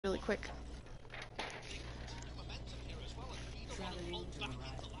quick.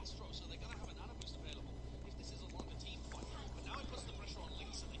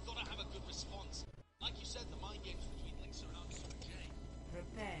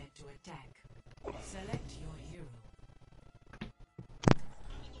 Prepare to attack. Select your hero.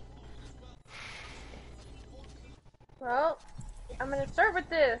 Well, I'm gonna start with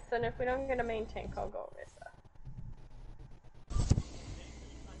this, and if we don't get a main tank, I'll go Orisa.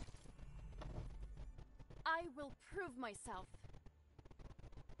 I will prove myself.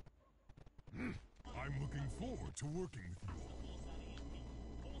 I'm looking forward to working with you all.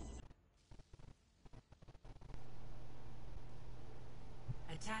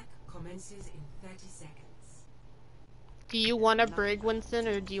 Attack commences in 30 seconds. Do you want a Brig, Winston,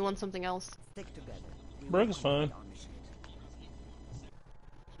 or do you want something else? Stick together. Brig's fine.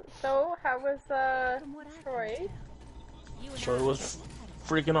 So, how was, Troy? Troy was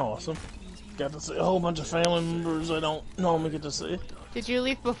freaking awesome. Got to see a whole bunch of family members I don't normally get to see. Did you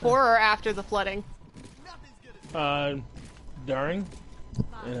leave before or after the flooding? During,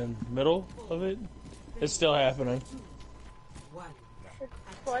 in the middle of it, it's still happening. It's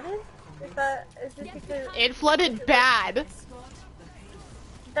flooded? Is it because... It flooded bad.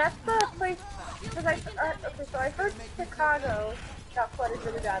 That's the place, because okay, so I heard Chicago got flooded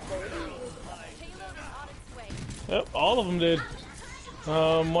really badly. Yep, all of them did.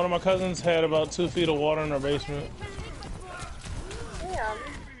 One of my cousins had about 2 feet of water in her basement. Damn.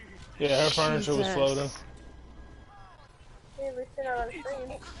 Yeah, her furniture was floating. Yeah, at least you're not on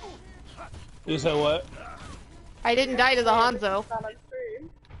screen. You said what? I didn't die to the Hanzo. Not on screen.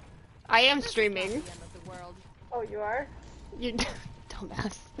 I am streaming. Oh, you are? You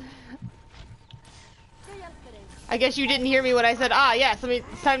dumbass. I guess you didn't hear me when I said, ah, yes,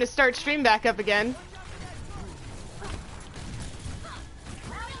 it's time to start stream back up again.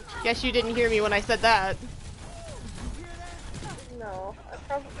 Guess you didn't hear me when I said that. No.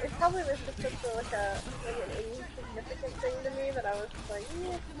 It probably was just like an insignificant thing to me that I was just like,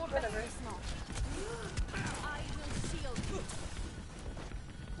 yeah, whatever.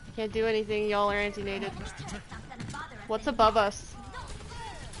 Can't do anything, y'all are anti-nated. What's above us?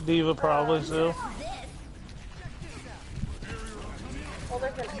 Diva probably still. Well,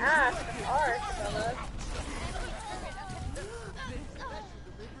 there's an Ash and Arc above us.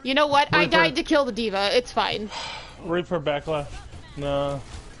 You know what? I Reaper. died to kill the Diva. It's fine. Reaper backlash. No.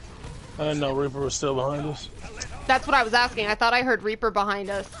 I didn't know Reaper was still behind us. That's what I was asking. I thought I heard Reaper behind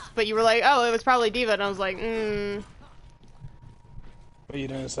us. But you were like, oh, it was probably Diva. And I was like, But you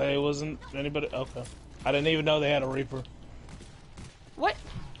didn't say it wasn't anybody? Okay. I didn't even know they had a Reaper. What?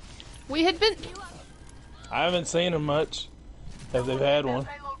 We had been... I haven't seen them much. If they've had one.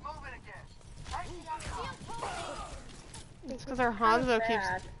 It's because our Hanzo keeps...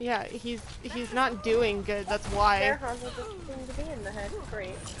 Yeah, he's not doing good. That's why. Their Hanzo doesn't seem to be in the head.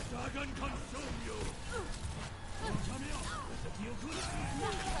 Great.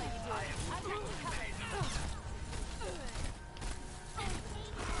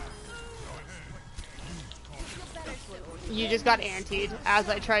 You just got antied as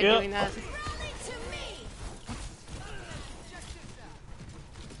I tried doing that.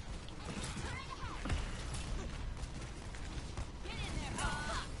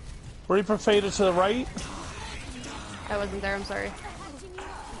 Reaper faded to the right. I wasn't there, I'm sorry.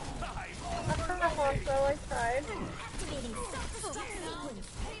 I tried.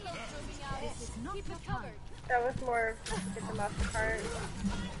 That was more of get them off the cart.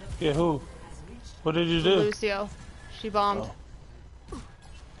 Yeah, who? What did you do? Lucio. She bombed. Oh.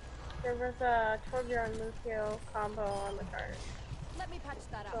 There was a Torbjorn Lucio combo on the cart. Let me patch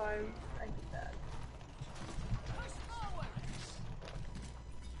that up. So I did that.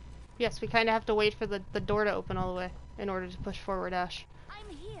 Yes, we kind of have to wait for the door to open all the way in order to push forward, Ash. I'm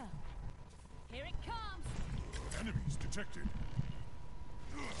here. Here it comes. Enemies detected.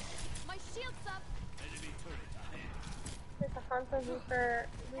 My shield's up. Enemy turret ahead. There's a Hanzo Reaper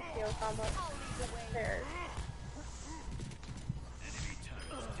Lucio combo upstairs.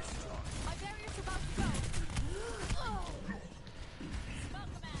 My barrier's about to go.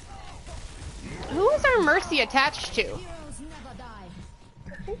 Who is our Mercy attached to? I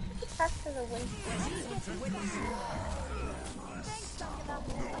think she's attached to the Winston.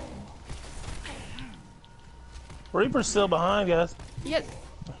 Reaper's still behind, guys. Yes.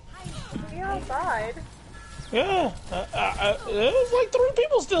 We all died. Yeah, there was like 3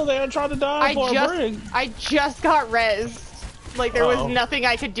 people still there trying to die for a Brig. I just got rezzed. Like there was nothing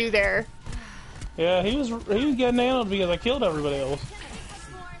I could do there. Yeah, he was getting nailed because I killed everybody else.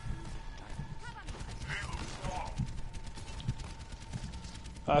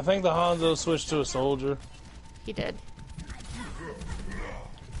 I think the Hanzo switched to a soldier. He did.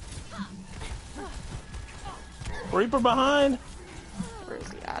 Reaper behind. Where is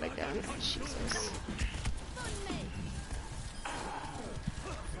he at again? Jesus.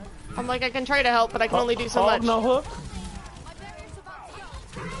 I'm like, I can try to help, but I can only do so much. No hook.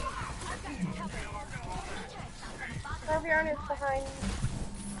 Torbjorn is behind.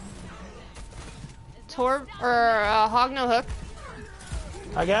 Hog no hook.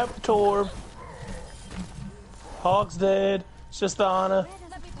 I got Torb. Hog's dead. It's just the Ana.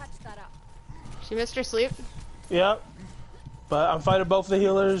 Let me patch that up. She missed her sleep. Yep. But I'm fighting both the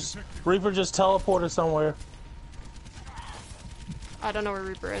healers. Reaper just teleported somewhere. I don't know where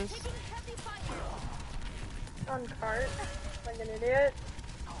Reaper is. On cart. Like an idiot.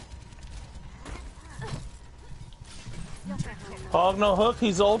 Hog no hook.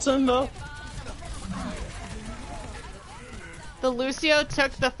 He's ulting though. The Lucio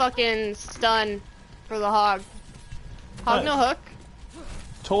took the fucking stun for the Hog. Hog no hook.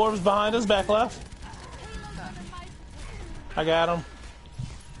 Torb's behind us, back left. I got him.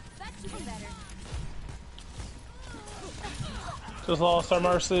 That should be better. Just lost our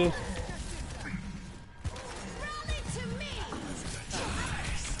mercy. Rally to me.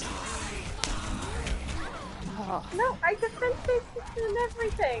 Oh. No, I defense based and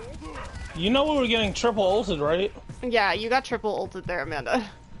everything. You know we were getting triple ulted, right? Yeah, you got triple ulted there, Amanda.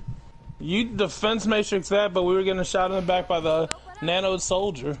 You defense matrix that, but we were getting shot in the back by the nano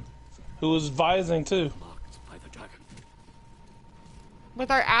soldier, who was vising too.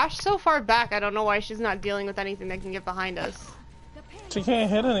 With our Ashe so far back, I don't know why she's not dealing with anything that can get behind us. She can't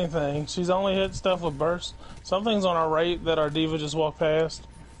hit anything. She's only hit stuff with bursts. Something's on our right that our diva just walked past.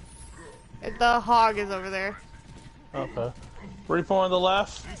 The Hog is over there. Okay. Reaper on the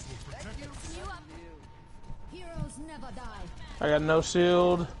left. Heroes never die. I got no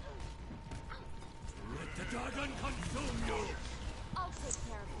shield. I'll take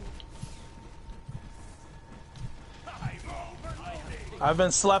care of you. I've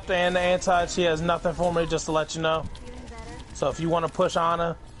been slept and anti. She has nothing for me, just to let you know. So if you want to push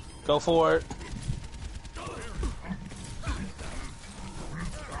Ana, go for it.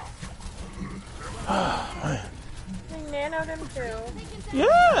 Man. We nanoed him too.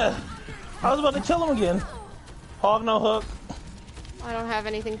 Yeah! I was about to kill him again. Hog no hook. I don't have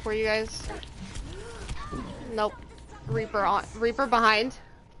anything for you guys. Nope. Reaper behind.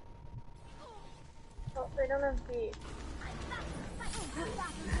 Oh, they don't have beat.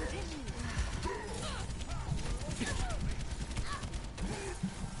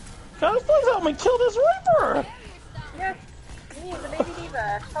 Guys, please help me kill this Reaper! Yes, me, the baby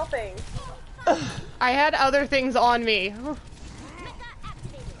diva, helping. I had other things on me.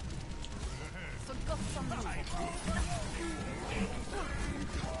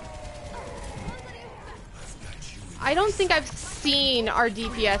 I don't think I've seen our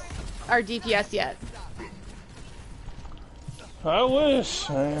DPS yet. I wish,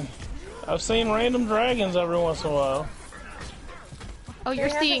 man. I've seen random dragons every once in a while. Oh, you're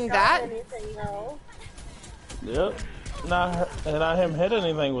They seeing haven't that? got anything, though. Yep. And I haven't hit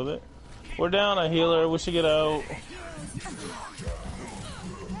anything with it. We're down a healer. We should get out.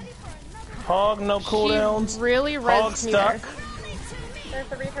 Hog, no cooldowns. She really Hog rezzed me stuck. there. There's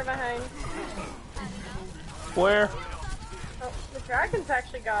the Reaper behind. Where? Oh, the dragons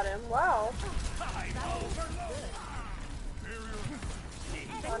actually got him. Wow.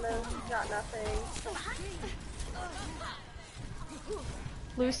 Oh no, got nothing.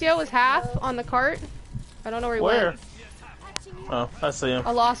 Lucio was half on the cart. I don't know where he Where? went. Oh, I see him.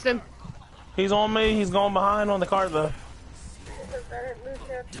 I lost him. He's on me. He's going behind on the cart though.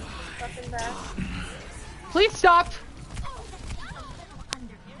 Lucia, fucking back. Please stop.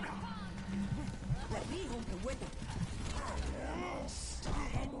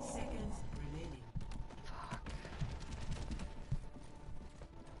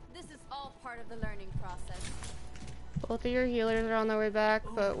 This is all part of the learning process. Both of your healers are on their way back,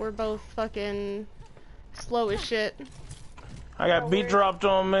 but we're both fucking slow as shit. I got beat dropped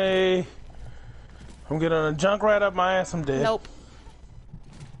on me. I'm getting a junk right up my ass. I'm dead. Nope.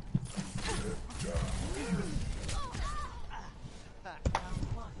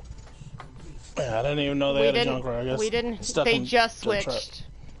 Yeah, I didn't even know they had a junk right. I guess We didn't. stuck They in just the trap. switched.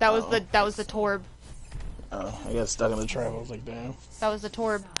 That was the Torb. Oh, I got stuck in the trap. I was like, damn. That was the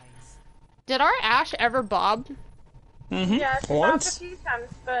Torb. Did our Ashe ever bob? Mm-hmm. Yeah, she Once. popped a few times,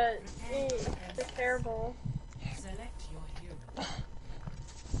 but it's terrible. Select your hero.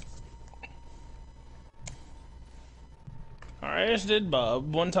 Our Ashe did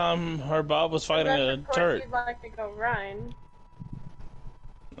bob. One time, her bob was fighting Unless, a of course, turret. you'd like to go run.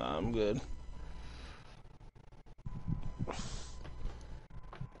 Nah, I'm good.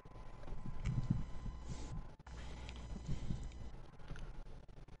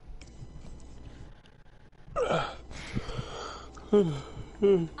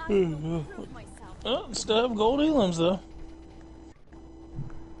 Oh, still have gold elims though.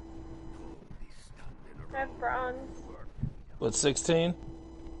 I have bronze. What, 16?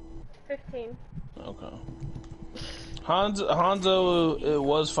 15. Okay. Hanzo, it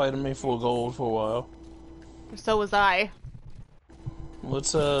was fighting me for gold for a while. So was I.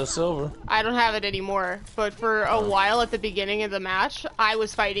 What's silver? I don't have it anymore, but for a while at the beginning of the match, I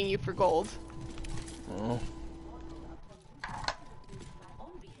was fighting you for gold. Oh.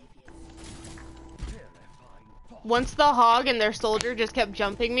 Once the hog and their soldier just kept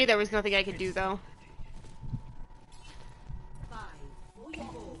jumping me, there was nothing I could do though.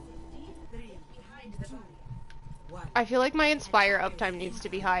 I feel like my Inspire uptime needs to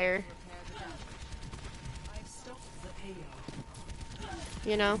be higher.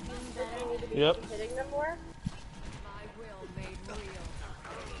 You know? Yep. Hitting them more?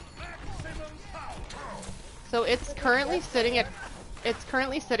 So it's currently sitting at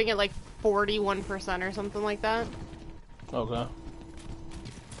like 41% or something like that. Okay.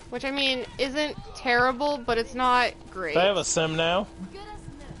 Which I mean isn't terrible, but it's not great. They have a sim now.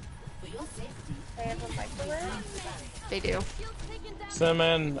 They have a microwave? They do. Sim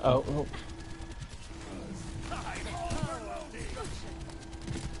and oh.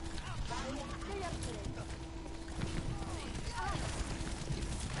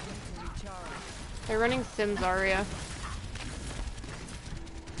 They're running Sim Zarya.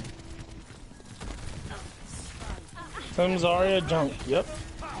 Sim Zarya junk. Yep.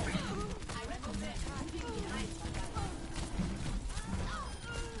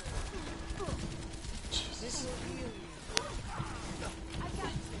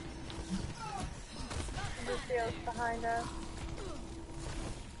 Lucio's behind us.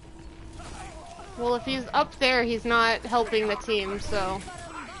 Well, if he's up there, he's not helping the team, so...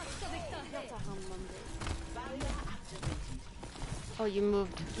 Oh, you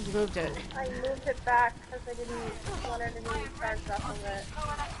moved it. I moved it back because I didn't want her to be charged off of it.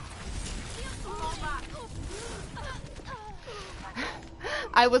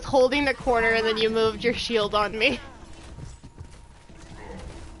 I was holding the corner and then you moved your shield on me.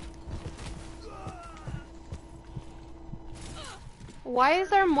 Why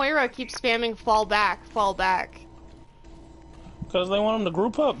is our Moira keep spamming fall back, fall back? Because they want them to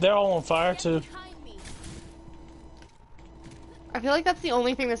group up. They're all on fire too. I feel like that's the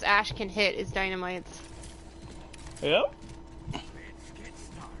only thing this Ashe can hit is dynamites. Yep.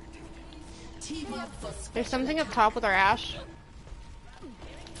 There's something up top with our Ashe.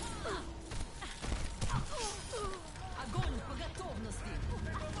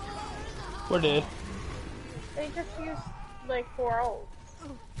 Where did? They just used like 4 ults.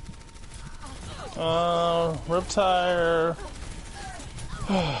 Riptire,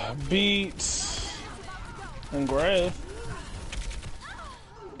 Beat, and Grave.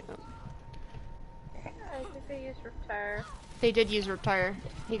 I think they used Riptire. They did use Riptire.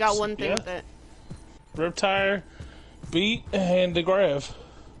 He got one thing Yeah. with it. Riptire, Beat, and the Grave.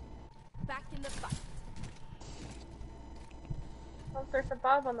 Back in the fight. Well, if there's a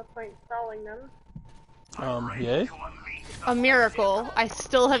Bob on the point stalling them. Yay. A miracle. I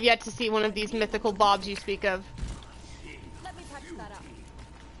still have yet to see one of these mythical bobs you speak of. Let me touch that up.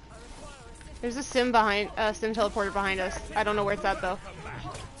 There's a sim teleporter behind us. I don't know where it's at though.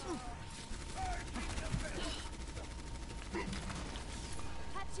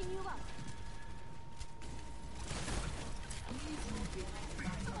 Patching you up.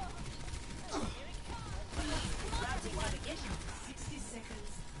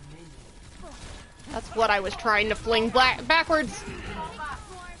 That's what I was trying to fling backwards.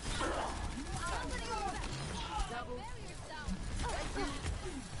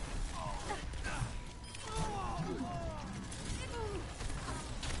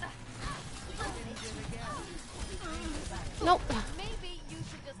 Nope. Maybe you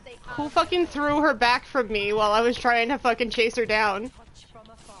should just stay Who fucking threw her back from me while I was trying to fucking chase her down?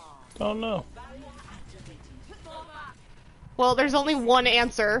 Don't know. Well, there's only one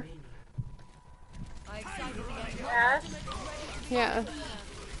answer. Ashe? Yeah.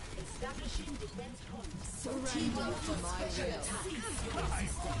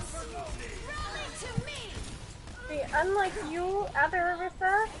 See, unlike you, other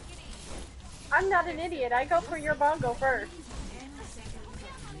Arissa, I'm not an idiot. I go for your bongo first.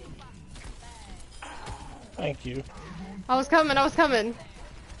 Thank you. I was coming.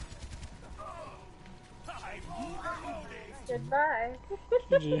 Goodbye.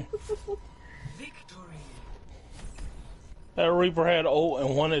 GG. Victory. That Reaper had ult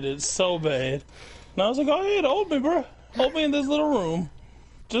and wanted it so bad. And I was like, go ahead, ult me, bro. Ult me in this little room.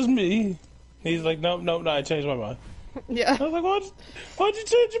 Just me. He's like, nope, no, I changed my mind. Yeah. I was like, why'd you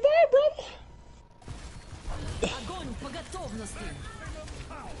change your mind, brother? Огонь по готовности.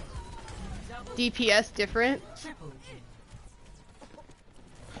 DPS different. Triple kill.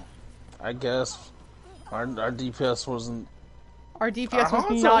 I guess our DPS wasn't. Our DPS was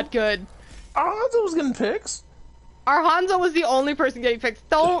Hanzo. not good. Our Hanzo was getting picks. Our Hanzo was the only person getting picked.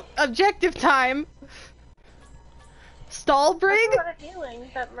 Don't objective time. Stallbrig? That's a lot of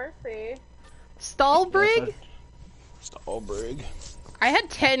healing, that Mercy. Stallbrig? Stallbrig. I had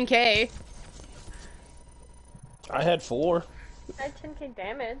 10k. I had 4. I had 10k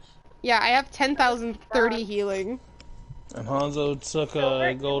damage. Yeah, I have 10,030 healing. And Hanzo took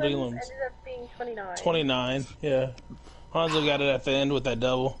Silver gold healings elims. ended up being 29. 29, yeah. Hanzo got it at the end with that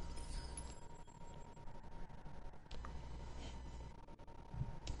double.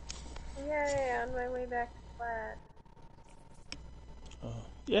 Yay, on my way back to flat.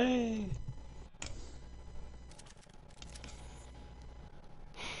 Yay!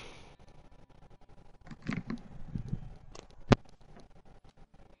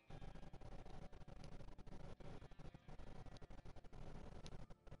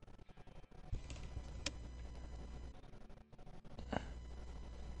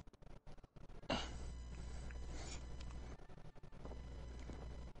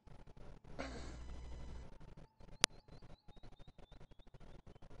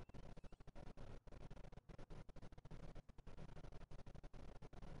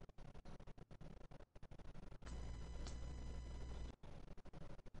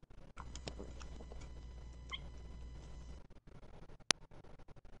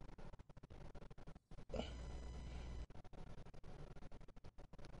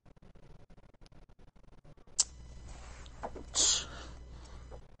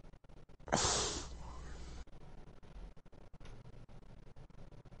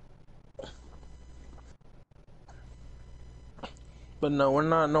 But no, we're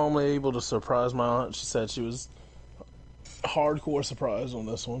not normally able to surprise my aunt. She said she was hardcore surprised on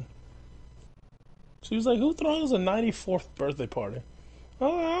this one. She was like, who throws a 94th birthday party?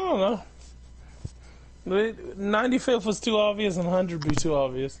 Oh, I don't know. 95th was too obvious and 100 be too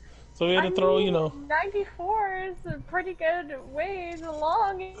obvious. So we had to throw, you know. 94 is a pretty good ways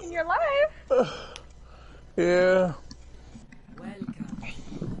along in your life. Yeah. Welcome.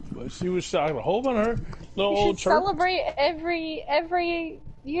 But she was shocked. A whole bunch of her little You old should church. celebrate every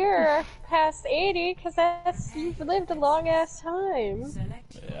year past 80, because that's, you've lived a long ass time.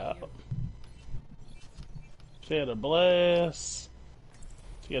 Select your Yeah. hero. She had a blast.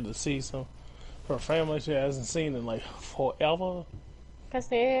 She had to see some her family she hasn't seen in like forever. His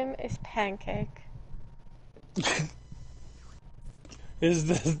name is Pancake. Is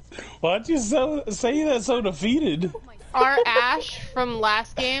this? Why'd you say that so defeated? Our Ash from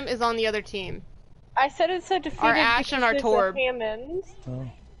last game is on the other team. I said it's so defeated Our Ash and our because there's Torb. a Hammond.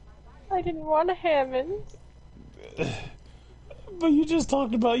 Oh. I didn't want a Hammond. But you just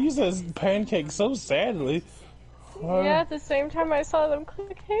talked about you said pancake so sadly. Yeah, at the same time I saw them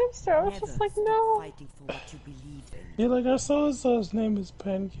click hamster, I was just like, no. Fighting for what you believe in. You're like, our so-and-so's name is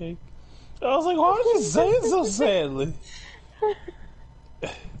Pancake. I was like, why did you say it so sadly?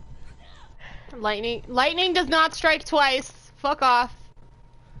 Lightning does not strike twice. Fuck off.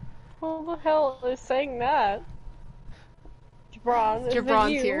 Who the hell is saying that? Jabron, is it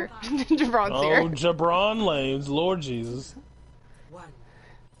Jabron's you? here. Jabron's Oh, here. Jabron Lanes, Lord Jesus. One.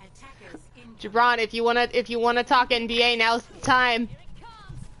 Attackers in. Jabron, if you wanna talk NBA, now's the time.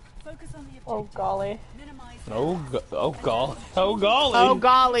 Focus on the Oh golly. minimize. Oh golly. Oh golly. Oh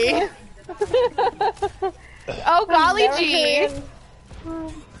golly. Oh golly Never gee. heard-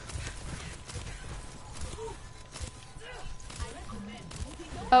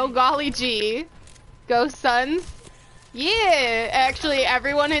 Oh golly gee. Go Suns. Yeah, actually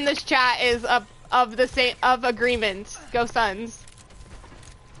everyone in this chat is of the same agreement. Go Suns.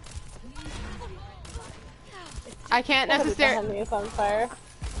 I can't necessarily. Henry is on fire.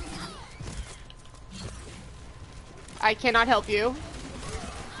 I cannot help you.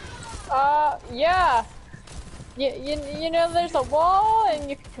 Yeah. You know there's a wall and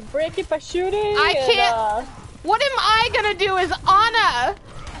you can break it by shooting. I and, can't- What am I gonna do as Anna?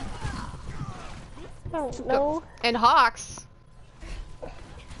 I don't know. And Hawks.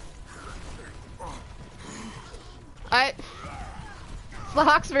 It's the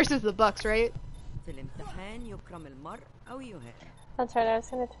Hawks versus the Bucks, right? في الامتحان يكرم المرء أو يهان. That's right, I was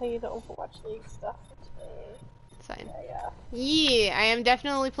gonna tell you the Overwatch League stuff today. fine. Yeah. Yeah, I am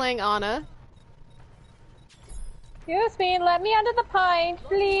definitely playing Ana. Excuse me, let me under the pint,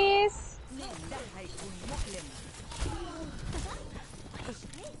 please.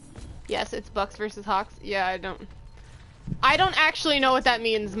 Yes, it's Bucks versus Hawks. Yeah, I don't actually know what that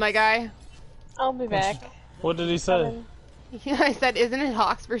means, my guy. I'll be back. What did he say? I said, isn't it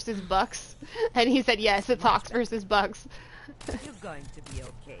Hawks versus Bucks? And he said, yes, it's Hawks versus Bucks. You're going to be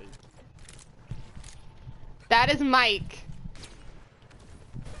okay. That is Mike.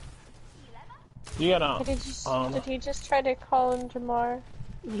 You got Did he just try to call him Jamar?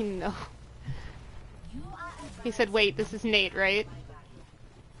 No. He said, wait, this is Nate, right?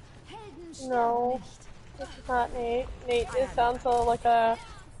 No, this is not Nate. Nate, it sounds like a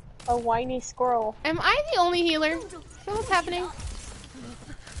whiny squirrel. Am I the only healer? Is that what's happening? I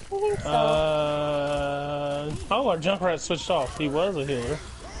think so. Oh, our Junkrat switched off. He was a healer.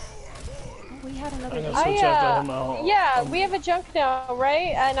 We had another. I'm gonna switch out to him out. Yeah, we have a junk now,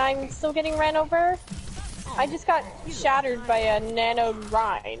 right? And I'm still getting ran over. I just got shattered by a nano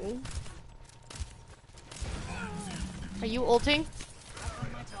Rhine. Are you ulting?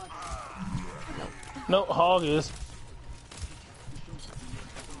 No, Hog is.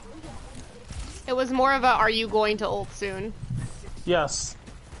 It was more of a, are you going to ult soon? Yes.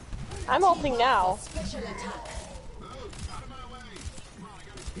 I'm ulting now.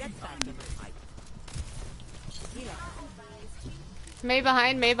 May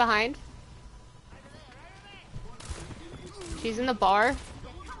behind, May behind. She's in the bar.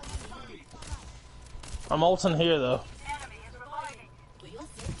 I'm ulting here though.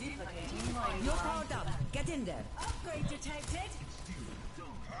 You're powered up. Get in there. Upgrade detected.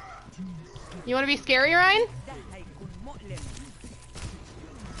 You want to be scary, Ryan? It's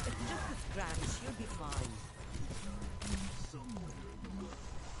just a scratch. You'll be fine.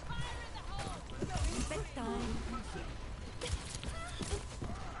 Bedtime.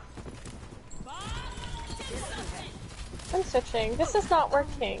 I'm switching. This is not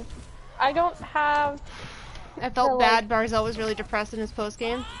working. I don't have... I felt So, bad. Barzell was really depressed in his post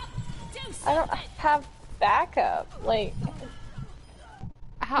game. I don't have backup. Like,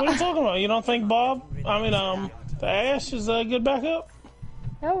 What are you talking about? You don't think Bob? I mean, the Ash is a good backup?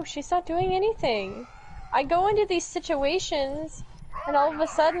 no, she's not doing anything. I go into these situations, and all of a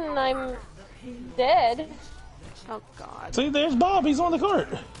sudden I'm dead. Oh God. See, there's Bob. He's on the cart.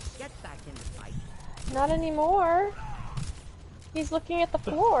 Get back in the fight. Not anymore. He's looking at the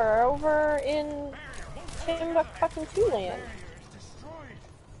floor over in fucking Two-Land.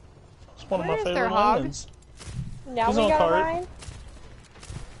 It's one of Where my is their favorite hog? lines. Now He's we on got a cart. line.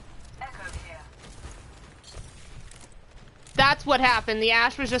 That's what happened. The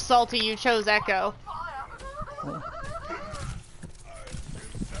Ash was just salty. You chose Echo.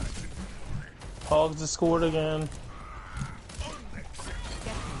 Hogs just scored again.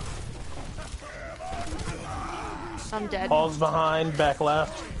 I'm dead. Hogs behind, back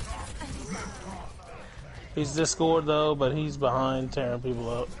left. He's just scored though, but he's behind, tearing people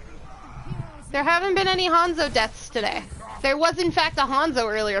up. There haven't been any Hanzo deaths today. There was in fact a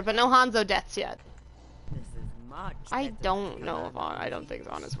Hanzo earlier, but no Hanzo deaths yet. This is much I better. don't know if I don't think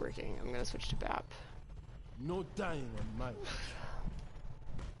Zon is working. I'm gonna switch to BAP. No dying on my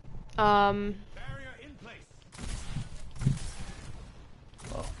barrier in place.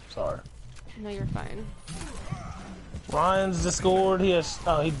 Oh, sorry. No, you're fine. Ryan's just scored. He has.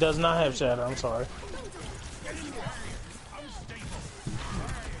 Oh, he does not have shatter. I'm sorry.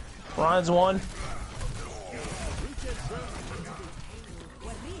 Ryan's one.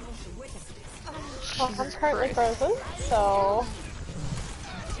 Well, I'm currently frozen, so...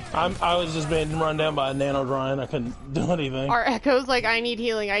 I was just being run down by a nano Ryan. I couldn't do anything. Our Echo's like, I need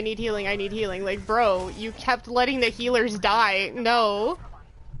healing, I need healing, I need healing. Like, bro, you kept letting the healers die. No.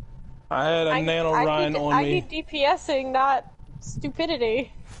 I had a nano Ryan on I me. need DPSing, not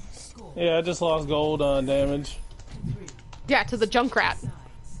stupidity. Yeah, I just lost gold on damage. Yeah, to the Junkrat.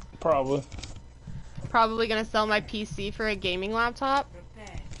 Probably. Probably gonna sell my PC for a gaming laptop.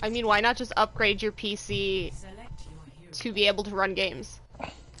 I mean, why not just upgrade your PC Select your hero. to be able to run games?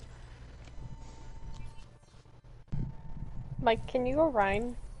 Mike, can you go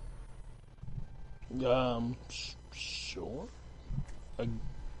Rhine? Sure.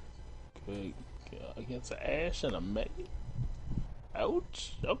 Okay, against Ash and a May.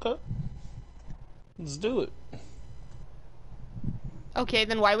 Ouch. Okay. Let's do it. Okay,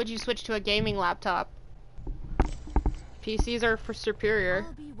 then why would you switch to a gaming laptop? PCs are for superior.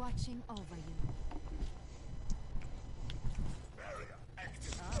 I'll be watching over you.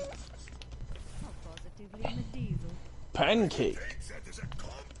 How positively medieval. Pancake. That is a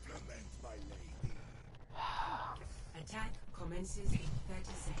compliment, my lady. Commences in 30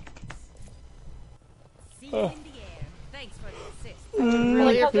 seconds. See you in the air. Thanks for the assist. I Really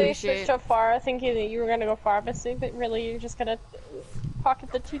like how they appreciate. switched so far, thinking that you were gonna go pharmacy, but really you're just gonna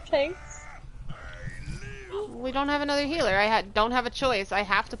pocket the 2 tanks. We don't have another healer. Don't have a choice. I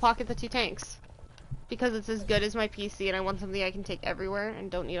have to pocket the 2 tanks. Because it's as good as my PC and I want something I can take everywhere and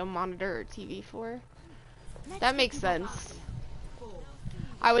don't need a monitor or TV for. That makes sense.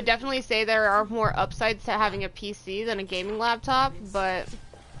 I would definitely say there are more upsides to having a PC than a gaming laptop, but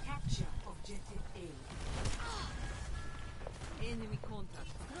Capture objective A. Enemy contact.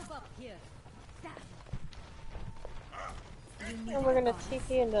 Group up here. And we're gonna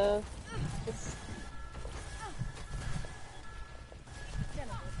TP into this.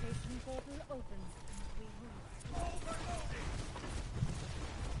 Teleportation portal open.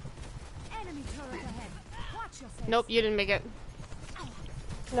 Enemy turret ahead. Watch yourself. nope, you didn't make it.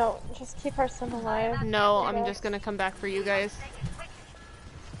 No, just keep our sim alive. No, I'm just gonna come back for you guys.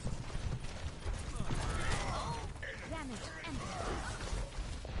 Damage.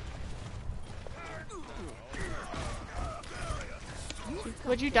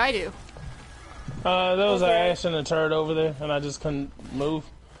 What'd you die to? There was Okay. an ash and a turret over there, and I just couldn't move.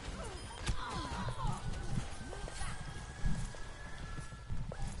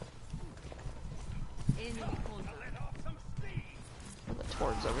 The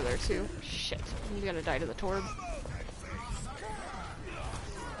Torb's over there too. Shit, I'm gonna die to the Torb.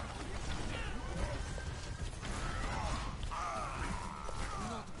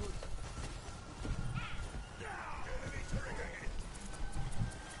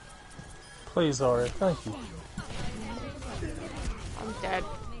 Please, Ari, thank you. I'm dead.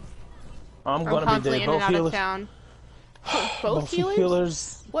 I'm I'm gonna be constantly dead. in and Both out of healers. town. Both Both healers?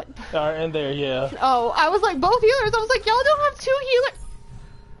 healers What? are in there, yeah. Oh, I was like, both healers. I was like, y'all don't have 2 healers.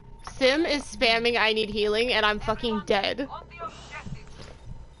 Sim is spamming I need healing, and I'm fucking dead.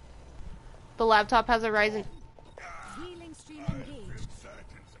 The laptop has a Ryzen. Healing stream engaged.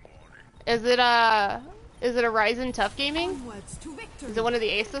 Is it a Ryzen Tough Gaming? Onwards to victory. Is it one of the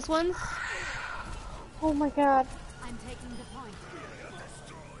Asus ones? Oh my god. I'm taking the point.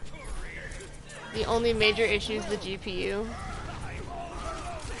 The only major issue is the GPU.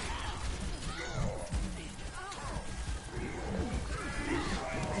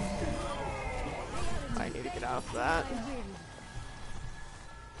 I need to get off that.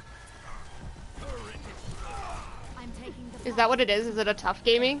 I'm taking the Is that what it is? Is it a Tough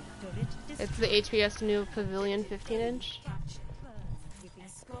Gaming? It's the HPS new Pavilion 15-inch.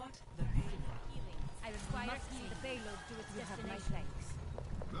 Escort the payload. I require the payload to its destination.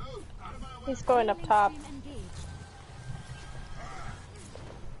 He's going up top. Stream engaged.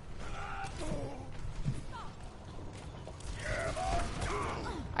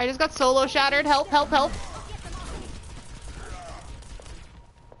 I just got solo shattered. Help, help, help.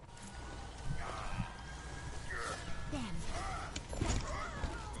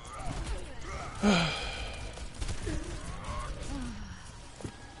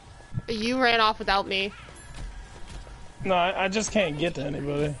 You ran off without me. No, I just can't get to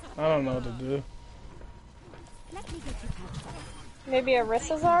anybody. I don't know what to do. Let me get you patched up. Maybe a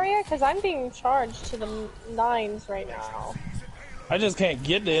Rissa Zarya? Because I'm being charged to the 9s right now. I just can't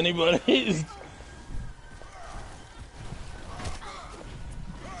get to anybody.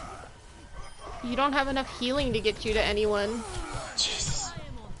 You don't have enough healing to get you to anyone. Jesus. I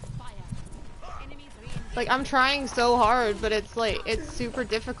am on fire. Enemies re-engaged. Like, I'm trying so hard, but it's like, it's super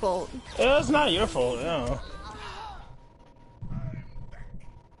difficult. It's not your fault, no.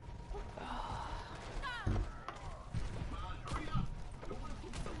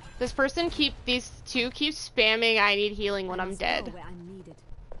 This person these 2 keep spamming I need healing when I'm dead. Where I'm needed.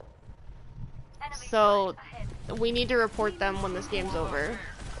 So, we need to report them when this game's over.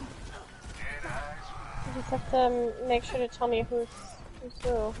 You just have to make sure to tell me who's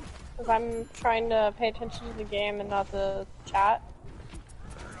who. Because I'm trying to pay attention to the game and not the chat.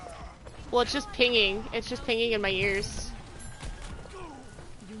 Well, it's just pinging. It's just pinging in my ears.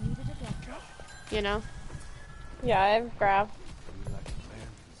 You needed a doctor? You know? Yeah, I have grab.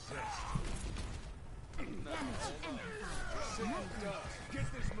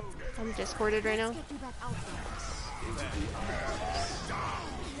 I'm discorded right now. Get you back out there.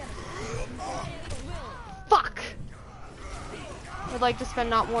 Fuck! I'd like to spend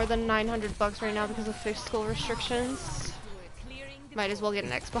not more than $900 right now because of fiscal restrictions. Might as well get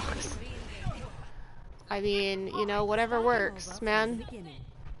an Xbox. I mean, you know, whatever works, man.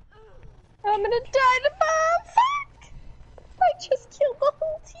 I'm gonna die to bomb! Fuck! I just killed the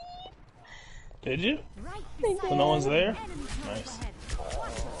whole team! Did you? Right I So no one's there? enemy turret Nice. ahead.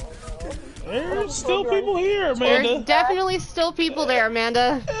 There's still people here, There's Amanda. definitely still people there,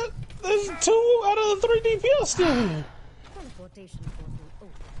 Amanda. There's 2 out of the 3 DPS still here. Teleportation portal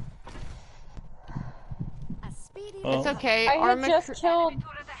open. A speedy It's okay. I had Arma just killed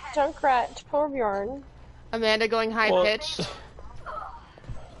Junkrat Torbjorn. Amanda going high Well- pitched.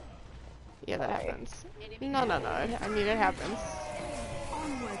 Yeah, that happens. No. I mean, it happens.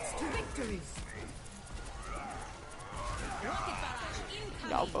 Onwards to victory.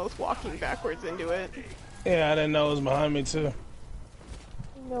 Y'all both walking backwards into it. Yeah, I didn't know it was behind me too.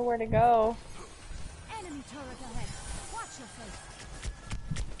 Nowhere to go. enemy turret ahead. Watch your face.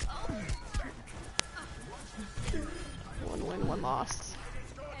 1 win, 1 loss.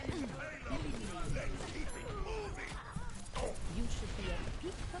 You should be at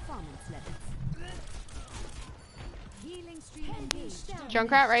peak performance levels. Healing stream engaged.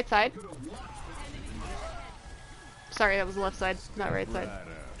 Junkrat, right side. Sorry, that was left side, not right side.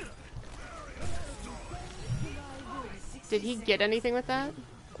 Did he get anything with that?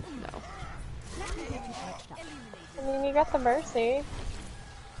 No. I mean, you got the mercy.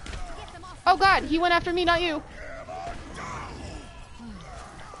 Oh god, he went after me, not you.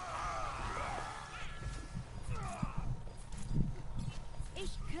 Ich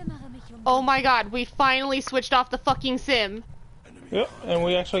kümmere mich um Oh my god, we finally switched off the fucking sim. Yep, and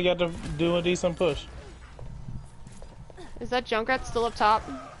we actually got to do a decent push. Is that Junkrat still up top?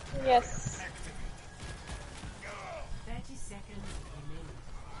 Yes. 30 seconds remaining.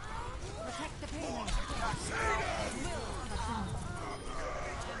 protect the payload.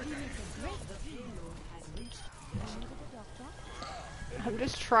 I'm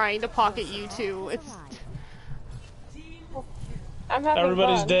just trying to pocket you two. It's I'm having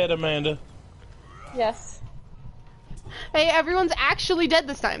Everybody's fun. dead, Amanda. Yes. Hey, everyone's actually dead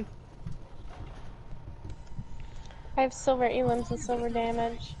this time. I have silver elims and silver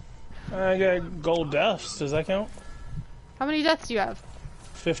damage. I got gold deaths. Does that count? How many deaths do you have?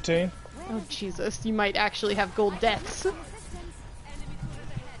 15. Oh Jesus, you might actually have gold deaths.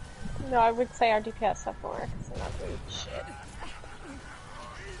 No, I would say our DPS have more, because I'm not doing shit.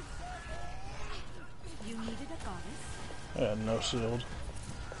 You needed a goddess. I got no shield.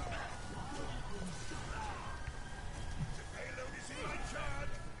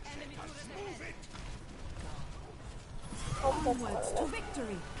 Oh, that's Onwards not to enough.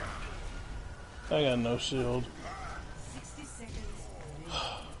 victory. I got no shield. 60 seconds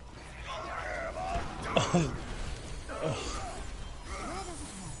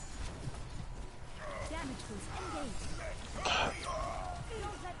Damage boost engaged.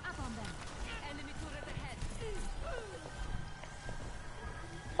 Don't let up on them. Enemy turret ahead.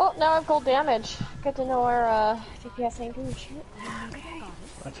 Oh, now I have gold damage. Good to know our DPS ain't doing shit.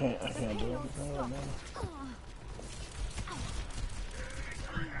 Okay. I can't do anything right now.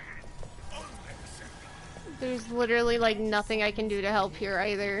 There's literally like nothing I can do to help here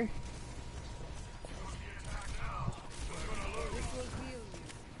either.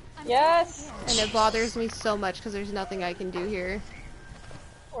 Yes! And it bothers me so much because there's nothing I can do here.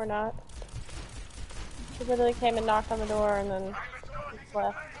 Or not. She literally came and knocked on the door and then just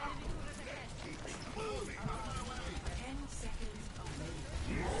left.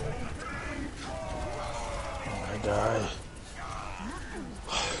 I die.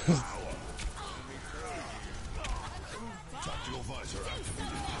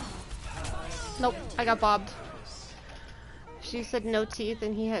 Nope, I got bobbed. She said no teeth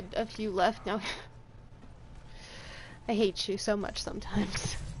and he had a few left. Now I hate you so much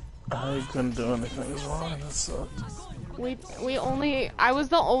sometimes. I couldn't do anything wrong. That sucked. I was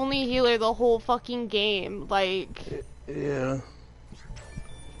the only healer the whole fucking game. Like, Yeah.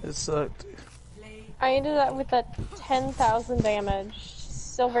 It sucked. I ended up with that 10,000 damage.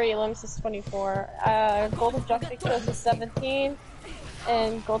 Silver elims is 24. Gold objective kills is 17.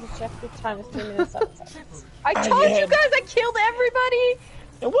 And gold objective time is 3 minutes 7 seconds. I told you guys I killed everybody!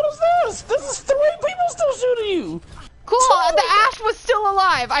 And what is this? This is 3 people still shooting you! cool, the Ash was still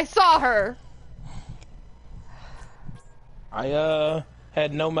alive. I saw her. I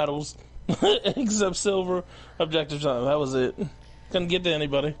had no medals except silver objective time. That was it. Couldn't get to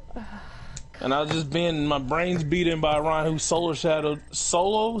anybody. And I was just being my brains beaten by Ryan who solo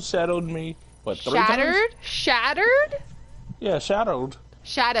shadowed me. What, 3 times? Shattered? Yeah, shadowed.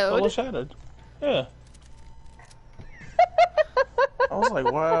 Solo Shadowed. shattered. Yeah. I was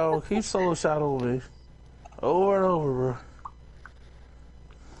like, wow, he solo shadowed me. Over and over, bro.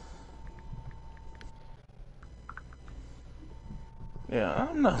 Yeah,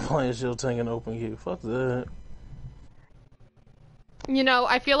 I'm not playing Shield Tank in open queue. Fuck that. You know,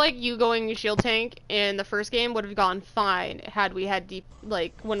 I feel like you going shield tank in the first game would have gone fine had we had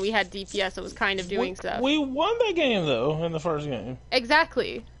when we had DPS, it was kind of doing stuff. We won that game though in the first game.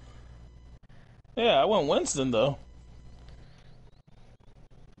 Exactly. Yeah, I went Winston though.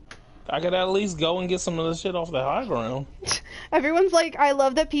 I could at least go and get some of this shit off the high ground. Everyone's like, I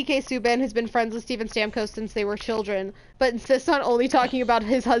love that PK Subban has been friends with Steven Stamkos since they were children, but insists on only talking about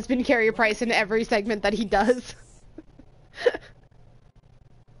his husband Carey Price in every segment that he does.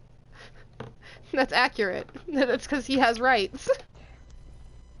 That's accurate. That's because he has rights.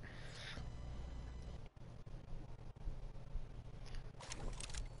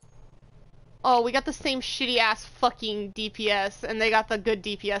 Oh, we got the same shitty ass fucking DPS, and they got the good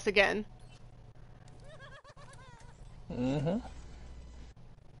DPS again. Mm-hmm.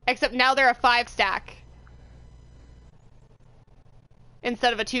 Except now they're a 5-stack.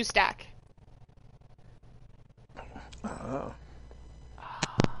 Instead of a 2-stack. Oh.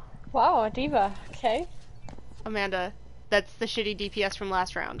 Wow, a diva. Okay. Amanda, that's the shitty DPS from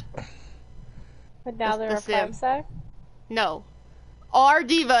last round. But now they're a the sim. 5-stack? No. Our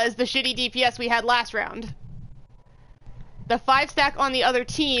diva is the shitty DPS we had last round. The 5-stack on the other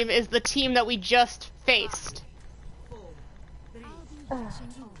team is the team that we just faced.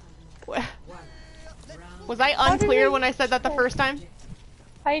 Was I unclear when I said that the first time?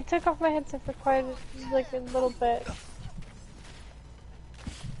 I took off my headset for quite a little bit.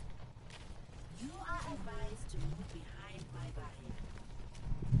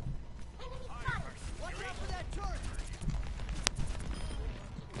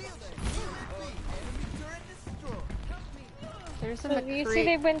 There's a So do you see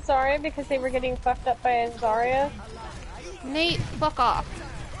they went Zarya because they were getting fucked up by a Zarya? Nate, fuck off.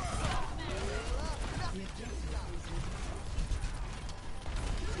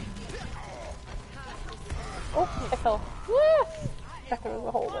 Oh, I fell. Woo! I thought there was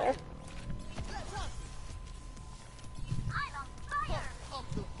a hole there.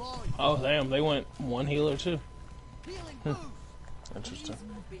 Oh damn, they went one healer too. Interesting.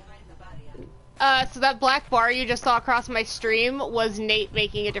 So that black bar you just saw across my stream was Nate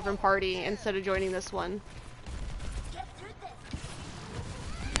making a different party instead of joining this one.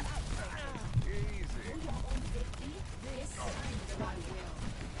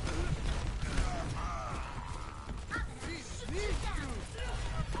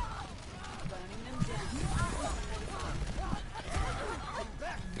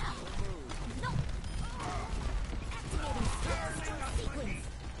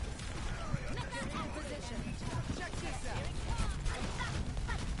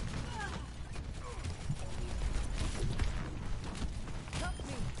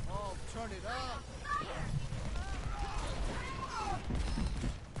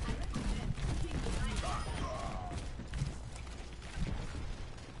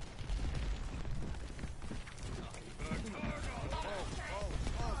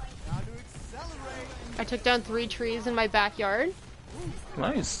 I took down 3 trees in my backyard.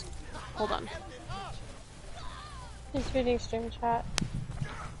 Nice. Hold on. He's reading stream chat.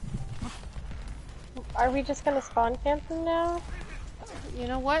 Are we just gonna spawn camp them now? You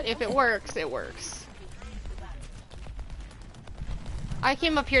know what? If it works, it works. I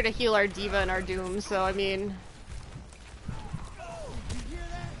came up here to heal our diva and our doom, so I mean...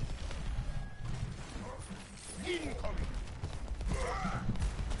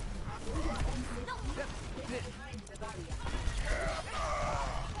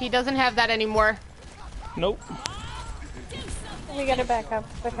 He doesn't have that anymore. Nope. We gotta back up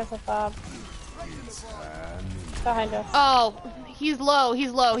because of Bob. Behind us. Oh, he's low, he's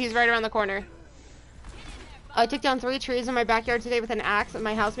low, he's right around the corner. I took down 3 trees in my backyard today with an axe and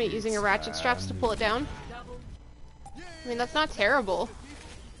my housemate using a ratchet straps to pull it down. I mean, that's not terrible.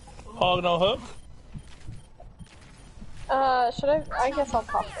 Hog no hook. Should I? I guess I'll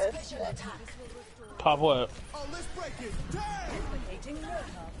pop this. Pop what?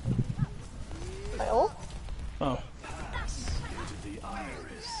 My ult? Oh.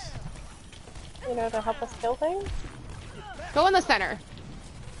 You know, to help us kill things? Go in the center.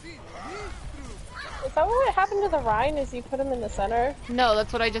 Is that what happened to the Rhine, is you put him in the center? No,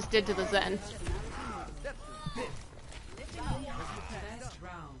 that's what I just did to the Zen.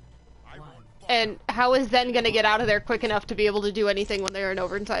 And how is Zen gonna get out of there quick enough to be able to do anything when they're in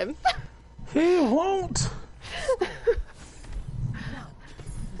overtime? He won't.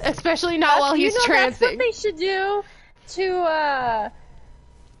 Especially not while he's trancing. That's what they should do to,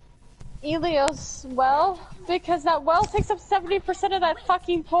 Elios' well, because that well takes up 70% of that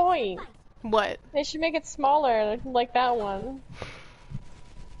fucking point. What? They should make it smaller, like that one.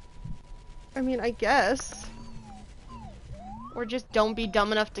 I mean, I guess. Or just don't be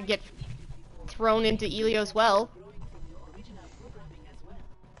dumb enough to get thrown into Elio's well.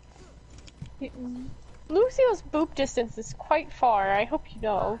 Lucio's boop distance is quite far, I hope you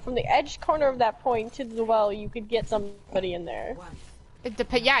know. From the edge corner of that point to the well, you could get somebody in there.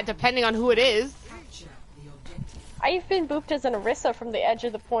 Yeah, depending on who it is. I've been booped as an Orisa from the edge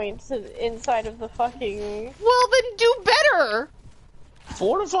of the point to the inside of the fucking... Well, then do better!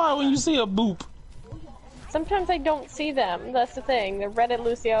 Fortify when you see a boop. Sometimes I don't see them, that's the thing. They're red at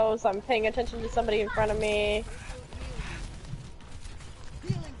Lucio's, I'm paying attention to somebody in front of me.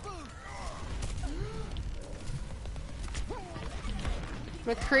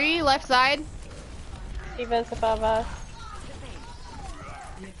 McCree, left side. Diva's above us.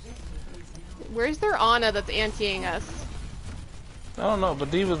 Where's their Ana that's anti-ing us? I don't know,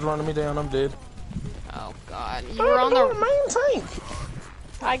 but Diva's running me down. I'm dead. Oh god. You were on the main tank.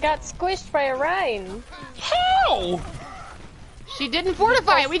 I got squished by a Rhine. How? She didn't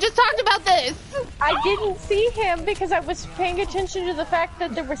fortify it. We just talked about this. I didn't see him because I was paying attention to the fact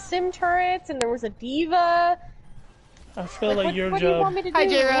that there were sim turrets and there was a Diva. I feel like your what do you want job. me to do? Hi,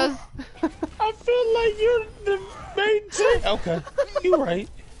 J-Rose. I feel like you're the main tank. Okay, you're right.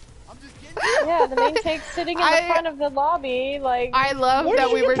 Yeah, the main tank's sitting in the front of the lobby, like... I love Where that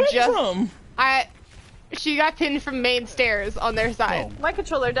did we you were get pinned just... from? She got pinned from main stairs on their side. My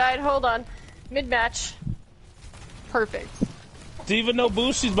controller died, hold on. Mid-match. Perfect. Diva no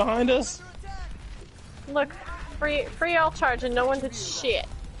boost, she's behind us. Look, free all charge and no one did shit.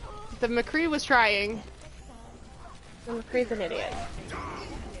 The McCree was trying. And McCree's an idiot.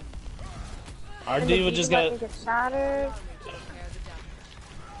 Our And Diva the just Diva got... can get shattered.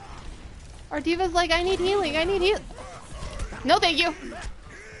 Our Diva's like, I need healing, I need healing. No, thank you.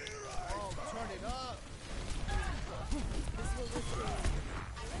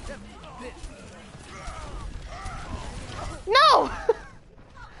 No!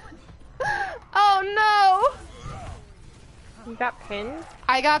 Oh no! You got pinned?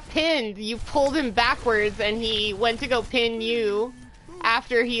 I got pinned. You pulled him backwards and he went to go pin you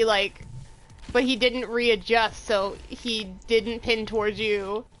after he like, but he didn't readjust, so he didn't pin towards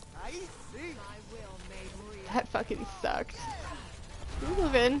you. That fucking sucked. You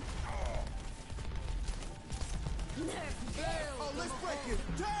move in.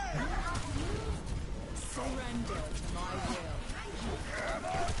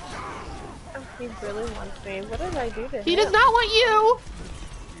 Oh, he really wants me. What did I do to him? He does not want you!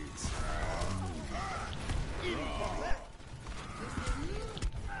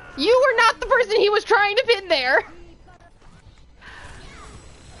 You were not the person he was trying to pin there!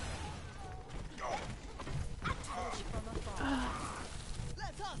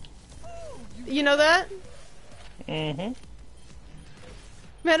 You know that? Mm-hmm.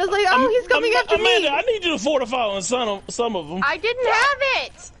 Amanda's like, oh, he's coming after Amanda, me! I need you to fortify on some of them. I didn't have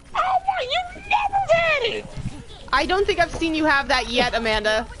it! Oh my, you never had it! I don't think I've seen you have that yet,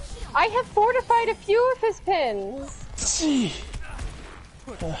 Amanda. I have fortified a few of his pins. See.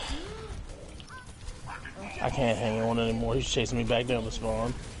 I can't hang on anymore. He's chasing me back down the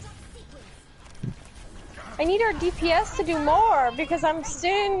spawn. I need our DPS to do more because I'm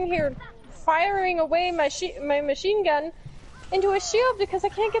sitting here firing away my machine gun into a shield because I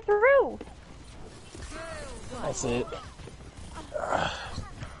can't get through. That's it.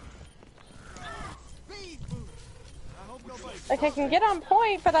 Like I can get on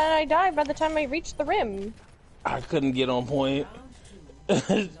point, but then I die by the time I reach the rim. I couldn't get on point.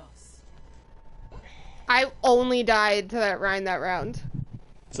 I only died to that Rhine that round.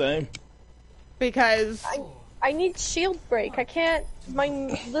 Same. Because... I need shield break. I can't... My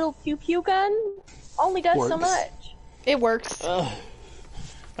little pew-pew gun only does so Works. much. It works. All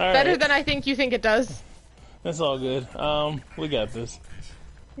Better right. than I think you think it does. That's all good. We got this.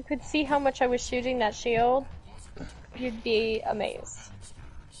 You could see how much I was shooting that shield. You'd be amazed.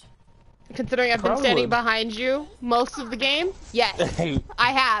 Considering I've been Probably. standing behind you most of the game, yes.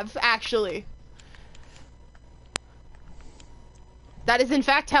 I have, actually. That is in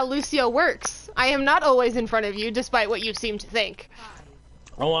fact how Lucio works. I am not always in front of you, despite what you seem to think.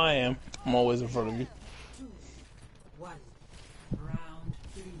 Oh, I am. I'm always in front of you. 1. Round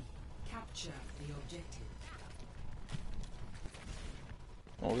 3. Capture the objective.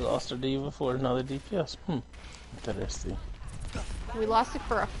 Oh, we lost our Diva for another DPS. Interesting. We lost it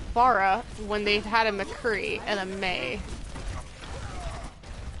for a Pharah when they've had a McCree and a May.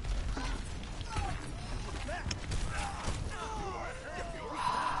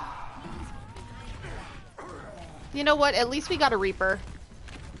 You know what? At least we got a Reaper.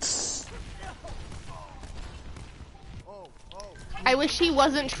 I wish he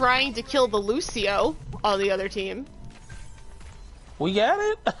wasn't trying to kill the Lucio on the other team. We got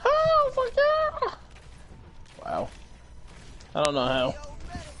it? Oh my god! Wow. I don't know how.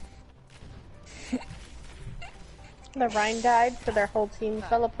 The Rhine died, so their whole team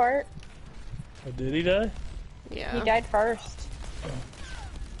fell apart. Oh, did he die? Yeah. He died first.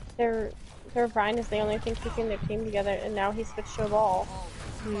 Their Rhine is the only thing keeping their team together, and now he switched to a ball.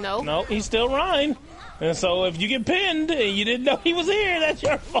 Nope. No, he's still Ryan. And so if you get pinned and you didn't know he was here, that's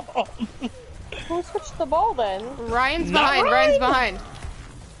your fault. Who switched the ball then? Ryan's Not behind. Ryan. Ryan's behind.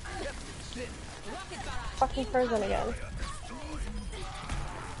 Fucking frozen again.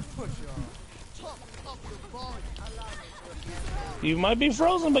 You might be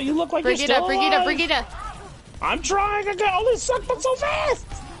frozen, but you look like you're still alive. Brigida. I'm trying. I got all this suck, but so fast.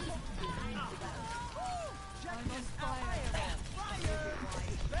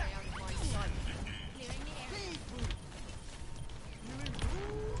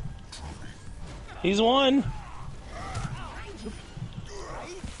 He's won.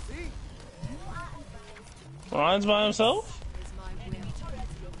 Ryan's by himself.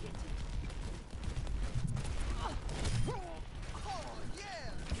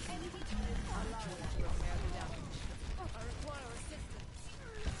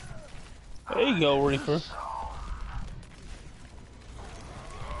 There you go, Reaper.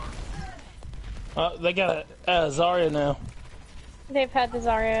 They got a Zarya now. They've had the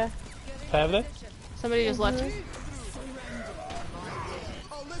Zarya. Have they? Somebody just left.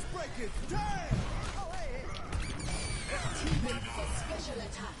 Oh, let's break it. Damn!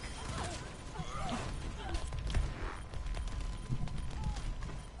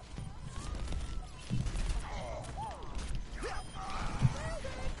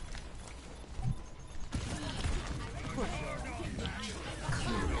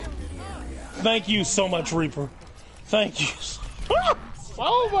 Thank you so much, Reaper. Thank you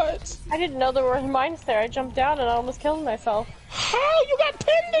so much. I didn't know there were mines there. I jumped down and I almost killed myself. How? You got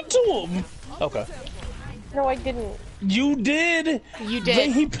pinned into him. Okay. No, I didn't. You did. You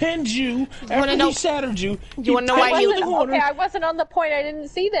did. He pinned you after he shattered you. You wanna know why he lived? Okay, I wasn't on the point. I didn't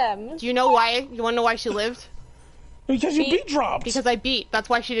see them. Do you know why? You wanna know why she lived? Because you beat dropped. Because I beat. That's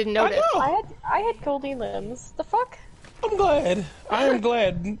why she didn't notice. I had goldy limbs. The fuck? I'm glad. I am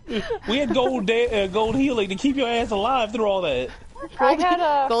glad. We had gold healing to keep your ass alive through all that. I had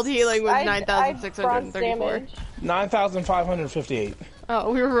a gold healing was I- 9,634. bronze damage. 9,558.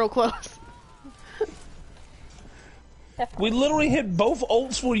 Oh, we were real close. We literally hit both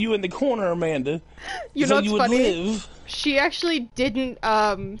ults for you in the corner, Amanda. You so know you what's would funny? live. She actually didn't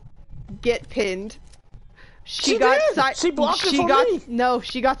get pinned. She did. She blocked it for me. No,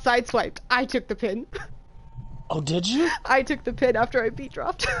 she got sideswiped. I took the pin. Oh, did you? I took the pin after I beat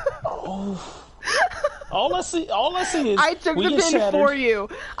dropped. Oh. All I see is I took the pin for you.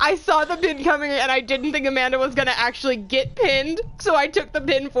 I saw the pin coming and I didn't think Amanda was gonna actually get pinned, so I took the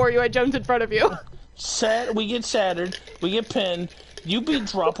pin for you. I jumped in front of you. We get shattered, we get pinned, you beat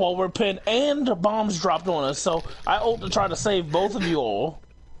drop while we're pinned, and the bombs dropped on us, so I ult to try to save both of you all.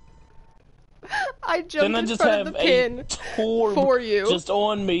 I jumped in front of the pin for you. Just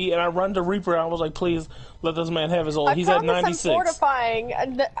on me, and I run to Reaper, and I was like, please, let this man have his ult. He's at 96. I'm fortifying,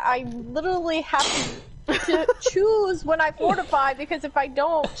 and I literally have to choose when I fortify, because if I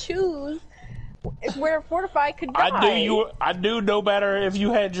don't choose where fortify could die. I knew no matter if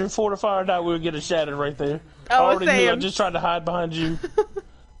you had your fortifier or not, we would get a shattered right there. Oh, I already same. knew. I just tried to hide behind you.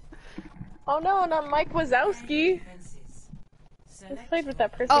 Oh no, not Mike Wazowski. I've played with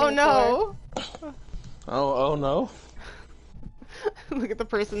that person Oh before. no. Oh no. Look at the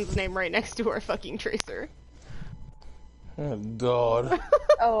person's name right next to our fucking tracer. Oh god.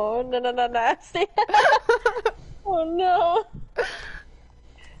 Oh no, nasty. Oh no.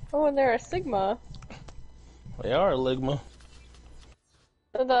 Oh, and they're a Sigma. They are a Ligma.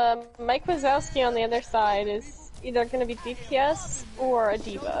 So the Mike Wazowski on the other side is either going to be DPS or a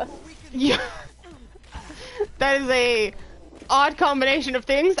diva. Yeah. That is a odd combination of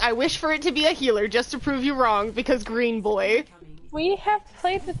things. I wish for it to be a healer just to prove you wrong, because green boy. We have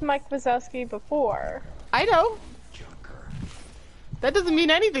played with Mike Wazowski before. I know. That doesn't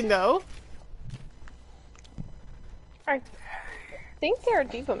mean anything though. I think they're a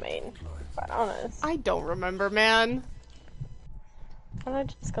diva main, to be quite honest. I don't remember, man. Why don't I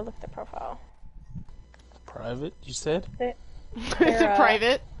just go look at their profile? Private, you said? They're,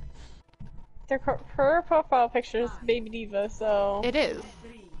 Private. Their her profile picture is baby diva, so... It is.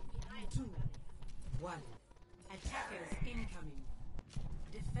 3, 2, 1. Attackers incoming.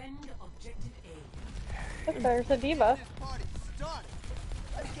 Defend objective A. Look, there's a diva. Party started.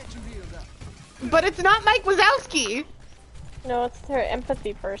 Let's get you healed up. But it's not Mike Wazowski. No, it's their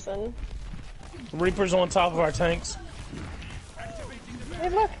empathy person. Reaper's on top of our tanks. Hey,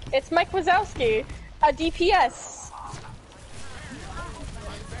 look, it's Mike Wazowski, a DPS.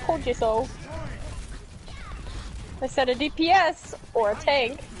 Told you so. I said a DPS or a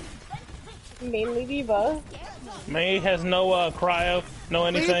tank. Mainly Diva. May has no cryo, no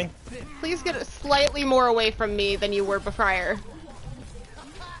anything. Please get slightly more away from me than you were prior.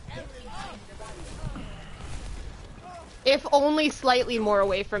 If only slightly more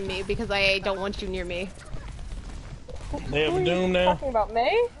away from me, because I don't want you near me. They have a Doom now. Talking about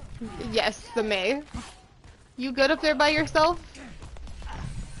May? Yes, the May. You good up there by yourself?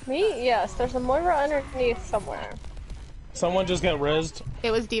 Me? Yes, there's a Moira underneath somewhere. Someone just got rezzed.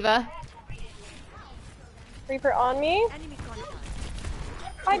 It was Diva. Reaper on me.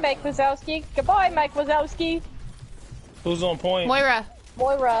 Hi, Mike Wazowski. Goodbye, Mike Wazowski. Who's on point? Moira.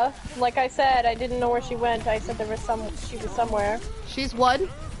 Moira, like I said, I didn't know where she went. I said she was somewhere. She's one.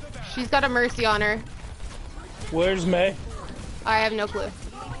 She's got a mercy on her. Where's May? I have no clue.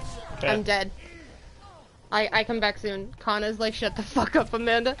 Okay. I'm dead. I come back soon. Kana's like, shut the fuck up,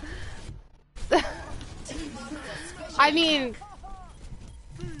 Amanda. I mean,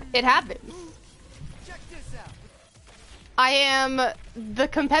 it happens. I am the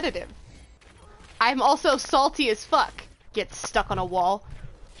competitive. I'm also salty as fuck. Get stuck on a wall.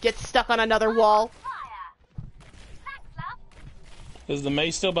 Get stuck on another wall. Is the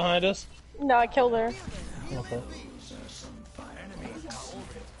May still behind us? No, I killed her. Okay.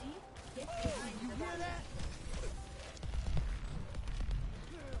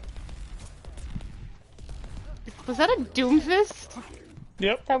 Was that a Doomfist?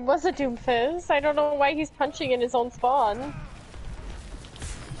 Yep. That was a Doomfist. I don't know why he's punching in his own spawn.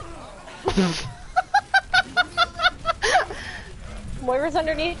 Moira's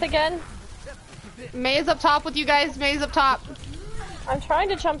underneath again. May is up top with you guys. May is up top. I'm trying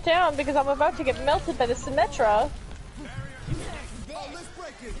to jump down because I'm about to get melted by the Symmetra.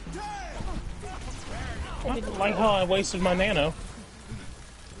 I don't like how I wasted my nano.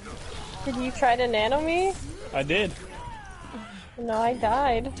 Did you try to nano me? I did. No, I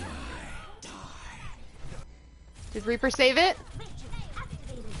died. Did Reaper save it?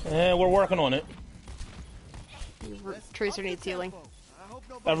 We're working on it. Tracer needs healing.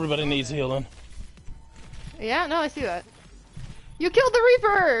 Everybody needs healing. Yeah, no, I see that. You killed the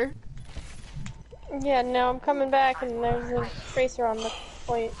Reaper! Yeah, no, I'm coming back and there's a Tracer on the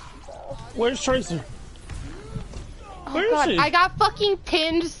point. So. Where's Tracer? Where is God, she? I got fucking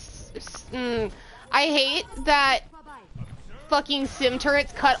pinned. I hate that fucking sim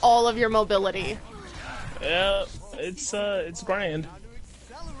turrets cut all of your mobility. Yeah, it's grand.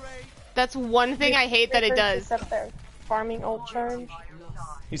 That's one thing I hate that it Reaper's does. just up there farming ult charge.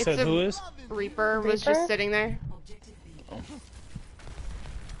 He said, a- who is? Reaper was just sitting there.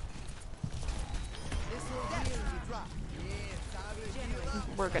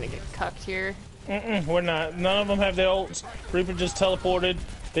 We're gonna get cucked here. We're not. None of them have their ults. Reaper just teleported.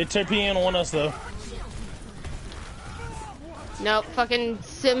 They TPing on us, though. Nope, fucking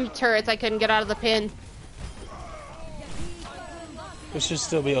sim turrets, I couldn't get out of the pin. It should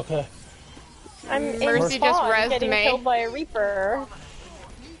still be okay. I'm in Mercy just spawn rezzed getting May. killed by a Reaper.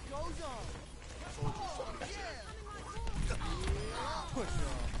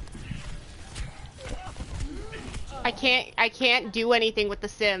 I can't do anything with the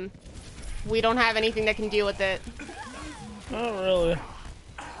sim. We don't have anything that can deal with it. Not really.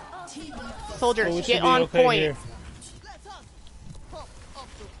 Soldiers, But we should get be on okay point. here.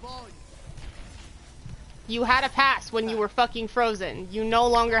 You had a pass when you were fucking frozen. You no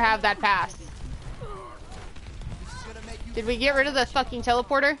longer have that pass. Did we get rid of the fucking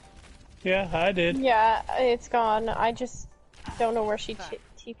teleporter? Yeah, I did. Yeah, it's gone. I just don't know where she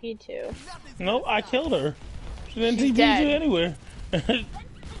TP'd to. Nope, I killed her. She didn't She's TP dead. you anywhere.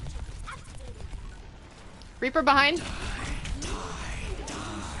 Reaper behind.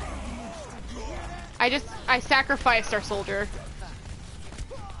 I sacrificed our soldier.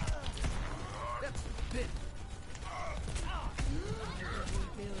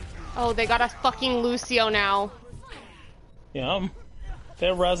 Oh, they got a fucking Lucio now. Yeah,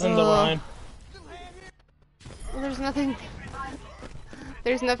 they're resin the rhyme. There's nothing.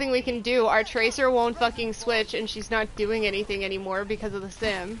 There's nothing we can do. Our Tracer won't fucking switch, and she's not doing anything anymore because of the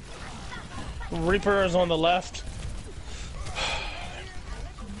sim. Reaper is on the left.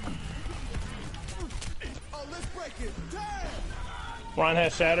 Ryan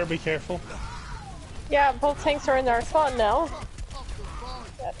has shatter, be careful. Yeah, both tanks are in our spawn now.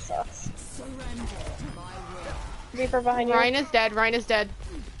 That sucks. Reaper behind you. Ryan is dead. Ryan is dead.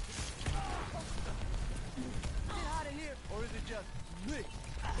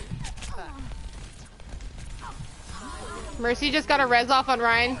 Mercy just got a res off on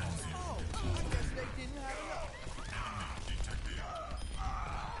Ryan.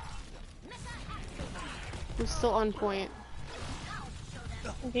 Who's still on point?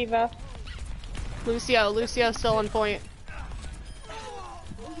 Diva. Lucio's still on point.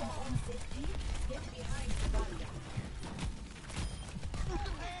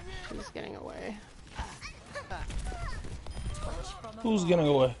 She's getting away. Who's getting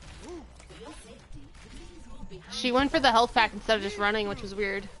away? She went for the health pack instead of just running, which was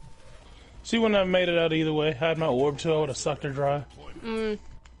weird. She wouldn't have made it out either way. Had my orb too, I would have sucked her dry.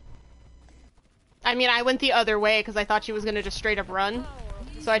 I mean, I went the other way because I thought she was gonna just straight up run.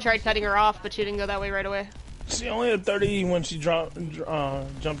 So I tried cutting her off, but she didn't go that way right away. She only had 30 when she jumped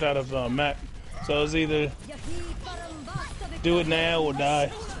out of Mac. So it was either do it now or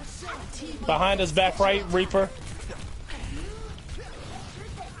die. Behind us, back right, Reaper.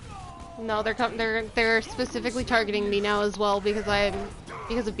 No, they're specifically targeting me now as well because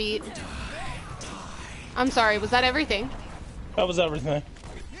of beat. I'm sorry, was that everything? That was everything.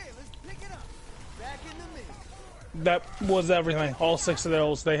 That was everything. All 6 of their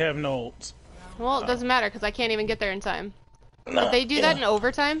ults, they have no ults. Well, it doesn't matter because I can't even get there in time. No, did they do that in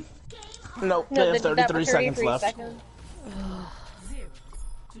overtime? Nope, No, they have 33 seconds 33 left. seconds. 0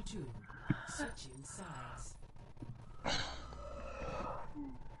 to 2. Switching sides.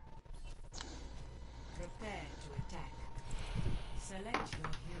 Prepare to attack. Select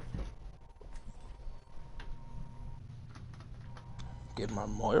your hero. Get my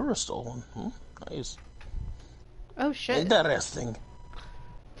Moira stolen. Nice. Oh shit. Interesting.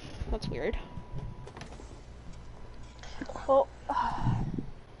 That's weird. Well,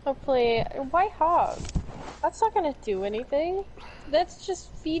 hopefully, why hog? That's not gonna do anything. That's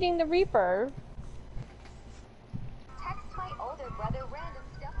just feeding the Reaper. Text my older brother random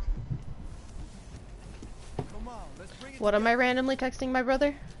stuff. Come on, let's bring it. What am I randomly texting my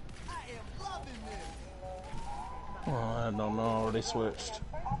brother? I am loving this. Oh, I don't know. I already switched.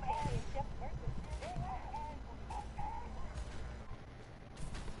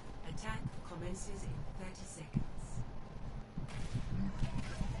 Attack commences in 30 seconds.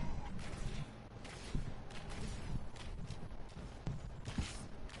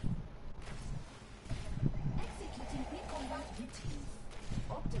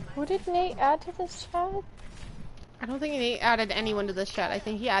 What did Nate add to this chat? I don't think he added anyone to this chat. I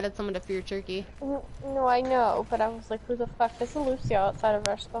think he added someone to Fear Turkey. No, I know, but I was like, who the fuck is Lucio outside of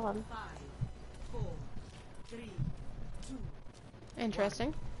our spawn? 5, 4, 3, 2.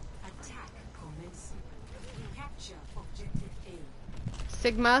 Interesting. Attack commencing. Capture objective A.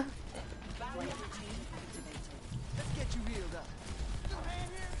 Sigma. Barrier chain activated. Let's get you healed up.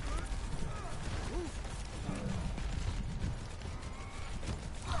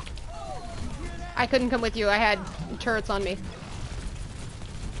 I couldn't come with you. I had turrets on me.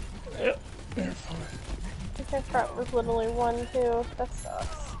 Yep. You're fine. I think our front was literally 1, 2. That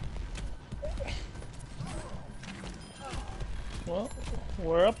sucks. Well,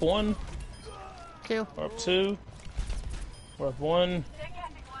 we're up 1. 2. We're up 2. We're up 1.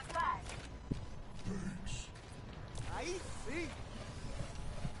 I see.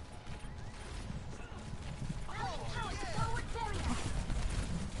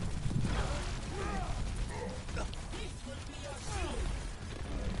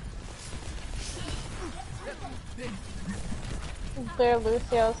 Clear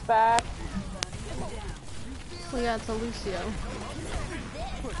Lucio's back. We got to Lucio.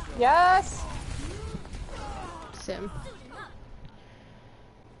 Yes! Sim.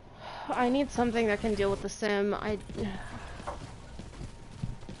 I need something that can deal with the sim.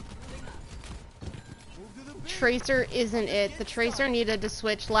 Tracer isn't it. The Tracer needed to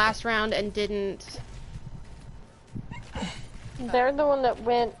switch last round and didn't. They're the one that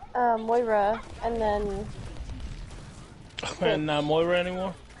went Moira, and then And not Moira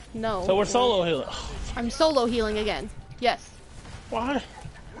anymore? No. So we're solo healing. I'm solo healing again. Yes. Why?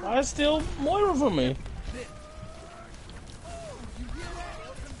 Why steal Moira from me?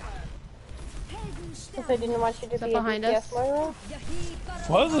 if they didn't want you to Is that be a behind DPS us? Moira.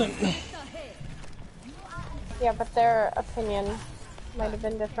 Wasn't. Yeah, but their opinion might have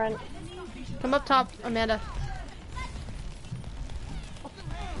been different. Come up top, Amanda.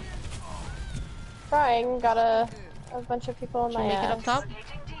 Trying, got a bunch of people in Should my we make ass. it up top?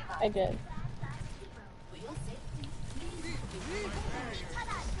 I did.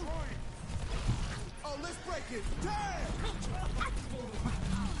 Oh, let's break it. Damn!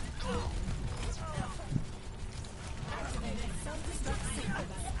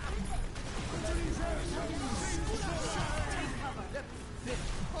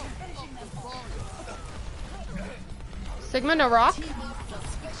 Sigma no rock.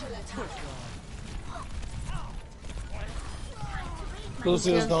 Lucia's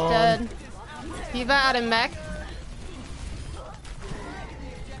Lucia's gone. dead. Diva out of mech.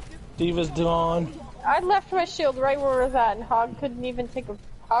 Diva's gone. I left my shield right where it was at, and Hog couldn't even take a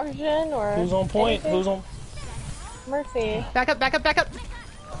potion or. Who's on point? anything. Who's on? Mercy. Back up, back up, back up.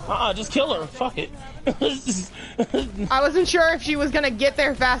 Just kill her. Fuck it. I wasn't sure if she was gonna get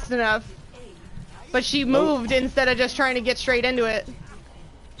there fast enough. But she moved instead of just trying to get straight into it.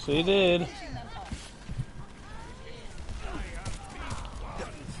 She did.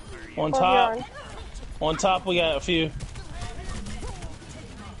 On top. On top we got a few.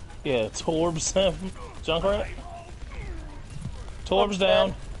 Yeah, Torb's Junkrat. Torb's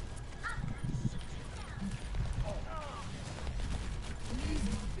down.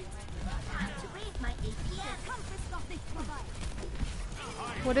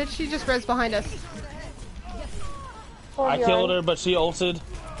 What did she just res behind us? I killed her, but she ulted.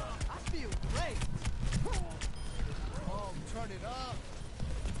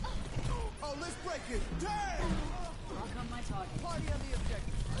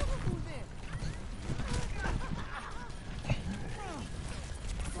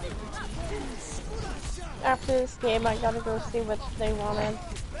 After this game, I gotta go see what they wanted.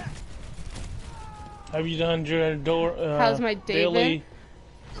 Have you done your door? How's my day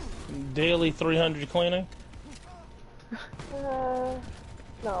daily 300 cleaning?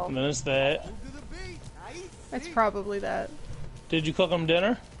 No. And then it's that. It's probably that. Did you cook them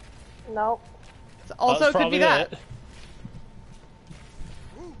dinner? Nope. It also could be that.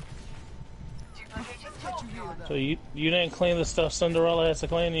 So you didn't clean the stuff Cinderella has to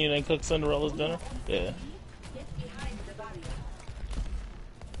clean, and you didn't cook Cinderella's dinner? Yeah.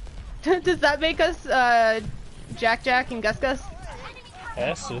 Does that make us Jack Jack and Gus Gus?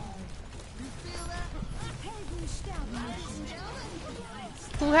 Has to.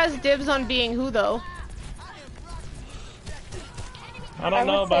 Who has dibs on being who though? I don't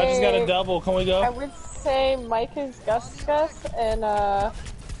know, but I just got a double. Can we go? I would say Mike is Gus Gus and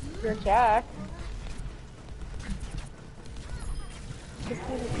you're Jack. Just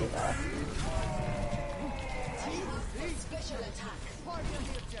need to do that.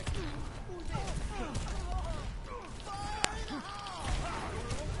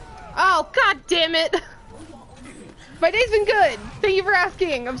 Oh, god damn it! My day's been good! Thank you for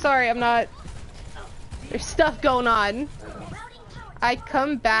asking! I'm sorry, I'm not... There's stuff going on. I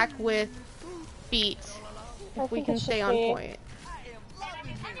come back with beat. If we can stay on point.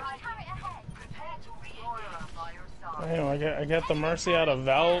 Damn, I got the Mercy out of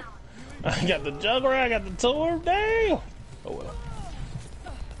Valve. I got the Juggler, I got the Torb, damn! Oh well.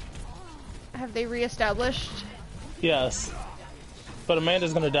 Have they reestablished? Yes. But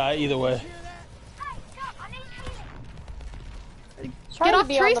Amanda's gonna die either way. Get off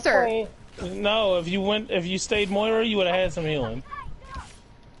Tracer! No, if you stayed Moira, you would have had some healing.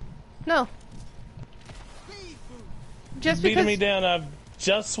 No. Just Beating because me down, I've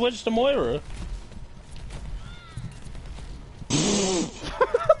just switched to Moira.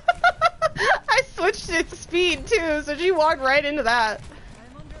 I switched its speed too, so she walked right into that.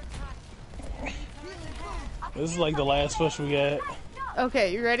 This is like the last push we got.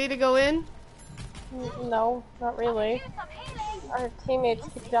 Okay, you ready to go in? No, not really. Our teammates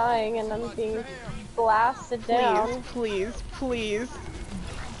keep dying and I'm being blasted down. Please, please, please.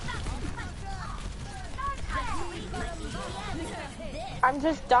 I'm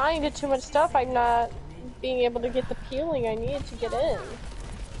just dying to too much stuff. I'm not being able to get the peeling I need to get in.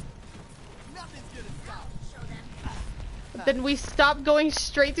 Then we stop going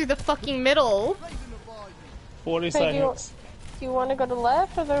straight through the fucking middle. 40 Okay, seconds. Do you want to go to the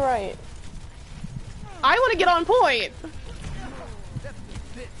left or the right? I want to get on point.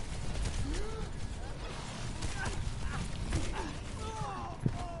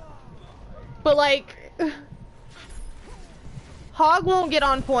 But like, Hog won't get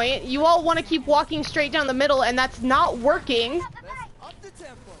on point. You all want to keep walking straight down the middle, and that's not working.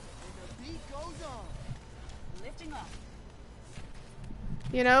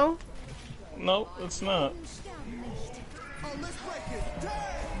 You know? Nope, it's not.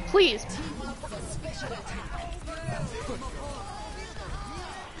 Please.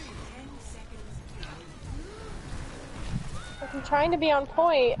 I'm trying to be on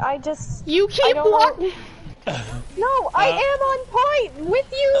point. You keep walking. No, I am on point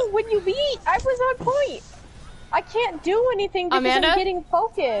with you when you beat. I was on point. I can't do anything because Amanda? I'm getting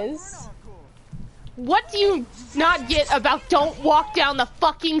focus. What do you not get about don't walk down the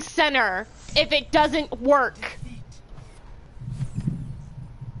fucking center if it doesn't work?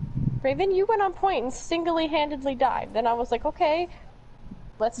 Raven, you went on point and single-handedly died. Then I was like, okay,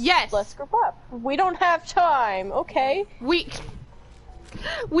 let's group up. We don't have time, okay? We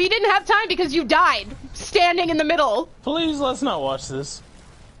didn't have time because you died standing in the middle. Please, let's not watch this.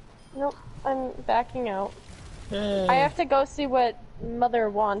 Nope, I'm backing out. Yeah. I have to go see what Mother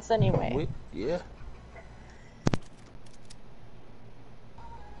wants anyway. Yeah.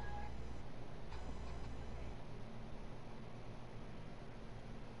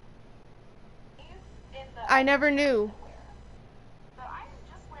 I never knew.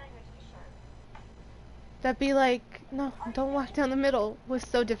 That'd be like, no, don't walk down the middle. Was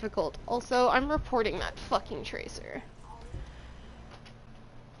so difficult. Also, I'm reporting that fucking tracer.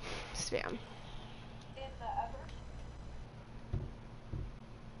 Spam.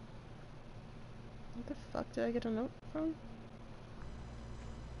 What the fuck did I get a note from?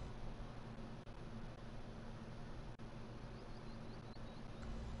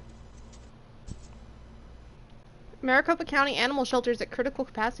 Maricopa County animal shelters at critical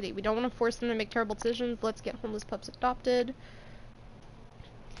capacity. We don't want to force them to make terrible decisions. Let's get homeless pups adopted.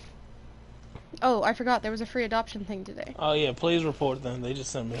 Oh, I forgot. There was a free adoption thing today. Oh yeah, please report them. They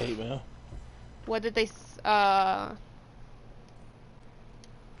just sent me hate mail. What did they,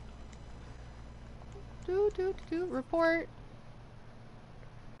 report.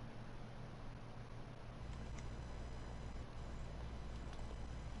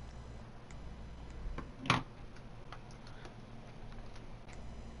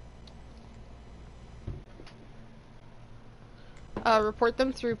 Report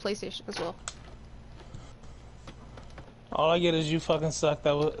them through PlayStation as well. All I get is you fucking suck.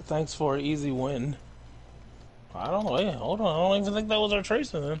 Thanks for an easy win. I don't know. Wait, hold on. I don't even think that was our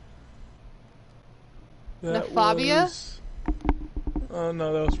tracer then. Nefabia?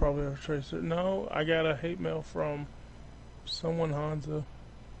 No, that was probably our tracer. No, I got a hate mail from someone Hanzo.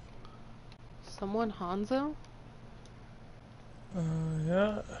 Someone Hanzo?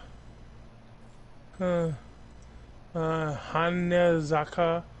 Yeah.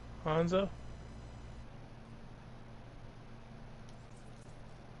 Hanezaka Hanzo.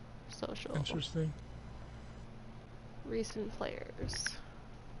 Social. Interesting. Recent players.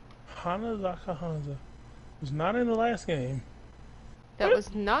 Hanezaka Hanzo was not in the last game. That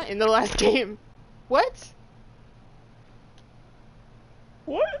was not in the last game. What?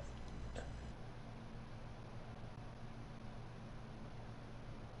 What?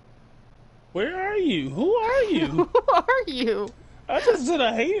 Where are you? Who are you? Who are you? I just did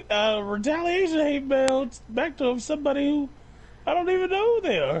a retaliation hate mail back to somebody who I don't even know who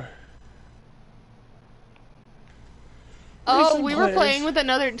they are. Oh, we were playing with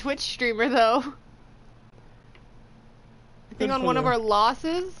another Twitch streamer though. I think on one of our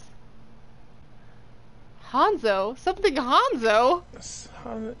losses. Hanzo? Something Hanzo?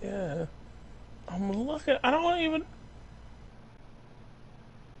 Yeah. I'm looking. I don't even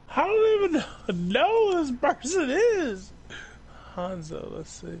know who this person is. Hanzo, let's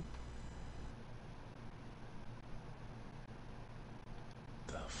see.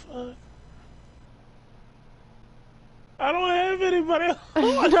 The fuck? I don't have anybody else.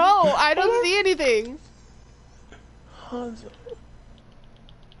 No, I don't see anything. Hanzo.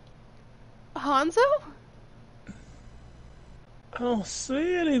 Hanzo? I don't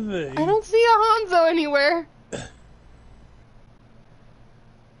see anything. I don't see a Hanzo anywhere.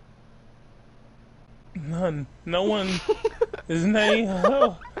 None. No one is named.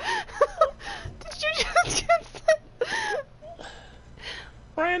 Oh. Did you just get that?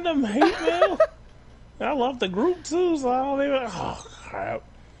 Random hate mail? I love the group too, so I don't even. Oh, crap.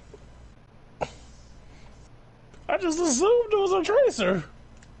 I just assumed it was a tracer.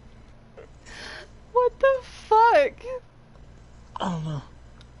 What the fuck? I don't know.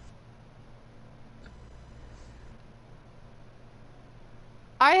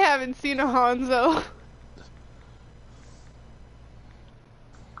 I haven't seen a Hanzo.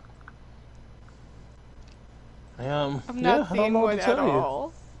 I'm not seeing one at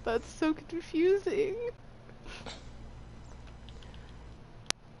all. That's so confusing.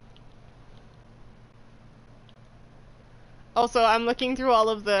 Also, I'm looking through all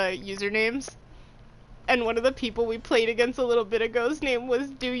of the usernames, and one of the people we played against a little bit ago's name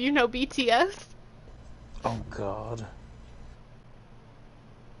was Do You Know BTS? Oh god.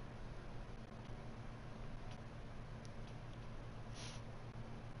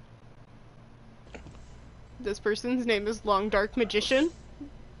 This person's name is Long Dark Magician.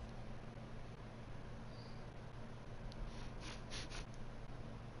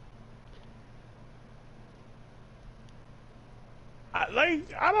 I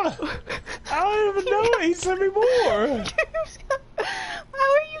don't even know. He sent me more. How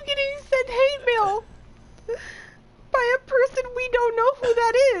are you getting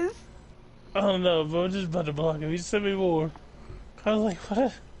I don't know, but I'm just about to block him. He sent me more. I was like,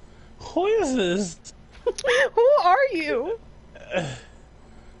 what? Who is this? Who are you? I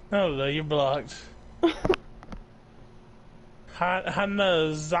don't know, you're blocked.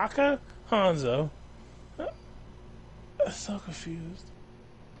 Hanazaka Hanzo. I'm so confused.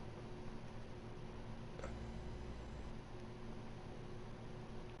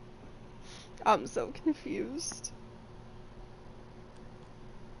 I'm so confused.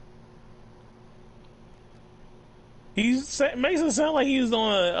 Makes it sound like he's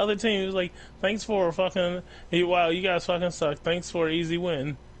on the other team. He was like, thanks for fucking... Wow, you guys fucking suck. Thanks for an easy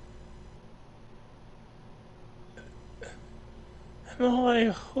win. And I'm like,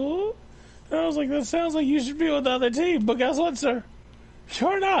 who? And I was like, that sounds like you should be with the other team. But guess what, sir?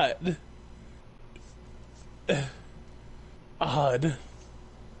 You're not. Odd.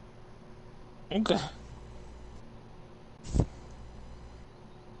 Okay.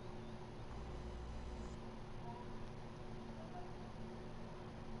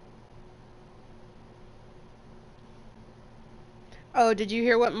 Oh, did you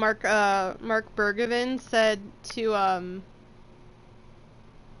hear what Mark Bergevin said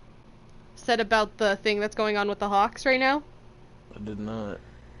about the thing that's going on with the Hawks right now? I did not.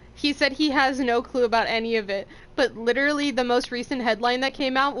 He said he has no clue about any of it, but literally the most recent headline that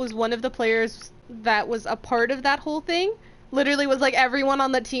came out was one of the players that was a part of that whole thing literally was like everyone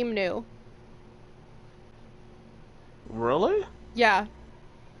on the team knew. Really? Yeah.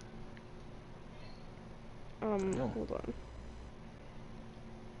 No. Hold on.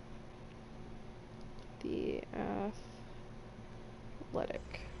 The Athletic.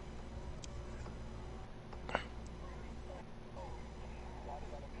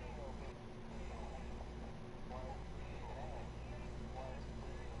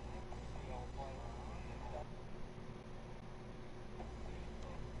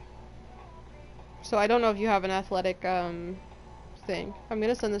 So I don't know if you have an Athletic thing. I'm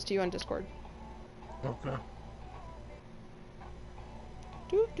gonna send this to you on Discord. Okay.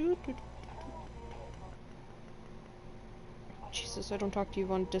 Jesus, I don't talk to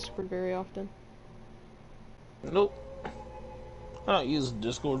you on Discord very often. Nope. I don't use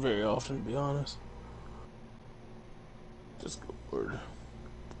Discord very often, to be honest. Discord.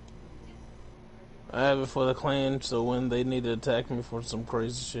 I have it for the clan, so when they need to attack me for some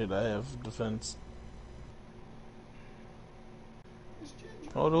crazy shit, I have defense.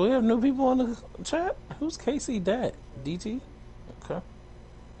 Oh, do we have new people on the chat? Who's Casey Dat? DT? Okay.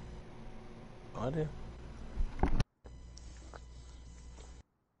 No idea.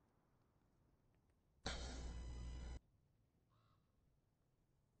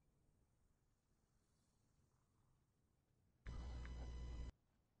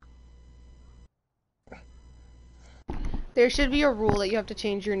 There should be a rule that you have to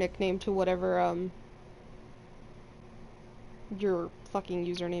change your nickname to whatever your fucking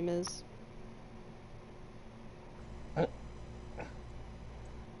username is.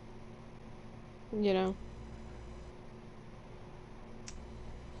 You know.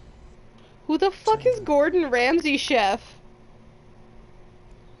 Who the fuck is Gordon Ramsay, chef?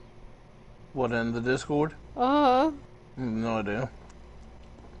 What, in the Discord? Uh-huh. No idea.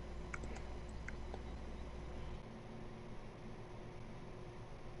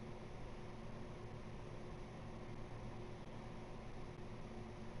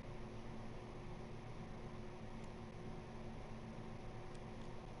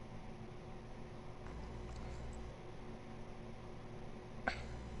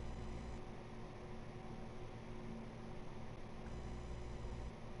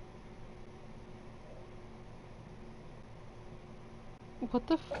 What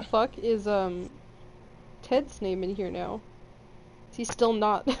the fuck is Ted's name in here now? Is he still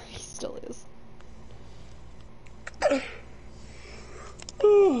not? He still is.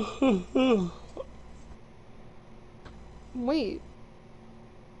 Wait.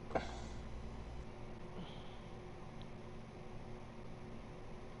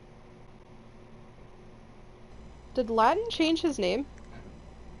 Did Latin change his name?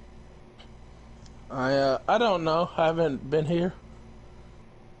 I don't know. I haven't been here.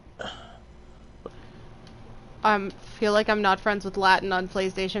 Feel like I'm not friends with Latin on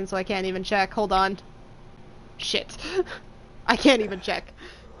PlayStation, so I can't even check. Hold on. Shit. I can't even check.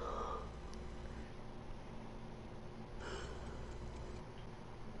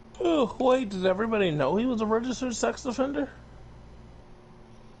 Oh, wait, did everybody know he was a registered sex offender?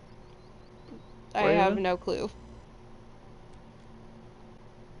 I have no clue.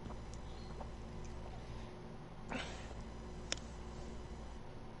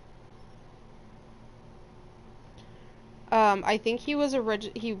 I think he was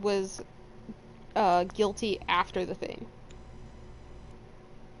guilty after the thing.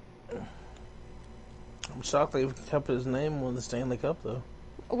 I'm shocked they kept his name on the Stanley Cup, though.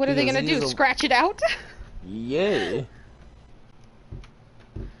 What are they Because gonna do? he's a- Scratch it out? Yeah.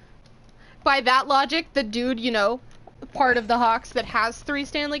 By that logic, the dude, you know, part of the Hawks that has 3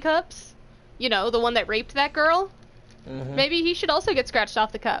 Stanley Cups, you know, the one that raped that girl, maybe he should also get scratched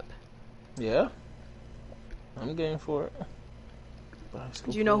off the cup. Yeah. I'm game for it.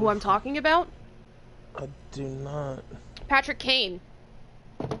 Do you know who I'm talking about? I do not. Patrick Kane.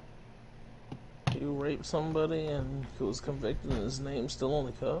 He raped somebody and he was convicted and his name's still on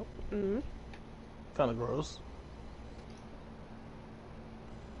the cup? Mm-hmm. Kind of gross.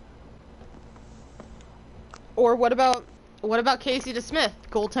 Or what about Casey DeSmith,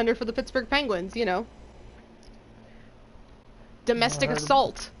 goaltender for the Pittsburgh Penguins, you know? Domestic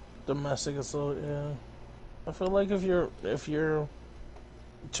assault. Domestic assault, yeah. I feel like if you're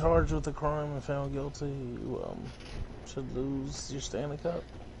charged with a crime and found guilty, you should lose your Stanley Cup.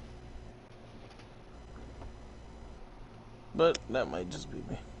 But that might just be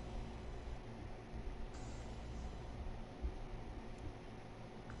me.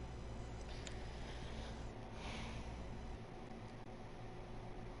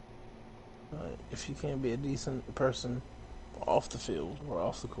 If you can't be a decent person off the field or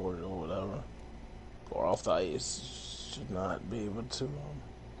off the court or whatever, or off the ice, you should not be able to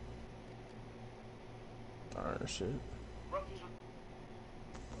earn shit.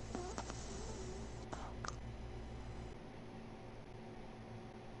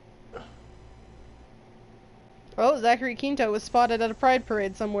 Oh, Zachary Quinto was spotted at a pride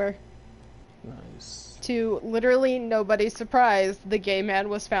parade somewhere. Nice. To literally nobody's surprise, the gay man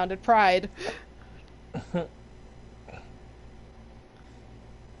was found at Pride.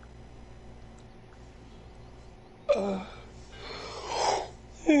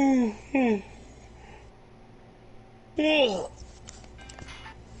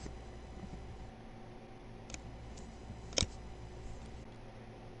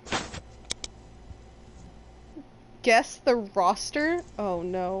 Guess the roster? Oh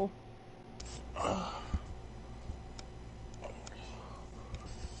no.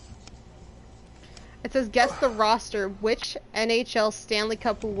 It says guess the roster. Which NHL Stanley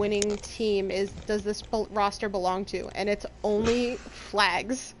Cup winning team does this roster belong to? And it's only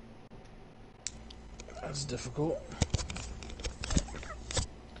flags. That's difficult.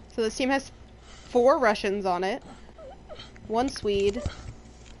 So this team has 4 Russians on it, 1 Swede,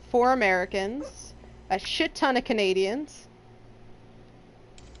 4 Americans, a shit ton of Canadians.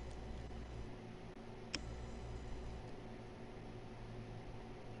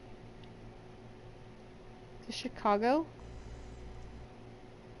 Chicago?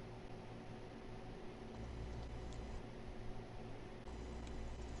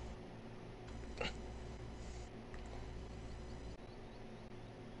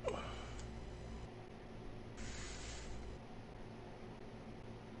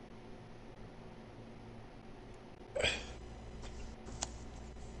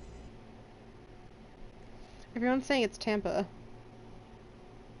 Everyone's saying it's Tampa.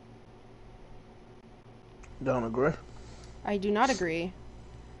 Don't agree. I do not agree.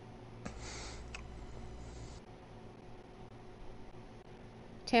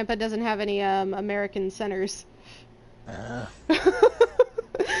 Tampa doesn't have any American centers.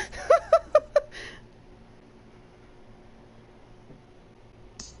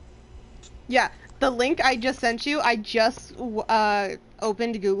 Yeah, the link I just sent you, I just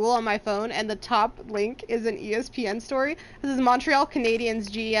opened Google on my phone, and the top link is an ESPN story. This is Montreal Canadiens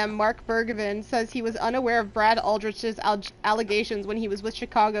GM Mark Bergevin says he was unaware of Brad Aldrich's allegations when he was with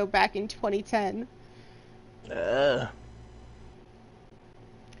Chicago back in 2010.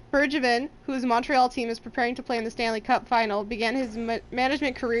 Bergevin, whose Montreal team is preparing to play in the Stanley Cup final, began his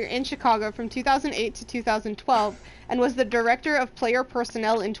management career in Chicago from 2008 to 2012 and was the director of player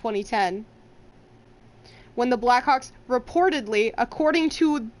personnel in 2010. When the Blackhawks reportedly, according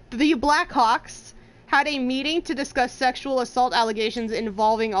to the Blackhawks, had a meeting to discuss sexual assault allegations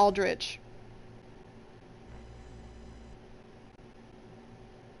involving Aldrich.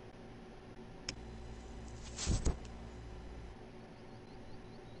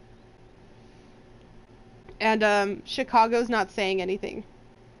 And Chicago's not saying anything.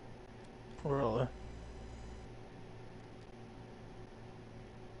 Really?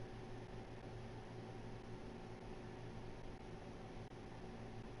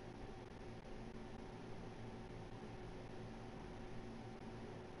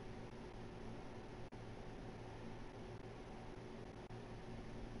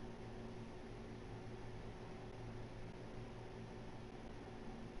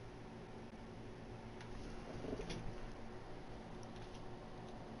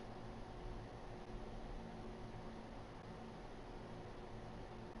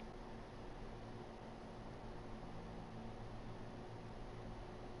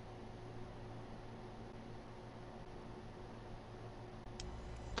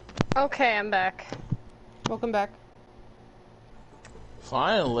 Okay, I'm back. Welcome back.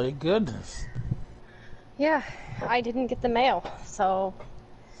 Finally, goodness. Yeah, I didn't get the mail, so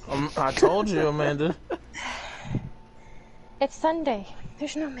I told you, Amanda. it's Sunday.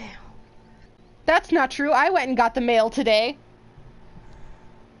 There's no mail. That's not true. I went and got the mail today.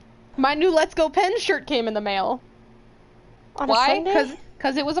 My new Let's Go Pen shirt came in the mail. On a Why? Sunday?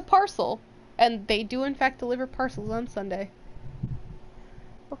 Because it was a parcel. And they do, in fact, deliver parcels on Sunday.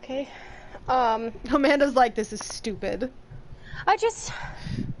 Okay. Amanda's like, this is stupid. I'm just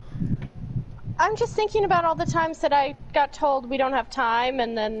thinking about all the times that I got told we don't have time,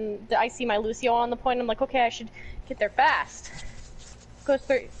 and then I see my Lucio on the point. I'm like, okay, I should get there fast. Go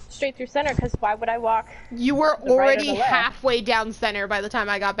straight through center, because why would I walk? You were the right or already the left? halfway down center by the time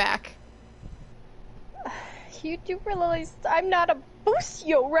I got back. You do realize I'm not a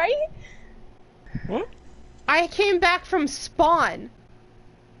Lucio, right? What? I came back from spawn.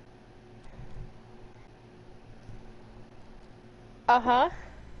 Uh-huh.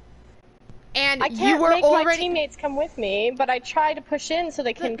 And I you can't were make my already... teammates come with me, but I try to push in so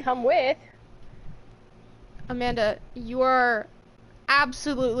they can come with. Amanda, you are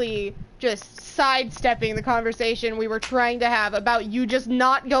absolutely just sidestepping the conversation we were trying to have about you just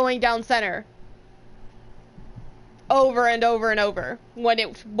not going down center. Over and over and over. When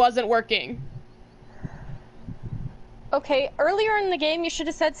it wasn't working. Okay, earlier in the game you should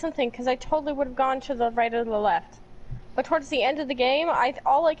have said something, because I totally would have gone to the right or the left. But towards the end of the game,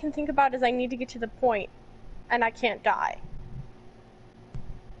 all I can think about is I need to get to the point, and I can't die.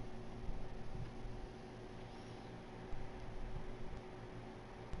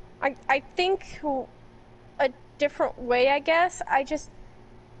 I think a different way, I guess.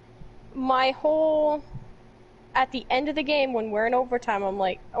 My whole... At the end of the game, when we're in overtime, I'm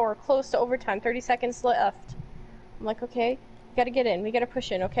like, or close to overtime, 30 seconds left. I'm like, okay, we gotta get in, we gotta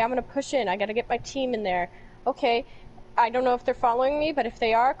push in. Okay, I'm gonna push in, I gotta get my team in there. Okay, I don't know if they're following me, but if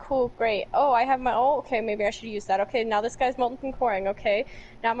they are, cool, great. Oh, I have my ult, okay, maybe I should use that. Okay, now this guy's molten coring, okay.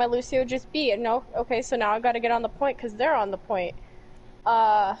 Now my Lucio just beat, no, okay, so now I gotta get on the point, because they're on the point.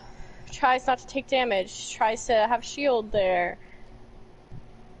 Tries not to take damage, tries to have shield there.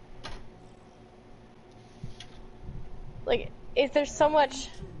 Like, if there's so much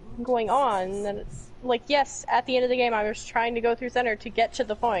going on, then it's, like, yes, at the end of the game I was trying to go through center to get to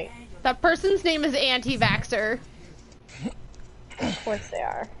the point. That person's name is anti-vaxxer. Of course they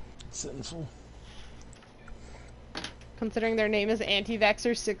are. Sinful. Considering their name is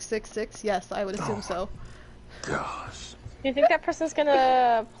anti-vaxxer 666, yes, I would assume so. Gosh. Do you think that person's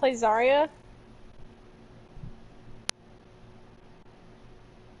gonna play Zarya?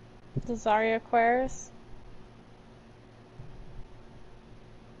 The Zarya Aquarius?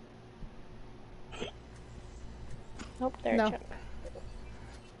 Nope, there No. it jumped.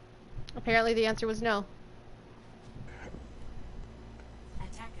 Apparently the answer was no.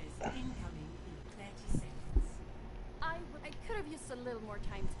 Attackers incoming in 30 seconds. I could have used a little more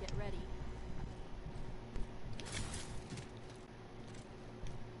time to get ready.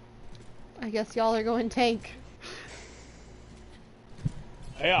 I guess y'all are going tank.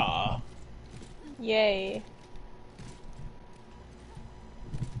 Yeah. Yay.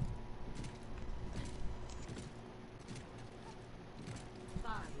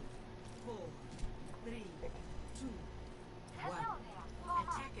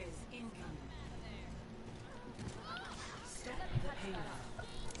 Attackers incoming. Stop the payload.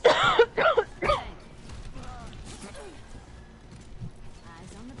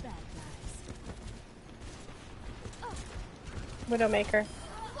 Eyes on the bad guys. Widowmaker.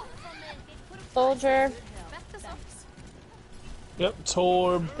 Soldier. Yep,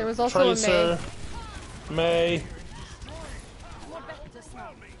 Torb. There was also a Tracer. May.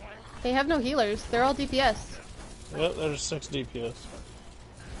 They have no healers. They're all DPS. Yep, there's 6 DPS.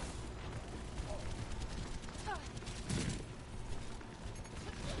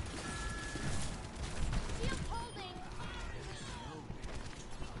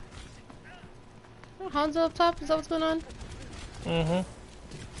 Oh, Hanzo up top? Is that what's going on? Mm-hmm.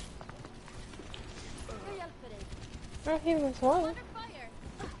 Oh, he was one.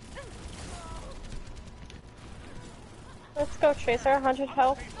 Let's go, Tracer. 100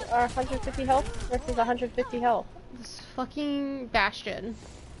 health, or 150 health versus 150 health. This fucking Bastion.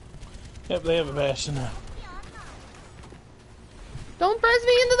 Yep, they have a Bastion now. Don't press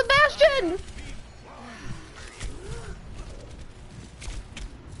me into the Bastion!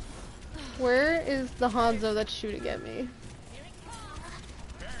 Where is the Hanzo that's shooting at me?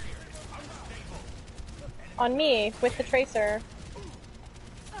 On me, with the Tracer.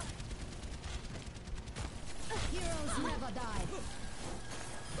 Heroes never die.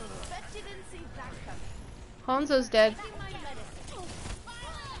 Hanzo's dead.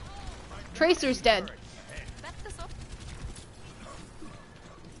 Tracer's dead.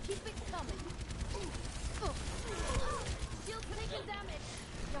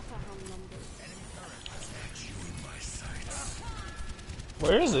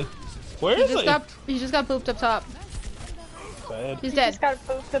 Where is he? Where is he? He just got booped up top. Bad. He's He dead. just got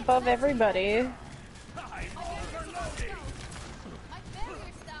booped above everybody.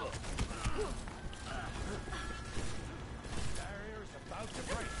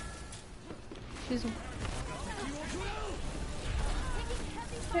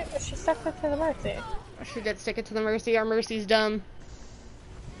 She stuck it to the Mercy. She did stick it to the Mercy. Our Mercy's dumb.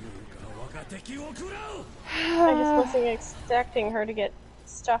 I just wasn't expecting her to get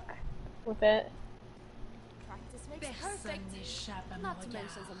stuck with it. Practice makes perfect. Not to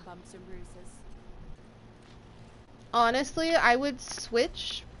mention some bumps and bruises. Honestly, I would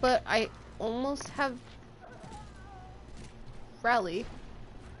switch, but I almost have Rally.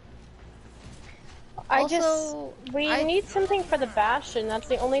 We need something for the Bastion. That's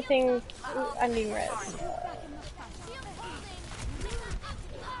the only thing I need risk.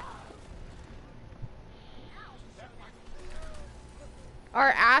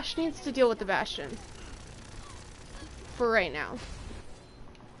 Our Ashe needs to deal with the Bastion. For right now.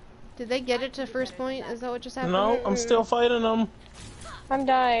 Did they get it to first point? Is that what just happened? No, I'm still fighting them. I'm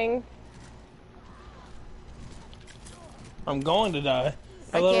dying. I'm going to die.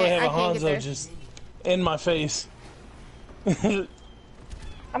 I literally have a can't get there. Hanzo just in my face. I'm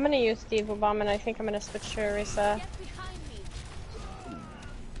gonna use Diva Bomb and I think I'm gonna switch to Orisa.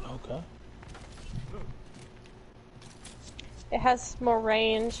 Okay. It has more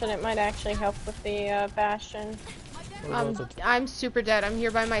range and it might actually help with the Bastion. I'm super dead. I'm here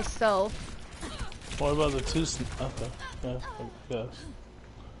by myself. What about the two? Okay. Yeah, I guess.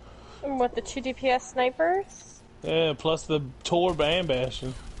 And what, the 2 DPS snipers? Yeah, plus the Torb and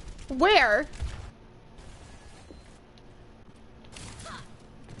Bastion. Where?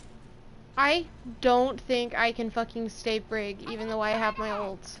 I don't think I can fucking stay brig, even though I have my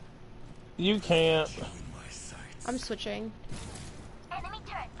ult. You can't. I'm switching. Enemy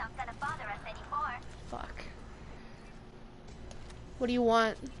turret's not gonna bother us anymore. Fuck. What do you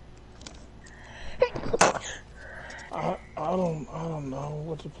want? I don't know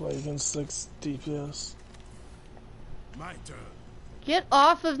what to play against 6 DPS. My turn. Get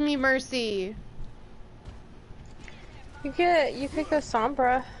off of me, Mercy. You could go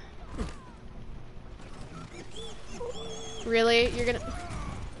Sombra. Really? You're gonna...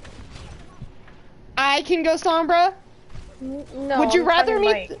 I can go Sombra? No. Would you I'm rather talking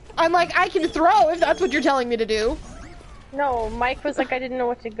me... Mike. I'm like, I can throw if that's what you're telling me to do. No, Mike was like, I didn't know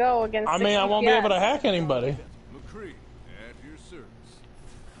what to go against. I mean, I won't be able to hack anybody. McCree, at your service.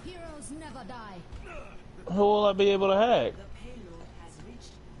 Heroes never die. Who will I be able to hack?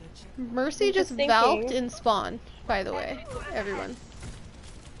 Mercy I'm just just valked thinking. in spawn, by the way. Everyone.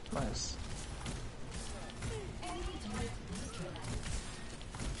 Nice.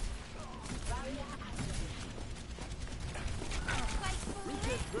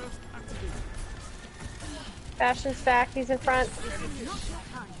 Bastion's back. He's in front.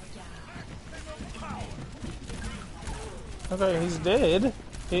 Okay, he's dead.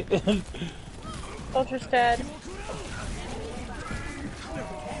 Soldier's dead.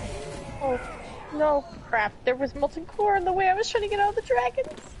 Oh, no. Crap. There was molten core in the way I was trying to get all the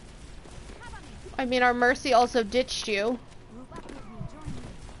dragons. I mean, our Mercy also ditched you.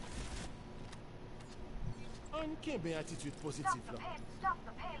 Stop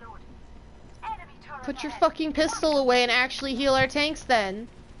the payload. Enemy turret Put your ahead. fucking pistol away and actually heal our tanks then.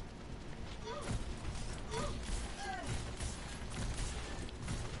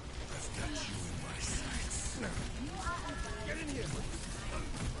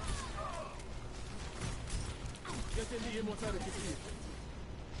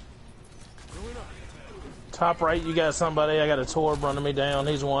 Top right, you got somebody. I got a Torb running me down.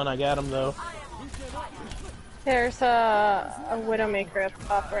 He's one. I got him though. There's a Widowmaker up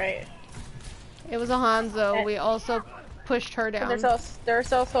top right. It was a Hanzo. We also pushed her And down.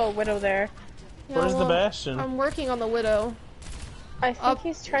 there's also a Widow there. Yeah, Where's the well, Bastion? I'm working on the Widow. I think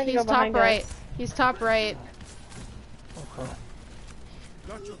he's trying to He's go behind top right. us. He's top right. Okay.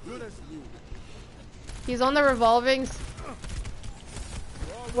 Got your good as new. He's on the revolving.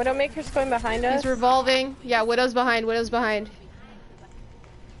 Widowmaker's going behind us. He's revolving. Yeah, Widow's behind. Widow's behind.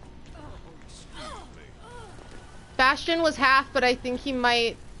 Bastion was half, but I think he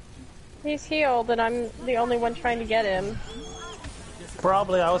might. He's healed, and I'm the only one trying to get him.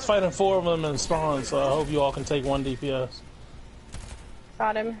 Probably. I was fighting 4 of them in spawn, so I hope you all can take 1 DPS.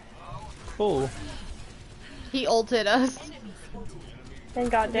 Got him. fool. He ulted us.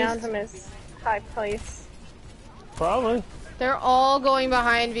 And got down from his high place. Probably. They're all going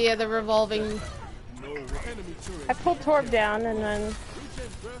behind via the revolving. I pulled Torb down and then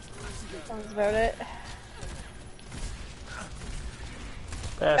that was about it.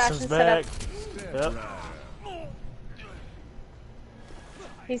 Bastion's Bastion set back. Yep.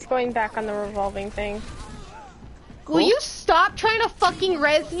 He's going back on the revolving thing. Will you stop trying to fucking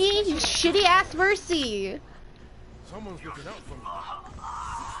res me, you shitty ass Mercy? Someone's looking out for me.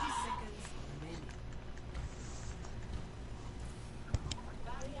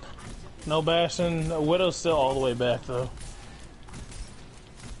 No Bastion. Widow's still all the way back though.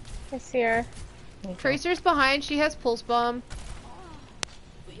 I see her. Tracer's behind. She has pulse bomb.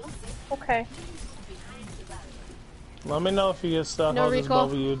 Okay. Let me know if you get stuck No on this recall.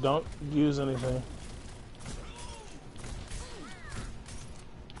 W. Don't use anything.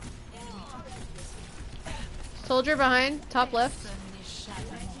 Soldier behind. Top left.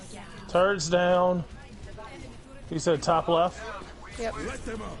 Turret's down. You said top left? Yep.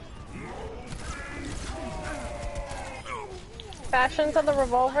 Bastion's on the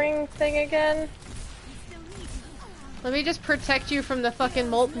revolving thing again. Let me just protect you from the fucking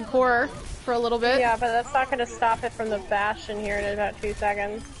molten core for a little bit. Yeah, but that's not gonna stop it from the Bastion here in about 2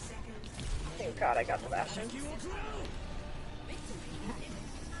 seconds. Thank God I got the Bastion.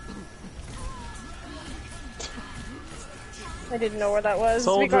 I didn't know where that was, to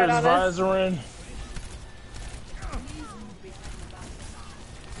be Soldier quite is honest. visoring.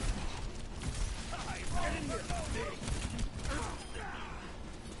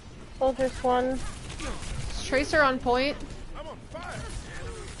 Soldier's one. Is Tracer on point. I'm on fire.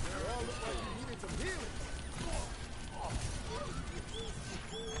 They all look like you needed some healing.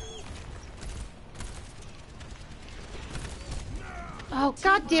 Oh,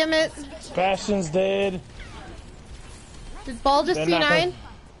 god damn it. Bastion's dead. Did Ball just They're not C9? gonna-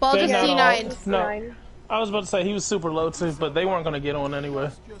 Ball they're just not C9. all- No. 9. I was about to say he was super low too, but they weren't going to get on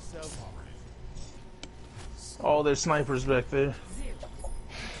anyway. All their snipers back there.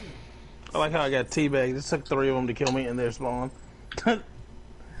 I like how I got teabagged. It took 3 of them to kill me in their spawn. Prepare to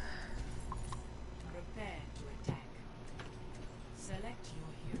attack. Select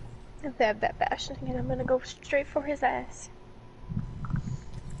your hero. If they have that Bastion again, I'm gonna go straight for his ass.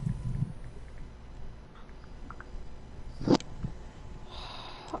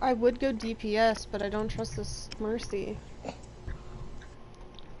 I would go DPS, but I don't trust this Mercy.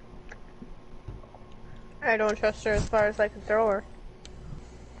 I don't trust her as far as I can throw her.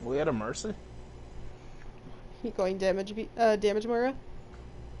 We had a Mercy? You going damage Moira?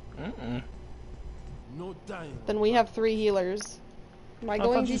 Mm-mm. No dying. Then we have 3 healers. Am I I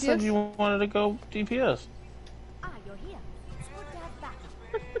going thought you DPS? said you wanted to go DPS. Ah, you're here. It's good to have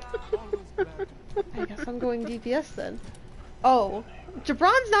backup. I guess I'm going DPS then. Oh,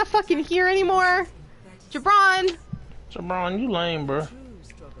 Jabron's not fucking here anymore. Jabron, Jabron, you lame, bro. True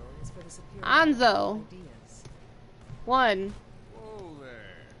struggle is for the superior Anzo, ideas. 1. Whoa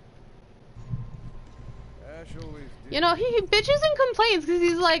there. Ash always did. You know, he bitches and complains because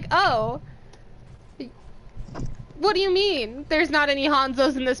he's like, oh, what do you mean? There's not any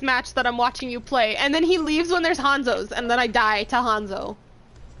Hanzos in this match that I'm watching you play. And then he leaves when there's Hanzos, and then I die to Hanzo.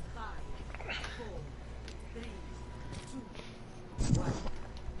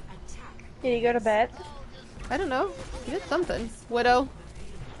 Did he go to bed? I don't know. He did something. Widow.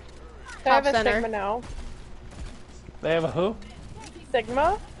 I have a center. Sigma now. They have a who?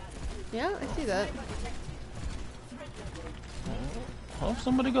 Sigma? Yeah, I see that. Well, if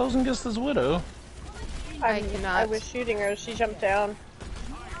somebody goes and gets this Widow. I cannot. I was shooting her, she jumped down.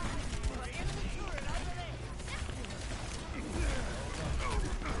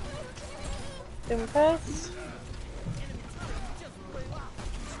 Doomfist?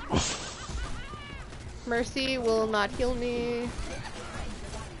 Mercy will not heal me.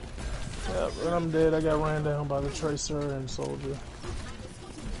 Yep, and I'm dead. I got ran down by the Tracer and Soldier.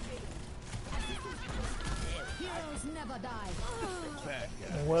 Heroes never die.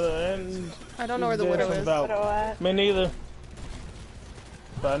 And Widow, and I don't know where the dead Widow from is. about- Widow at? Me neither.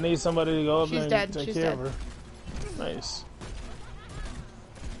 But I need somebody to go up She's there dead. and take She's care dead. of her. Nice.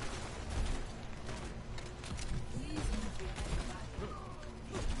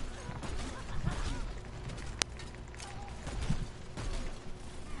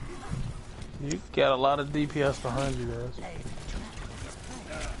 You got a lot of DPS behind you guys.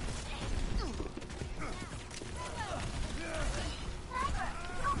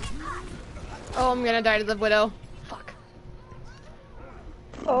 Oh, I'm gonna die to the Widow. Fuck.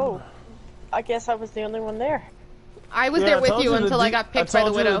 Oh. I guess I was the only one there. I was Yeah, there I with told you the until I got picked by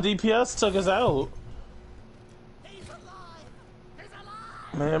the widow. The DPS took us out.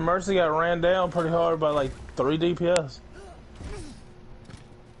 Man, Mercy got ran down pretty hard by like 3 DPS.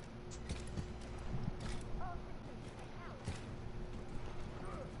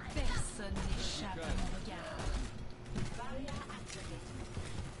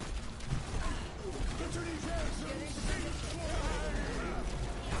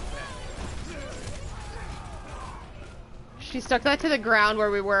 She stuck that to the ground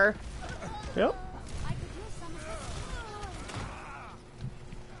where we were. Yep.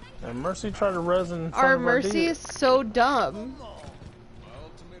 And Mercy tried to resin. Our Mercy is so dumb.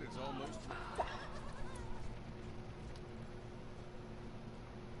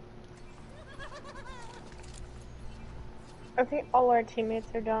 I think all our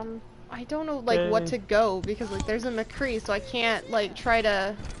teammates are dumb. I don't know like what to go because like there's a McCree, so I can't like try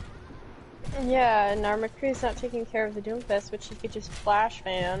to. Yeah, and our McCree's not taking care of the Doomfist, which he could just flash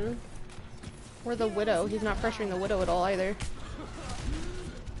fan. Or the Widow. He's not pressuring the Widow at all either.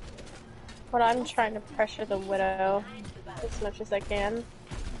 But I'm trying to pressure the Widow as much as I can.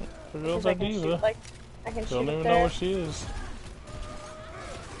 Reveals I that can diva. shoot, like, I can shoot Don't it even there. know where she is.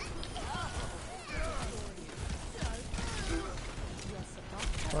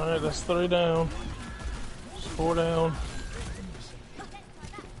 Alright, that's 3 down. 4 down.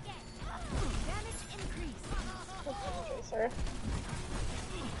 Tracer.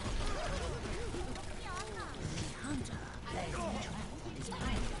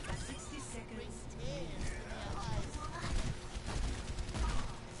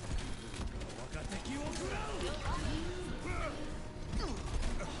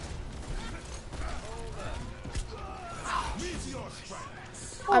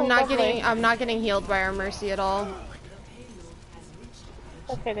 I'm not getting healed by our Mercy at all.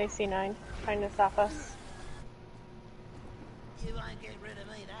 Okay, they see 9. Trying to stop us. You won't get rid of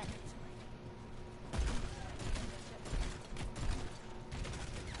me that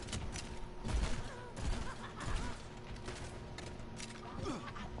easily.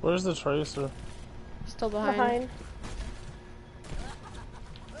 Where's the Tracer? Still behind.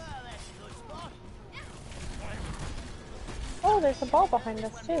 Oh, there's a ball behind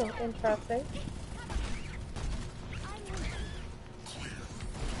us too. Interesting.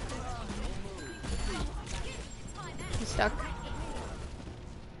 He's stuck.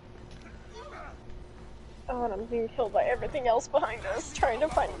 Oh, and I'm being killed by everything else behind us, trying to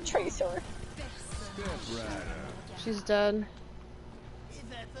find a Tracer. She's dead. If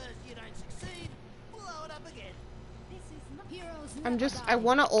at first you don't succeed, blow it up again. I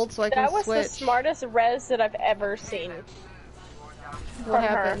want to ult so I can That was switch. the smartest res that I've ever seen. What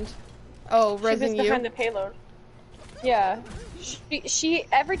happened? Oh, She was rezzing you? behind the payload. Yeah. She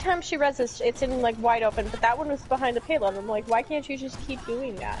every time she reses, it's in like wide open, but that one was behind the payload. I'm like, why can't you just keep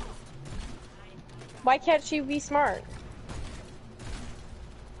doing that? Why can't she be smart?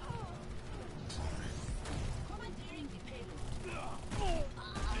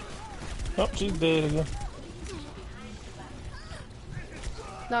 Oh, she's dead again.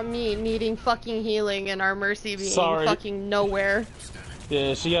 Not me needing fucking healing and our Mercy being Sorry. fucking nowhere.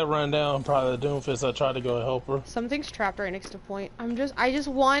 Yeah, she got run down. Probably the Doomfist. I tried to go help her. Something's trapped right next to point. I just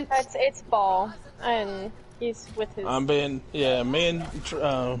want. It's ball, and he's with his. Yeah, me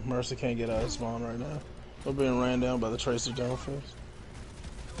and Mercy can't get out of spawn right now. We're being ran down by the Tracer Doomfist.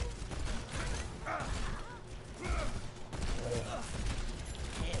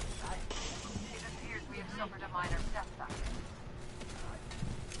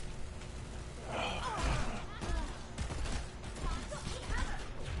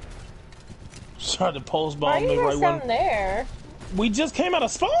 Tried to pulse Why bomb are me you right guys down there? We just came out of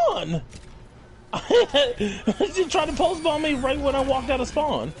spawn. She tried to pulse bomb me right when I walked out of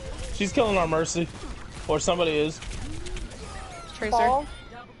spawn. She's killing our Mercy, or somebody is. Tracer. Ball.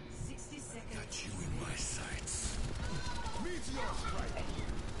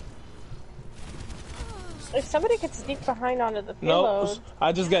 If somebody could sneak behind onto the payload. No,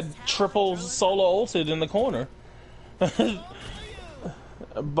 I just got triple solo ulted in the corner.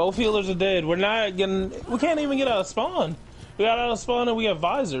 Both healers are dead. We can't even get out of spawn. We got out of spawn and we got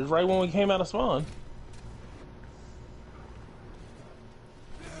visors right when we came out of spawn.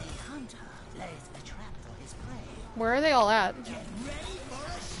 Where are they all at?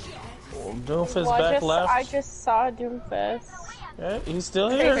 Doomfist back left. I just saw Doomfist. Yeah, he's still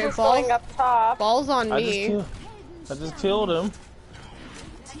here. Okay, He's going up top. Ball's on me. I just killed him.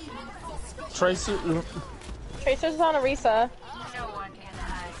 Tracer. Tracer's on Arisa.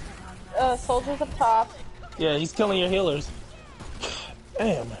 Soldiers up top. Yeah, he's killing your healers.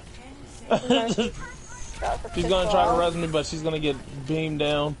 Damn. She's gonna try to res me, but she's gonna get beamed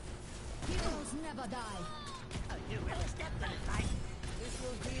down. Heroes never die.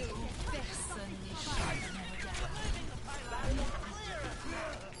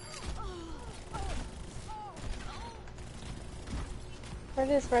 Where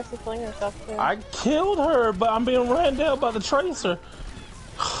did Mercy fling herself to? I killed her, but I'm being ran down by the tracer.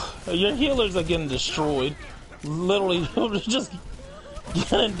 Your healers are getting destroyed. Literally, just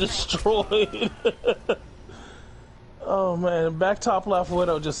getting destroyed. Oh man, back top left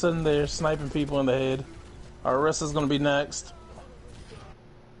Widow just sitting there sniping people in the head. Arissa's gonna be next.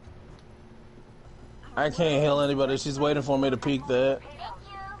 I can't heal anybody. She's waiting for me to peek that.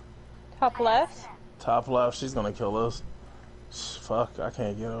 Top left? Top left, she's gonna kill us. Fuck, I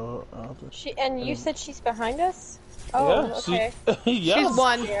can't get her. And you said she's behind us? Oh, yeah, okay. Yes. She's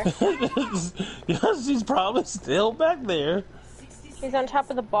won. Yes, she's probably still back there. She's on top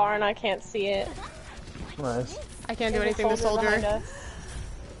of the bar and I can't see it. Nice. I can't do anything to soldier.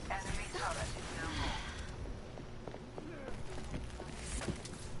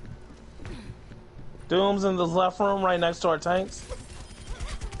 Doom's in the left room right next to our tanks.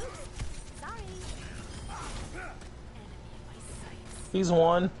 He's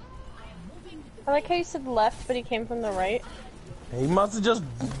one. I like how you said left, but he came from the right. He must have just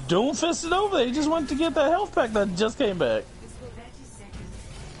doom fisted over there. He just went to get that health pack that just came back.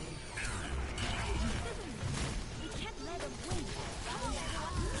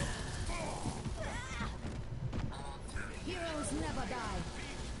 Heroes never die.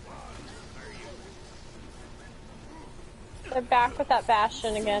 They're back with that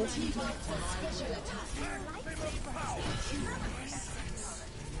Bastion again.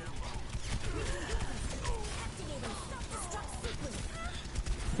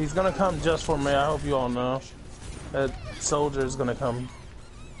 He's gonna come just for me. I hope you all know. That soldier is gonna come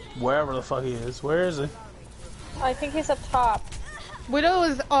wherever the fuck he is. Where is he? I think he's up top. Widow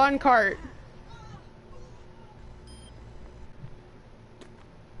is on cart.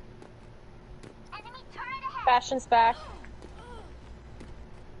 Bastion's back.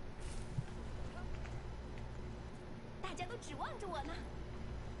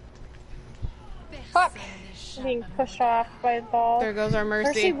 Fuck! I'm being pushed off by the ball. There goes our Mercy.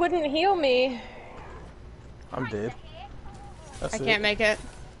 Mercy wouldn't heal me. I'm dead. That's I can't make it.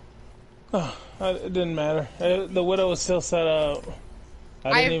 Oh, it didn't matter. The Widow was still set up.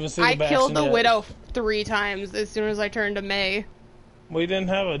 I didn't even see the I killed the yet. Widow 3 times as soon as I turned to May. We didn't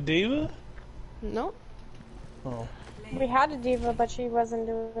have a diva? Nope. Oh. We had a diva, but she wasn't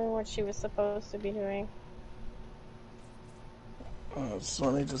doing what she was supposed to be doing.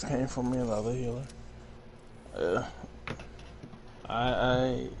 Sonny just came from me, the other healer.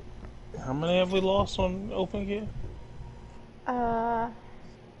 How many have we lost on open gear?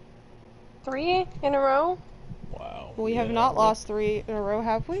 3 in a row? Wow. We have not lost 3 in a row,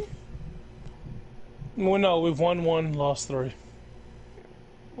 have we? Well, no, we've won 1, lost 3.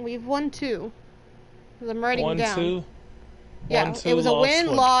 We've won 2. 'Cause I'm writing 1, down. 2. Yeah, 1, 2, it was a lost,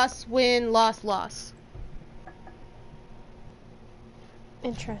 win, loss, win, loss, loss.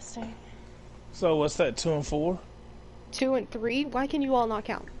 Interesting. So what's that, 2 and 4? 2 and 3? Why can you all not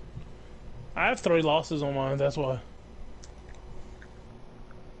count? I have 3 losses on mine, that's why.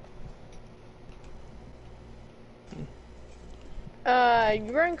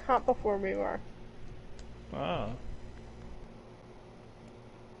 You were in comp before we were. Ah.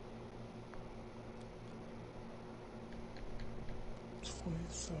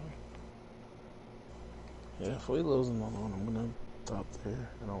 Yeah, if we lose another one, I'm gonna stop there.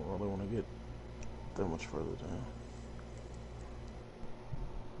 I don't really want to get that much further down.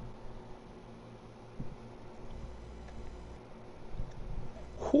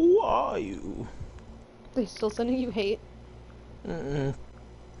 Who are you? They still sending you hate?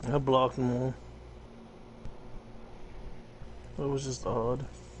 I blocked them all. It was just odd.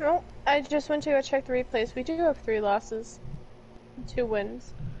 No, I just went to go check the replays. We do have 3 losses. 2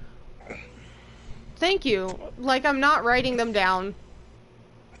 wins. Thank you. Like, I'm not writing them down.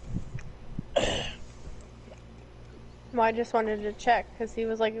 Well, I just wanted to check, because he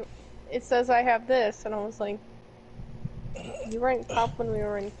was like, it says I have this, and I was like, you were in comp when we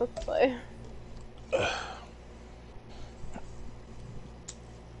were in book play.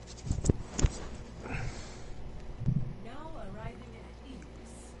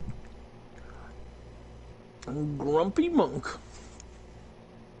 Grumpy monk.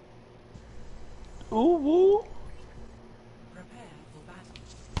 Ooh woo. Prepare for battle.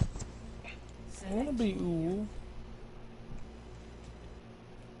 I wanna be ooh.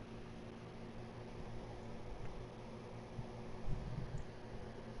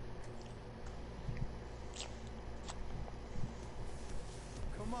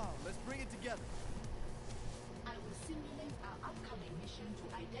 together. I will simulate our upcoming mission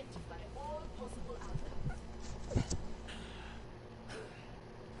to identify all possible outcomes.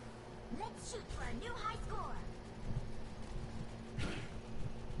 Let's shoot for a new high score.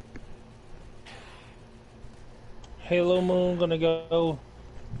 Halo Moon gonna go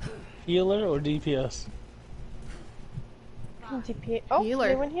healer or DPS? DP. Oh, Healer.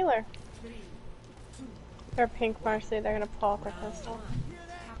 they went healer. They're Pink Marcy. They're gonna pull out their pistol.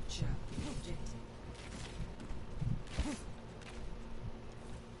 Capture objective.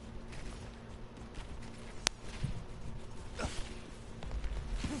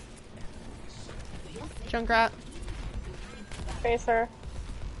 Junkrat. Facer.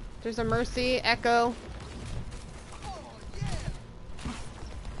 There's a Mercy, Echo. This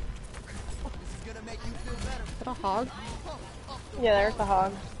is gonna make you feel better. Is that a hog? Yeah, there's the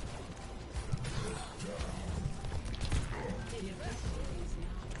hog.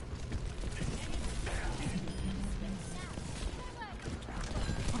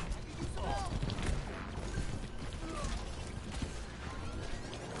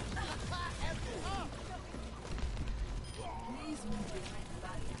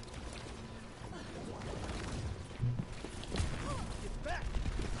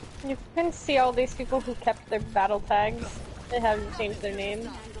 You can see all these people who kept their battle tags. They haven't changed their names.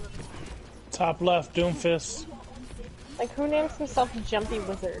 Top left, Doomfist. Like, who names himself Jumpy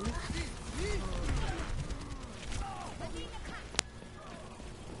Wizard?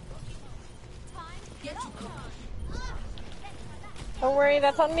 Don't worry,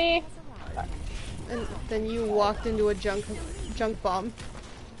 that's on me. And then you walked into a junk bomb.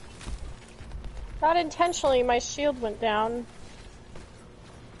 Not intentionally, my shield went down.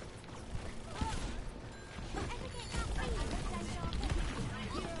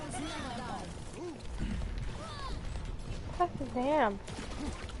 God damn.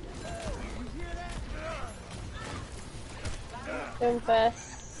 Doomfist.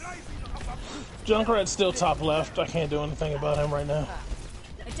 Junkrat's still top left. I can't do anything about him right now.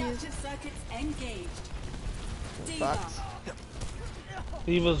 Adaptive circuits engaged. Fucked.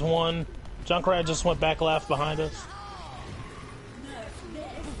 Diva's one. Junkrat just went back left behind us.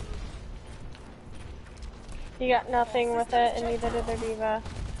 You got nothing with it, and neither did their diva.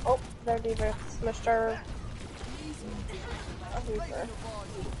 Oh, their diva smushed her. A Reaper.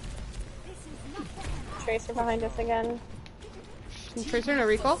 Tracer behind us again. Tracer in a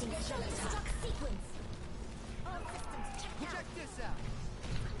recall? Check this out.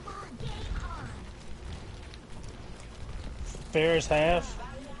 Fair's half.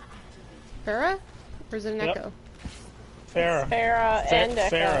 Farah? Or is it an Yep. Echo? Farah. Farah and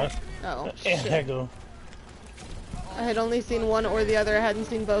Echo. Farah. Oh, And shit. Echo. I had only seen one or the other. I hadn't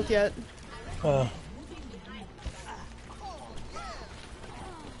seen both yet.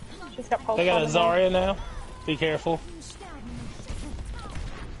 She's got pulse They got a on the gun. Zarya now. Be careful.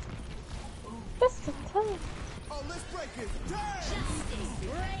 This is tough. Oh, let's break it.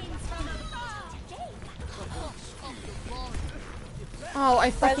 Oh,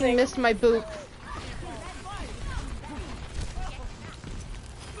 I fucking Rezzing. missed my boop.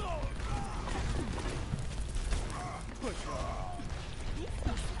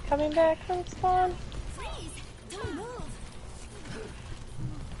 Coming back from spawn.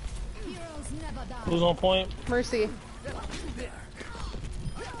 Who's on point? Mercy.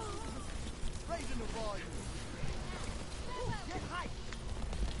 Raising the volume.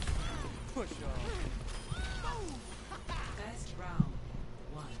 Push on. First round.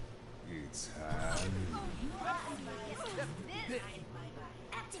 One. It's time.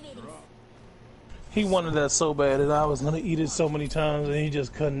 Activating. He wanted that so bad that I was gonna eat it so many times and he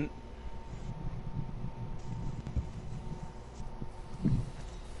just couldn't.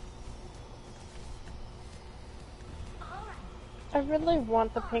 I really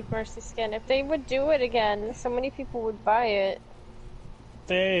want the Pink Mercy skin. If they would do it again, so many people would buy it.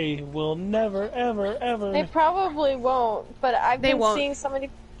 They will never, ever, ever. They probably won't, but I've They been won't. seeing so many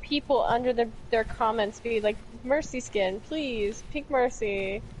people under their comments be like, Mercy skin, please, Pink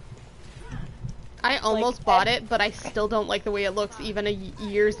Mercy. I almost bought it, but I still don't like the way it looks even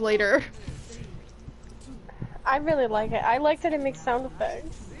years later. I really like it. I like that it makes sound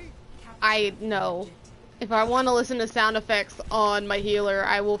effects. I know. If I want to listen to sound effects on my healer,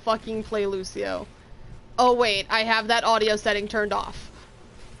 I will fucking play Lucio. Oh wait, I have that audio setting turned off.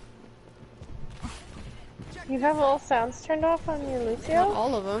 You have all sounds turned off on your Not Lucio?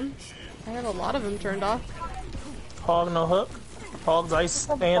 all of them. I have a lot of them turned off. Hog no hook. Hog's ice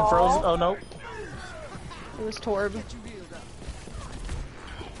The and ball? frozen. Oh no. It was Torb.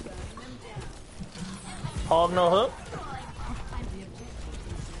 Hog no hook.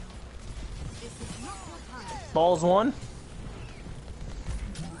 Balls one.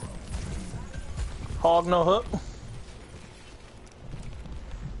 Hog no hook.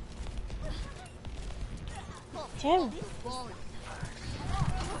 Damn.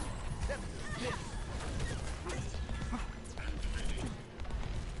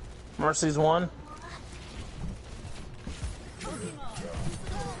 Mercy's one.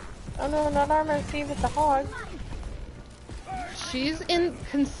 Oh no, not our Mercy with the hog. She's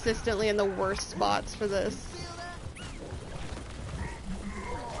consistently in the worst spots for this.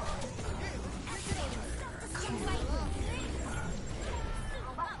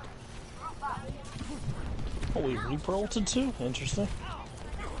 Oh, we re-ulted too? Interesting.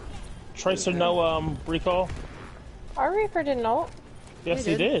 Tracer no recall? Our Reaper didn't ult. Yes,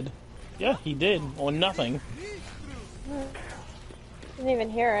 he did. Yeah, he did. On nothing. Didn't even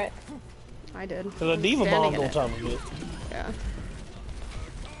hear it. I did. Because a diva bombed on top of it. Yeah.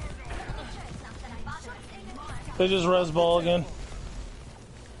 They just res ball again.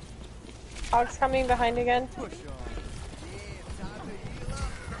 Hog's coming behind again. Heroes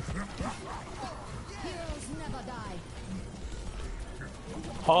never die.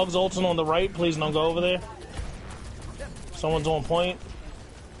 Hog's ulting on the right. Please don't go over there. Someone's on point.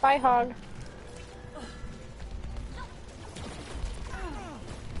 Bye, Hog.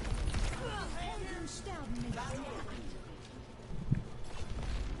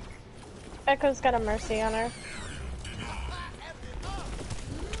 Echo's got a Mercy on her.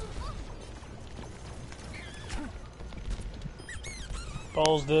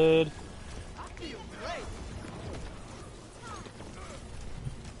 Ball's dead.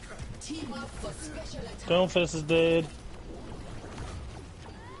 Stonefist is dead.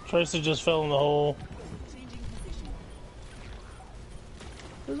 Tracer just fell in the hole.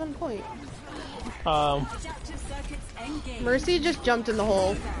 Who's on point? Adaptive circuits engaged. Mercy just jumped in the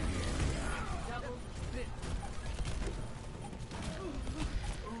hole.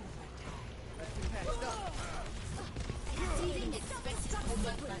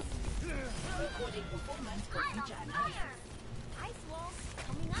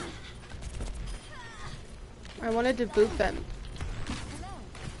 I wanted to boot them.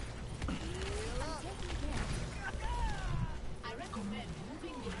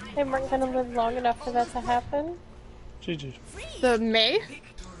 They weren't gonna live long enough for that to happen. GG. The May?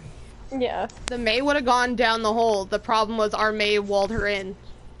 Yeah. The May would have gone down the hole. The problem was our May walled her in.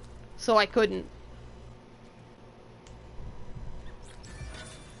 So I couldn't.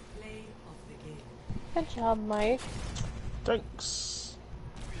 Play of the game. Good job, Mike. Thanks.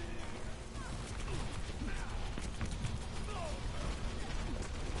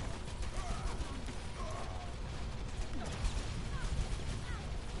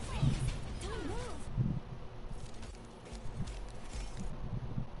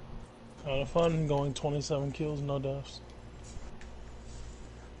 Kind of fun going 27 kills, no deaths.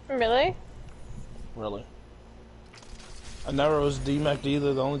 Really? Really. I never was demec'd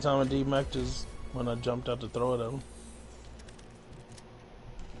either. The only time I demec'd is when I jumped out to throw it at him.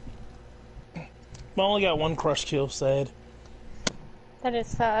 I only got one crush kill, sad. That is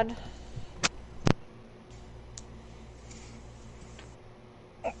sad.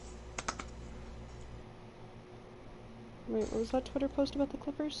 Wait, what was that Twitter post about the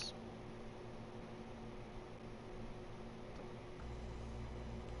Clippers?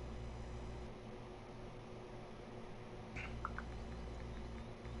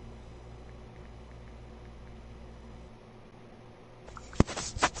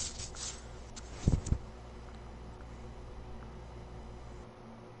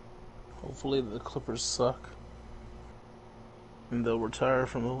 Hopefully the Clippers suck. And they'll retire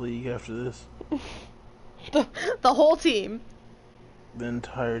from the league after this. The whole team. The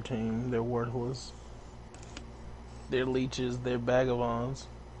entire team, they're worthless. They're leeches, they're vagabonds.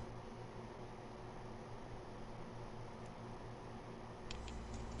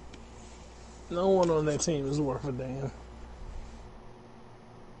 No one on that team is worth a damn.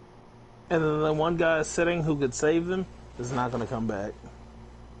 And then the one guy sitting who could save them is not going to come back.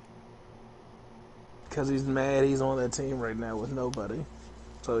 Because he's mad he's on that team right now with nobody.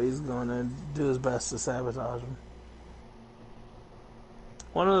 So he's going to do his best to sabotage him.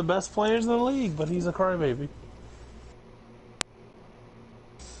 One of the best players in the league, but he's a crybaby.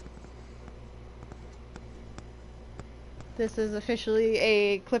 This is officially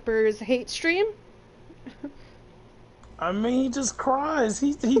a Clippers hate stream. I mean, he just cries.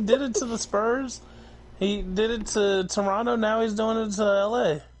 He did it to the Spurs. He did it to Toronto. Now he's doing it to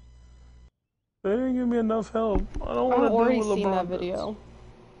LA. They didn't give me enough help. I don't want to do what LeBron I've already seen that does. video.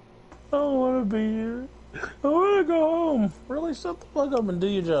 I don't want to be here. I want to go home. Really, shut the fuck up and do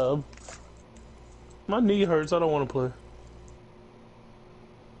your job. My knee hurts. I don't want to play.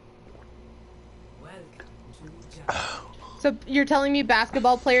 So you're telling me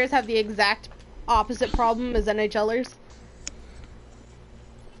basketball players have the exact opposite problem as NHLers?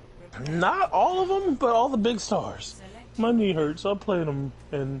 Not all of them, but all the big stars. My knee hurts. I'll play them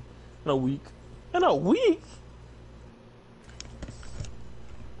in a week. In a week?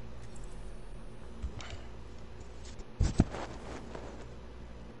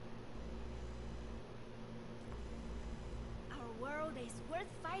 Our world is worth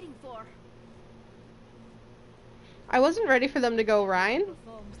fighting for. I wasn't ready for them to go Ryan.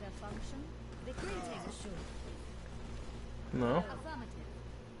 Performs their function. The greeting should. No. Affirmative.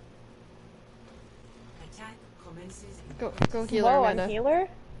 Attack commences in Go healer, Whoa, Amanda. I'm healer?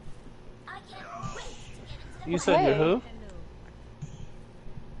 I can't wait to get You said you're who?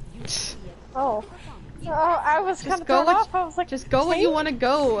 Oh. Oh, I was kind Just of go thrown with, off. I was like, just go what you tank? want to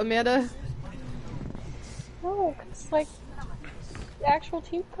go, Amanda. No, it's like the actual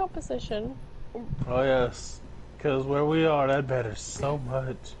team composition. Oh yes. Because where we are, that matters so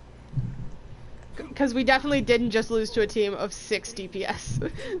much. Because we definitely didn't just lose to a team of 6 DPS.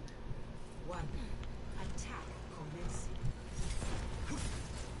 1. Attack commencing.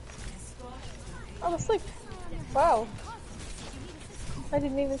 Escort to I was like, wow. I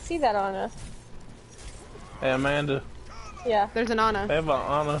didn't even see that on us. Hey Amanda, Yeah. There's an Ana. they have an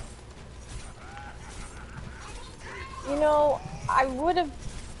Ana. You know, I would have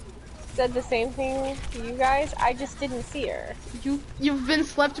said the same thing to you guys. I just didn't see her. You've been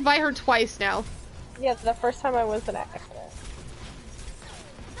slept by her twice now. Yeah, the first time I was an accident.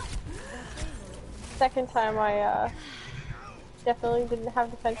 Second time I definitely didn't have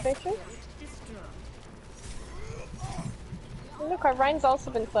defense matrix. Oh, look, Ryan's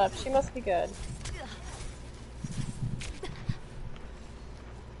also been slept. She must be good.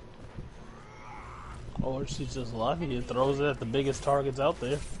 Or she's just lucky. It throws it at the biggest targets out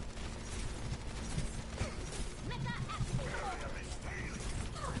there.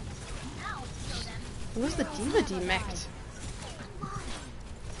 Who's the diva demect?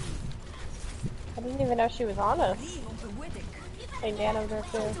 I didn't even know she was on us. Hey, Nano's there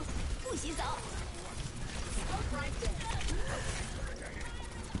too.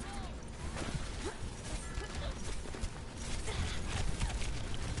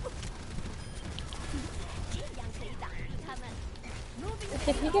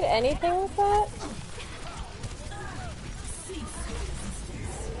 Did he get anything with that?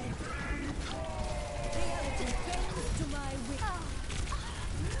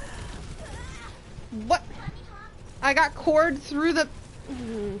 What? I got cored through the...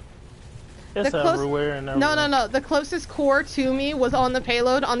 It's The close- everywhere and everywhere. No. The closest core to me was on the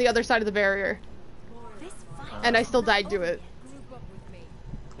payload on the other side of the barrier. And I still died to it.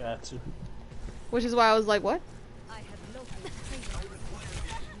 Gotcha. Which is why I was like, what?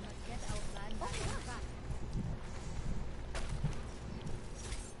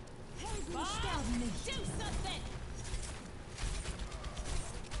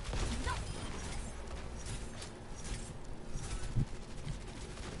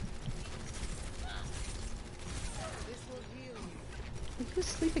 Did you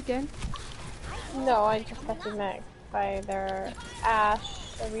sleep again? No, I just got demexed by their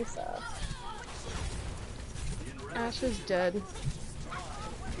Ash Arisa. Ash is dead.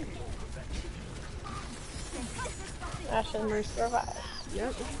 Ash and Moose survived.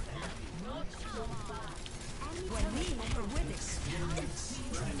 Yep.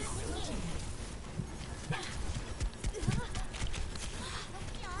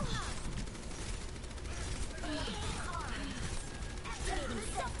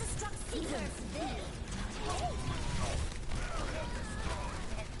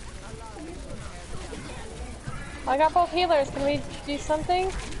 I got both healers. Can we do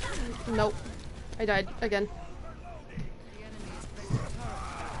something? Nope. I died again.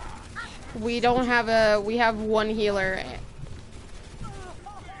 We don't have a... We have one healer.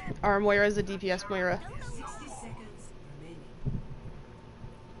 Our Moira is a DPS Moira. 60 seconds remaining.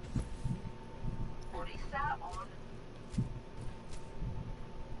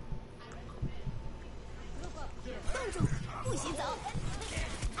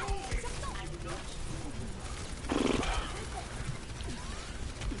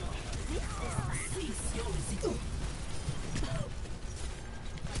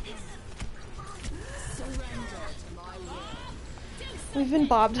 We've been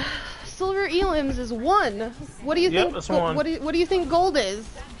bobbed. Silver elims is 1. What do you Yep, think? that's 1. What do you think gold is?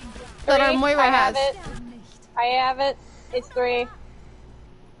 That our 3. Moira I has. have it. I have it. It's 3.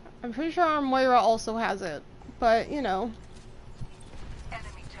 I'm pretty sure our Moira also has it, but you know.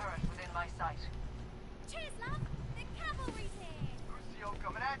 Enemy turret within my sight.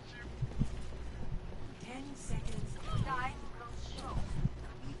 10 seconds. Time goes slow.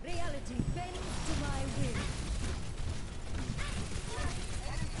 Reality bends to my will.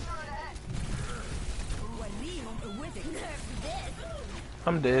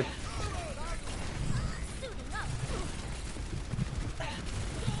 I'm dead.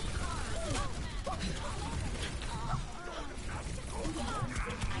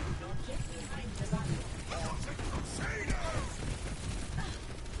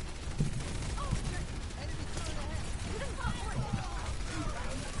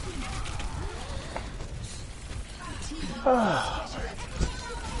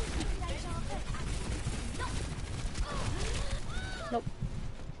 Nope.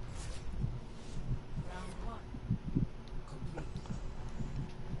 Round 1.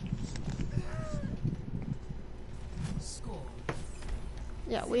 Complete. Score.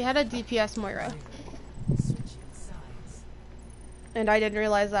 Yeah, we had a DPS Moira, Switching sides. and I didn't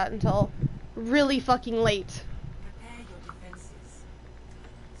realize that until really fucking late. Prepare your defenses.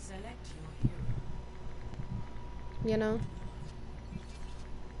 Select your hero. You know?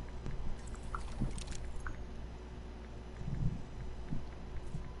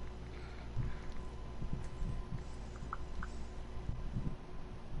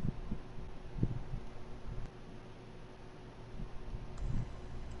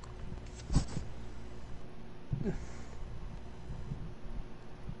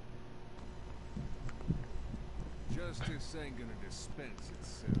 Justice ain't gonna dispense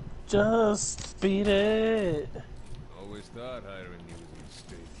itself. Just beat it. Always thought hiring you was a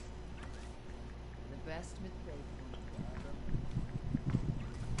mistake. The best with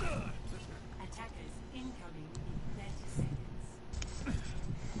Attackers incoming in 30 seconds.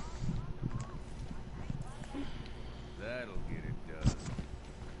 That'll get it done.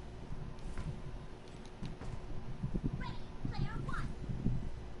 Player one.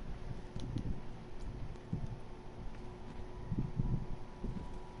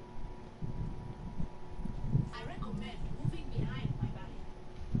 I recommend moving behind my barrier.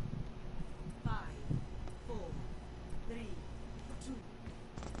 5, 4, 3, 2,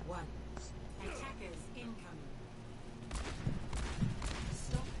 1. Attackers incoming.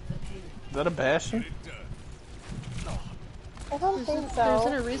 Stop the pain. Is that a Bastion? Get it done. I don't think There's an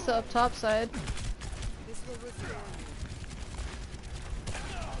so. Orisa up top side.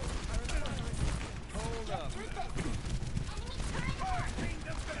 Hold up.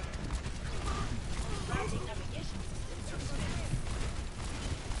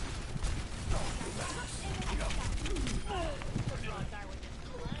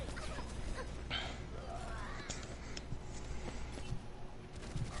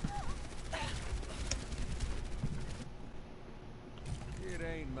 It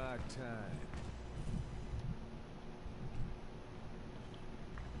ain't my time.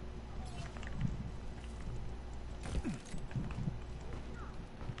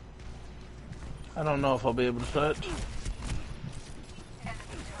 I don't know if I'll be able to touch.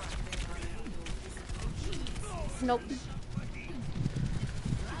 Nope.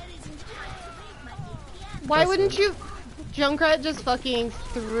 Why wouldn't you... Junkrat just fucking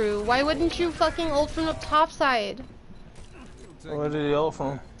threw. Why wouldn't you fucking ult from the top side? Where did he ult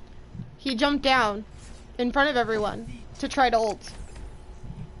from? He jumped down in front of everyone to try to ult.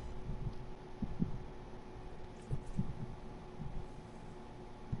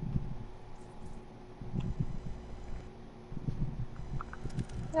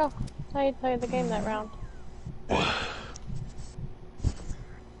 Oh, how you played the game that round.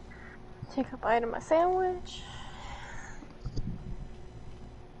 Take a bite of my sandwich.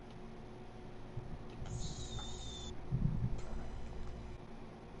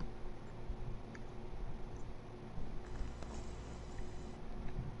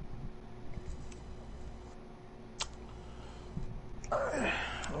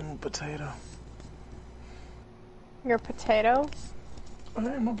 I'm a potato. Your potato? I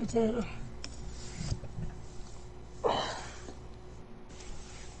am a potato. I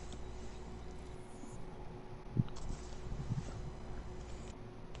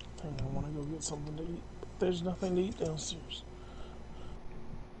think I want to go get something to eat. But there's nothing to eat downstairs.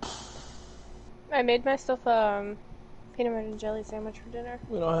 I made myself peanut butter and jelly sandwich for dinner.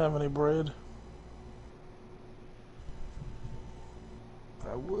 We don't have any bread.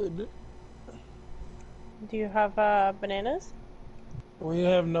 I would. Do you have bananas? We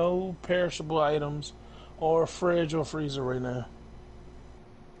have no perishable items or fridge or freezer right now.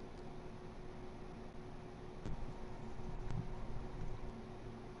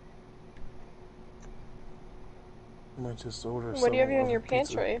 I might just order What do you have some in your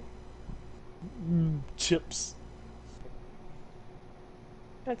pizza. pantry? Chips.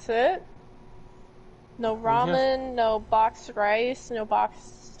 That's it? No ramen, no boxed rice, no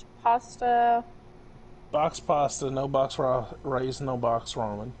boxed pasta. Box pasta, no box rice, no box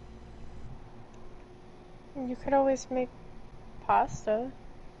ramen. You could always make pasta.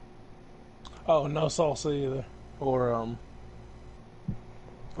 Oh, no salsa either. Or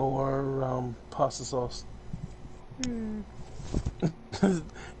pasta sauce. Gotta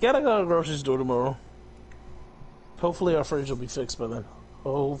go to the grocery store tomorrow. Hopefully our fridge will be fixed by then.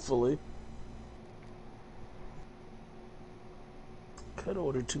 Hopefully. Could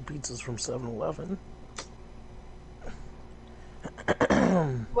order 2 pizzas from 7-Eleven.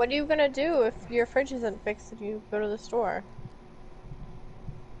 What are you gonna do if your fridge isn't fixed if you go to the store?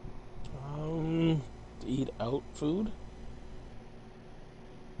 Eat out food.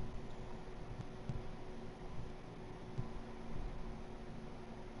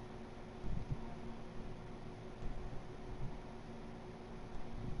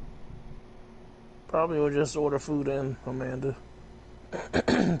 Probably will just order food in, Amanda,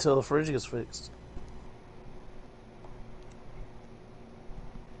 until the fridge gets fixed.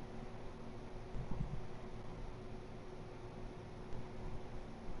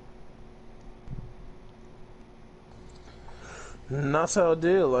 Not our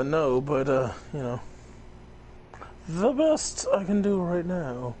deal, I know, but, you know, the best I can do right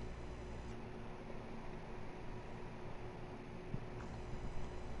now.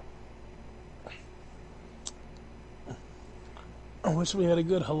 I wish we had a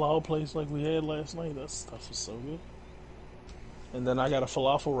good halal place like we had last night. That stuff was so good. And then I got a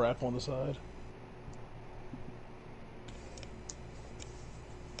falafel wrap on the side.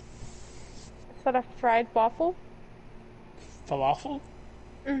 Is that a fried waffle? Falafel?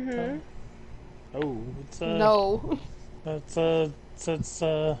 Mm-hmm. Oh, it's No. It's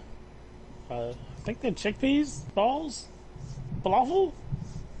I think they're chickpeas balls, falafel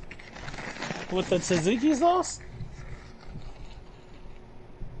with the tzatziki sauce.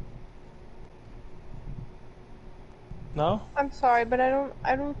 No? I'm sorry, but I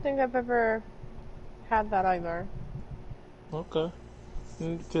don't think I've ever had that either. Okay.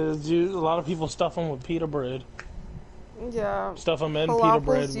 Because a lot of people stuff them with pita bread. Yeah. Stuff them in pita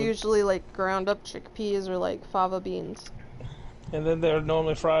bread. Falafels usually like ground up chickpeas or like fava beans. And then they're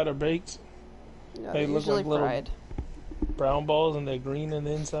normally fried or baked. Yeah, They they're look usually like little fried. brown balls and they're green on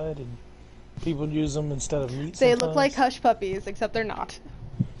the inside. And people use them instead of meat They sometimes. look like hush puppies, except they're not.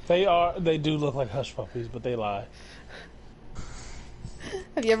 They do look like hush puppies, but they lie.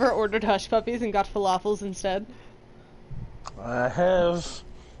 Have you ever ordered hush puppies and got falafels instead? I have.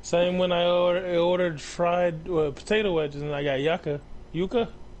 Same when I ordered fried potato wedges and I got yuca.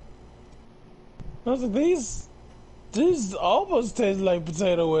 I was like, these almost taste like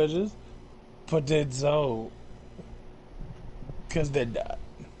potato wedges, but they don't, because they're not.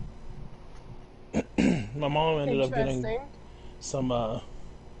 My mom ended up getting some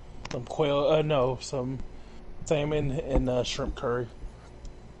quail, some salmon and shrimp curry.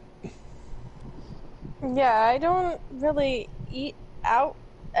 Yeah, I don't really eat out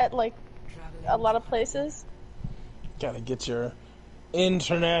at like a lot of places. Gotta get your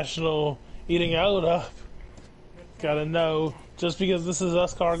international eating out up. Gotta know, just because this is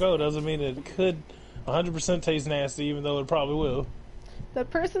escargot doesn't mean it could 100% taste nasty, even though it probably will.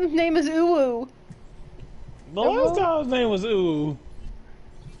 That person's name is Uwu. The last guy's name was Ooh.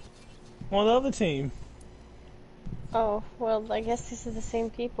 On the other team. Oh, well, I guess these are the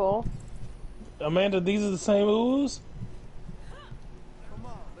same people. Amanda, these are the same Oohs? Come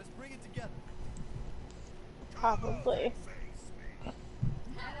on, let's bring it together. Probably.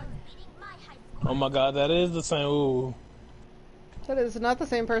 Oh my god, that is the same Ooh. That is not the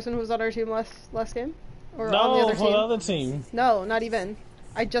same person who was on our team last game? Or on the No, other for team? the other team. No, not even.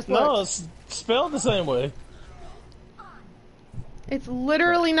 I just looked. No, it's spelled the same way. It's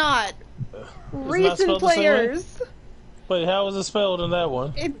literally not. not Recent spelled the same way? players. Wait, how was it spelled in that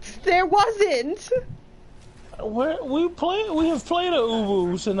one? There wasn't. We have played a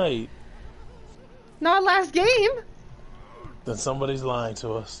Uwu tonight. Not last game. Then somebody's lying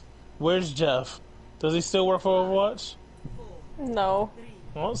to us. Where's Jeff? Does he still work for Overwatch? No.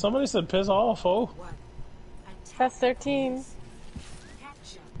 Well, somebody said piss off, oh. That's their team.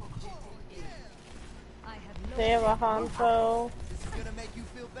 They have a Hanzo. This is gonna make you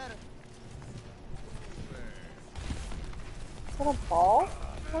feel better. Is that a ball?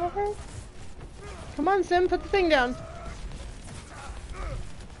 Whatever. Come on, Sim, put the thing down.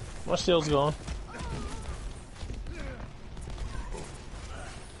 My shield's gone.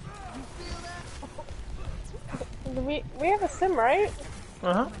 We have a sim, right?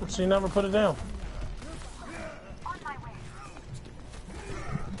 Uh-huh. She never put it down.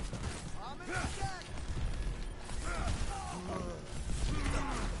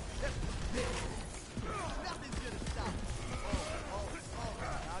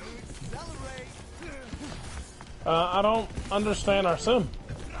 I don't understand our sim.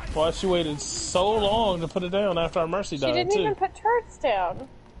 Why she waited so long to put it down after our Mercy She died, didn't too. even put turrets down.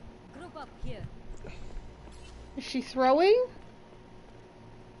 Group up here. Is she throwing?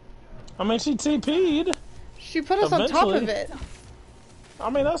 I mean, she TP'd. She put us on top of Eventually. it. I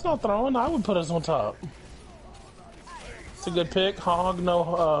mean, that's not throwing. I would put us on top. It's a good pick. Hog,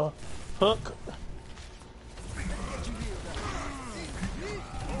 no hook.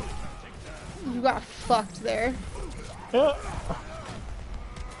 You got fucked there. Yep.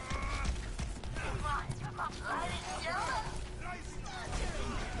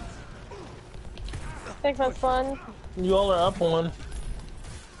 Thanks, my fun. You all are up one.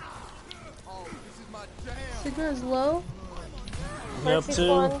 Sigma is low. Yep, Mercy's two.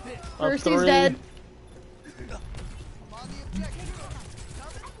 one. Up Mercy's three. dead.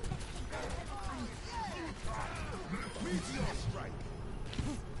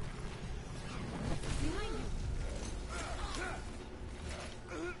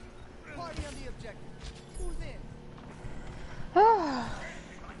 Party on the objective. Who's in?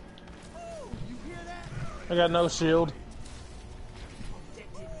 You hear that? I got no shield.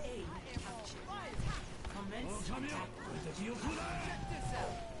 Objective A captured. Commence attack. This out.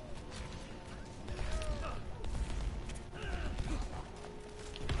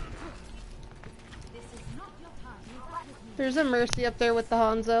 This is not your time. You got with me. There's a Mercy up there with the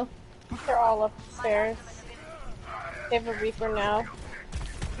Hanzo. They're all upstairs. They have a Reaper now.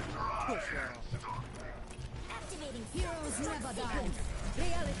 Activating heroes never die.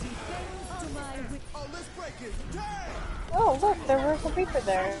 Reality bends to my wit. Oh, let's break it. Turn! Oh, look, there was a Reaper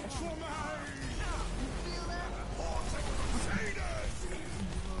there.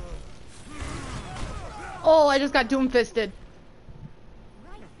 Oh, I just got doom-fisted.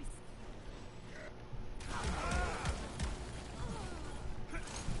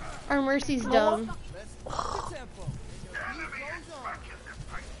 Our Mercy's dumb. Let's up the tempo. Beat goes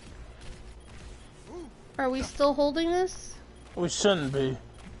on. Are we still holding this? We shouldn't be.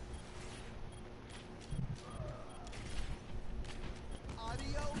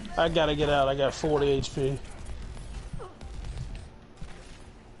 Audio. I gotta get out. I got 40 HP.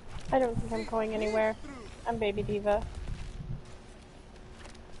 I don't think I'm going anywhere. I'm Baby Diva.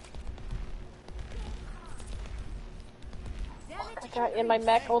 I got in my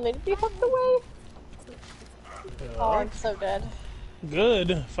mech only to be hooked away. Oh, I'm so dead.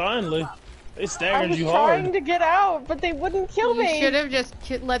 Good. Finally. They I staggered was you trying hard. to get out, but they wouldn't kill You me. should have just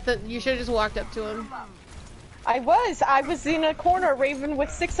you should have just walked up to him. I was in a corner, Raven,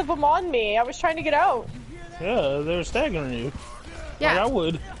 with 6 of them on me. I was trying to get out. Yeah, they were staggering you. Yeah. Like I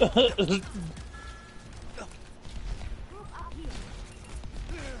would.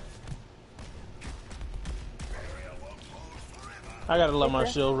 I gotta let my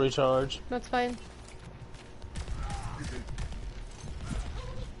shield recharge. That's fine. Let's move it.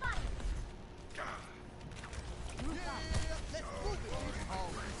 Oh,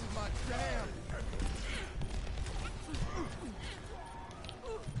 this is my jam.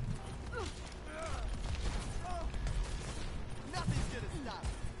 Nothing's gonna stop it.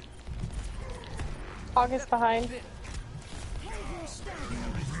 August behind.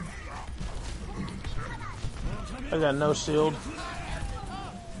 I got no shield.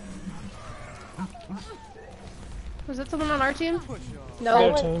 Was that someone on our team? Their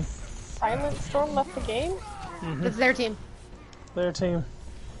No, team. Silent Storm left the game? it's their team. Their team.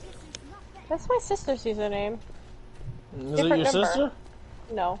 That's my sister's username. Is it your Different number. sister?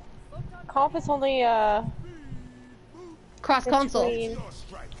 No. Comp is only, Cross console. between...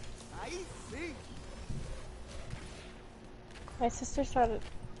 I see. My sister's not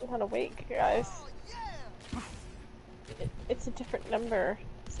awake, guys. Oh, yeah. It's a different number.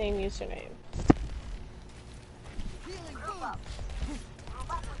 Same username. Healing boost.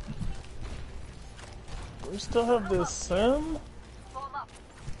 We still have this sim?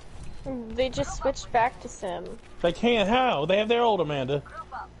 They just switched back to Sim. They can't. How? They have their old Amanda.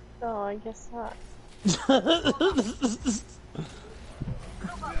 Oh, I guess not.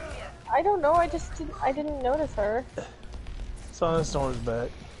 I don't know, I didn't notice her. Silent Storm's back.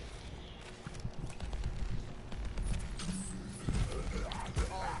 This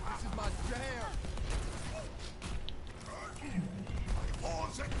is my jam.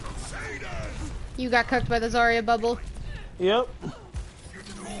 You got cooked by the Zarya bubble. Yep.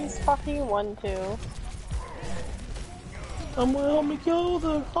 He's fucking 1-2. I'm gonna help me kill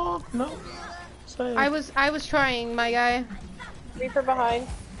the hawk. No. Stay. I was trying, my guy. Reaper behind.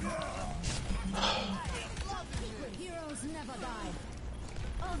 Heroes never die.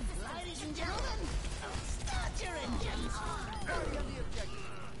 Ladies and gentlemen, start your engines. Party on the objective.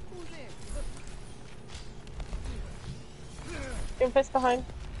 Who's in? Doomfist behind.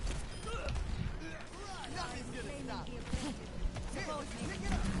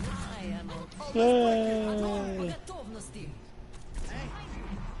 Yay!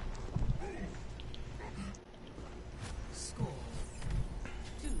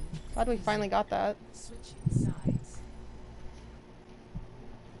 Glad we finally got that. Switching sides.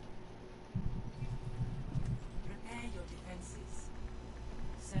 Prepare your defenses.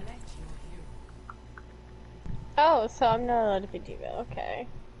 Select your hero. Oh, so I'm not allowed to be diva. Okay.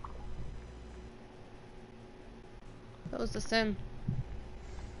 That was the sim.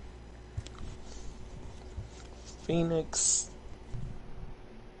 Phoenix.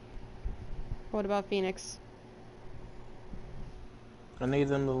 What about Phoenix? I need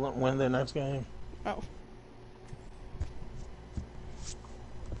them to win their next game. Oh.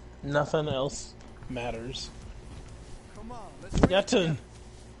 Nothing else matters. Come on, Yatten.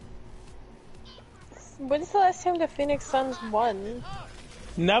 When's the last time the Phoenix Suns won?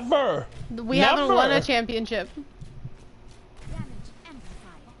 Never. We haven't won a championship.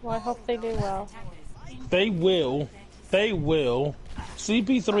 Well, I hope they do well. They will. They will.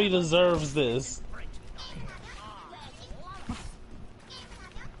 CP3 deserves this.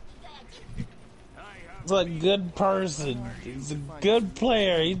 He's a good person. He's a good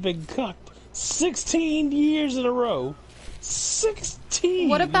player. He's been cucked 16 years in a row. 16.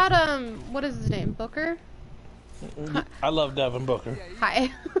 What about what is his name? Booker? I love Devin Booker.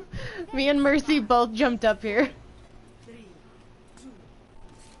 Hi. Me and Mercy both jumped up here. 3, 2,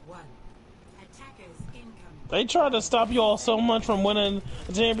 1. Attackers incoming. They tried to stop you all so much from winning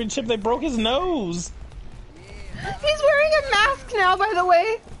the championship. They broke his nose. He's wearing a mask now, by the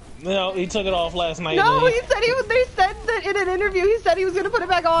way. No, he took it off last night. No, he said he. They said that in an interview. He said he was gonna put it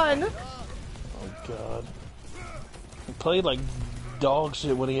back on. Oh God. He played like dog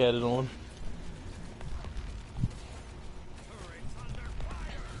shit when he had it on.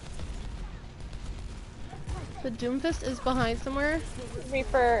 The Doomfist is behind somewhere.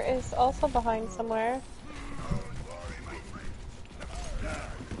 Reaper is also behind somewhere.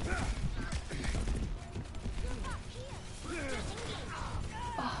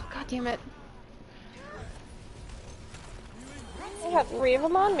 Oh, God damn it. I have 3 of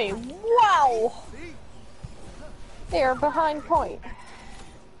them on me. Wow! They are behind point.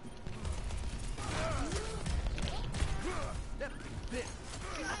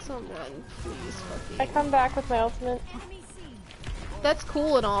 Someone, please, fucking. I come back with my ultimate. That's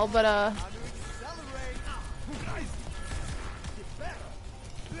cool and all, but oh,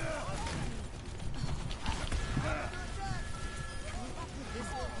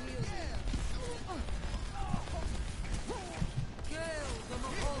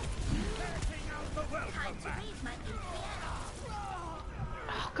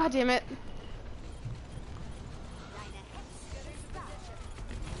 God damn it.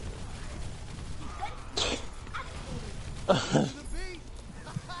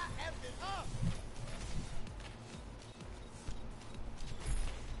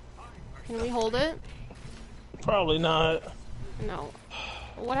 Can we hold it? Probably not. No.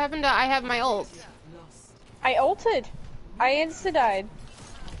 What happened to I have my ult? I ulted. I insta-died.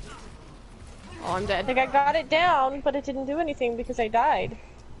 Oh, I'm dead. Like, I got it down, but it didn't do anything because I died.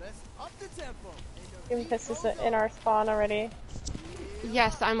 Doomfist is in our spawn already.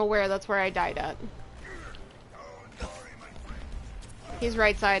 Yes, I'm aware that's where I died at. He's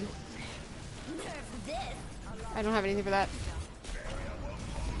right side. I don't have anything for that.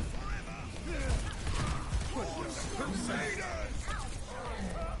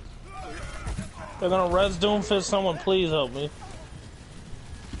 They're gonna res Doomfist. Someone please help me.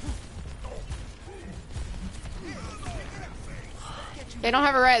 They don't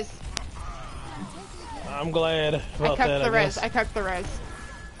have a res. I'm glad I about that. cucked the res. guess. I cucked the res.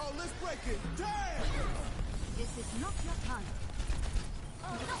 Oh, let's break it. Damn! This is not your time.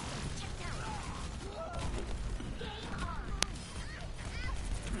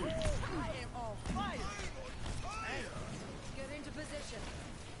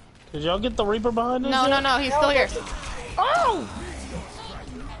 Did y'all get the Reaper behind us? No, yet? no, no. He's still here. Oh!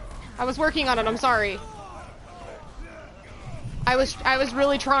 I was working on it. I'm sorry. I was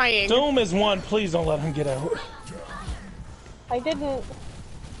really trying. Doom is one. Please don't let him get out. I didn't.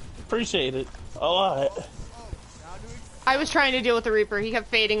 Appreciate it a lot. I was trying to deal with the Reaper. He kept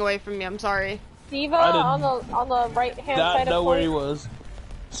fading away from me. I'm sorry. Diva I on the right hand Not side know of where point. he was.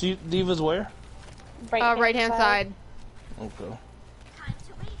 See, Diva's where? Right hand side. Okay. Time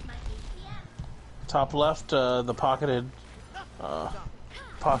to raise my ATM. Top left, the pocketed.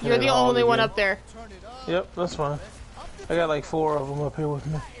 Pocketed. You're the hog only one again. up there. Yep, that's fine. I got like 4 of them up here with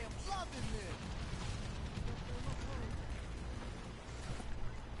me.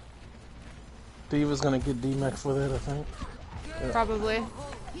 Diva's gonna get D-Max with it, I think. Probably. Heroes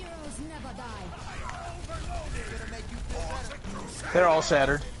never die. They're all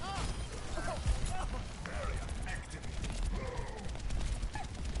shattered.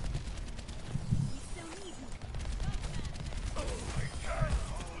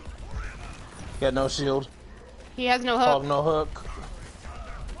 Got no shield. He has no Hog hook. no hook.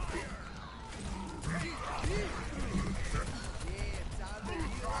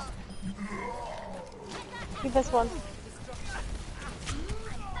 Keep this one.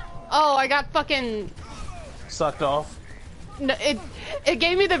 Oh, I got fucking... Sucked off. No, it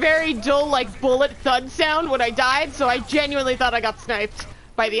gave me the very dull, like, bullet thud sound when I died, so I genuinely thought I got sniped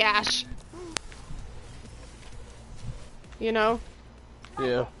by the Ash. You know?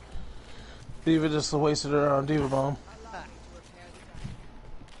 Yeah. Diva just wasted her Diva bomb.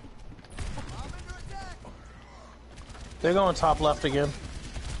 They're going top left again.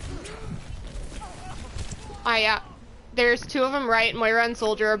 Yeah. There's two of them right. Moira and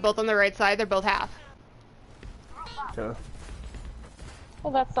Soldier are both on the right side. They're both half. Okay.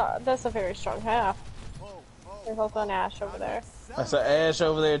 Well, that's a very strong half. There's also an Ash over there. That's an Ash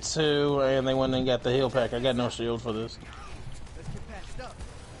over there too, and they went and got the heal pack. I got no shield for this.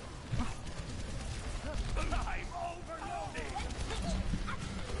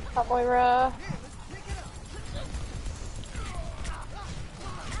 Top Moira.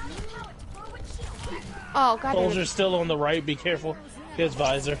 Oh, god damn it. Soldier's still on the right. Be careful. His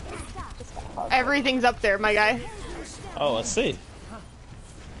visor. Everything's up there, my guy. Oh, let's see.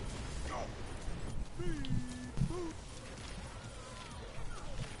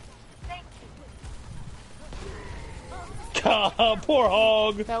 God, poor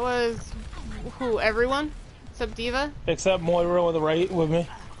hog. That was... Who, everyone? Except Diva? Except Moira on the right with me.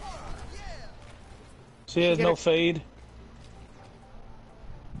 She has get no her- fade.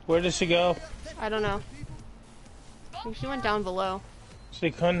 Where did she go? I don't know. I think she went down below. She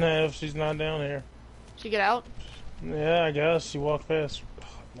couldn't have. She's not down here. She get out? Yeah, I guess she walked past. Oh,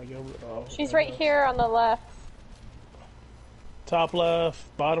 my God. Oh, She's right here on the left. Top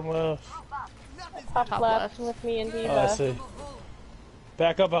left, bottom left. Top, Top left left. with me and Diva. Oh, I see.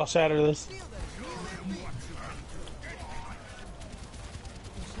 Back up, I'll shatter this.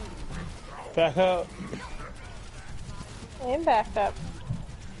 Back up. I am backed up.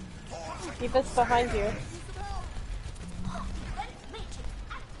 Diva's behind you.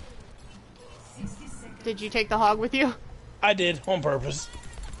 Did you take the hog with you? I did, on purpose.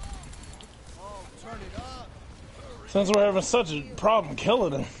 Since we're having such a problem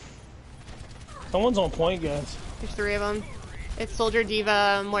killing him. Someone's on point, guys. There's three of them. It's Soldier,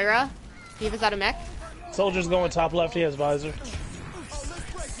 Diva, Moira. Diva's out of mech. Soldier's going top left, he has visor.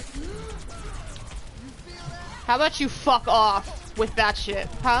 How about you fuck off with that shit,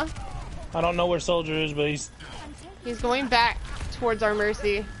 huh? I don't know where Soldier is, but He's going back towards our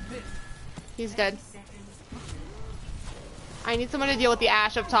Mercy. He's dead. I need someone to deal with the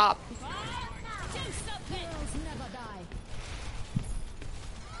Ash up top.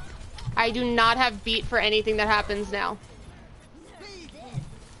 I do not have beat for anything that happens now.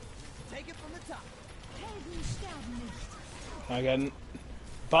 I got...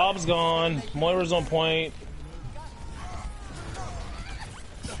 Bob's gone. Moira's on point.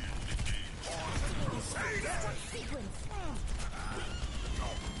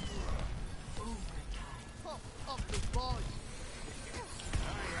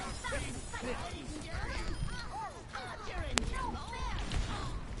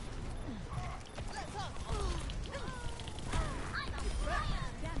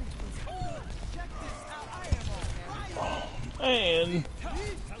 And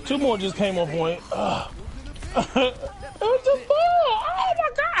two more just came on point. It was just ball. Oh my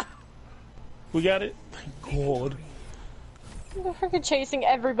god! We got it. Thank God. They're freaking chasing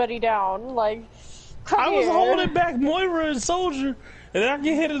everybody down. Like, I was holding back Moira and Soldier, and then I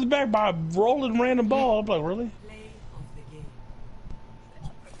get hit in the back by a rolling random ball. I'm like, really?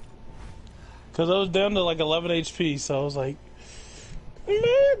 Because I was down to like 11 HP, so I was like,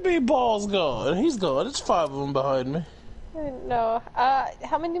 maybe Ball's gone. He's gone. It's 5 of them behind me. No.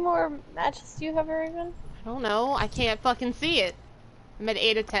 How many more matches do you have, Raven? I don't know. I can't fucking see it. I'm at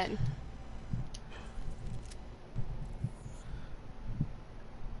 8 of 10.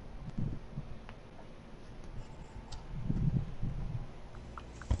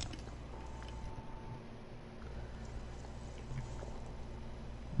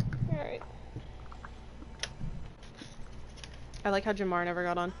 Alright. I like how Jamar never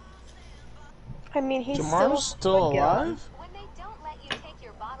got on. I mean, he's Jamar's still alive? When they don't let you take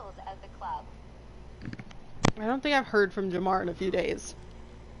your bottles at the club. I don't think I've heard from Jamar in a few days.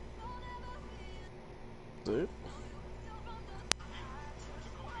 Dude.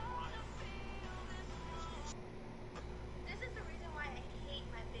 This is the reason why I hate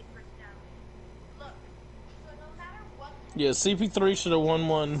my big personality. Look, so no matter what. Yeah, CP3 should have won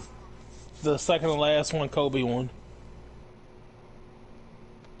one. The second to last one, Kobe won.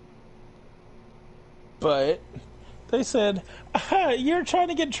 But they said, you're trying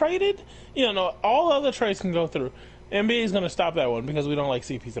to get traded? You know, all other trades can go through. NBA is going to stop that one because we don't like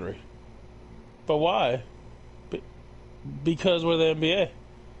CP3. But why? Because we're the NBA.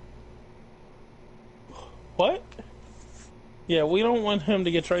 What? Yeah, we don't want him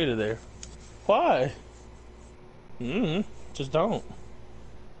to get traded there. Why? Just don't.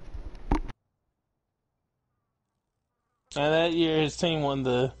 And that year his team won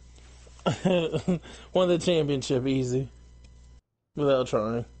the won the championship easy. Without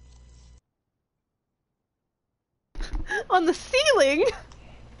trying. On the ceiling?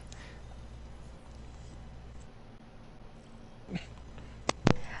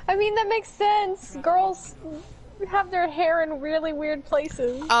 I mean, that makes sense. Girls have their hair in really weird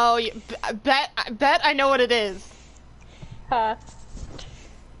places. Oh, yeah, bet I know what it is. Huh.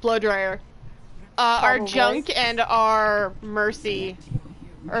 Blow dryer. Our Probably. Junk and our Mercy,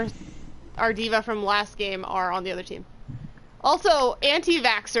 or our Diva from last game, are on the other team. Also,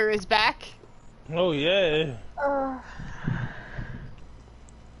 Anti-Vaxxer is back. Oh yeah.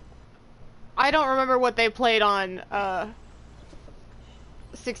 I don't remember what they played on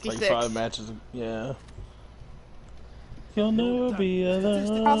 66. Like 5 matches, yeah. You'll never be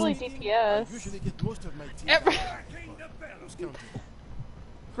alone. Probably DPS. Usually get most of my team. Lose count.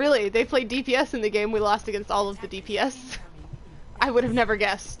 Really, they played DPS in the game. We lost against all of the DPS. I would have never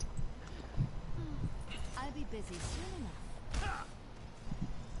guessed. I'll be busy soon enough.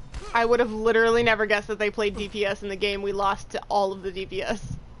 I would have literally never guessed that they played DPS in the game. We lost to all of the DPS.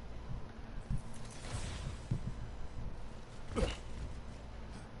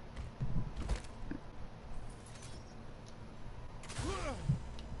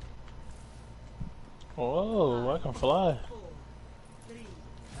 Whoa, I can fly.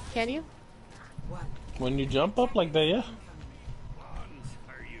 Can you? When you jump up like that, yeah.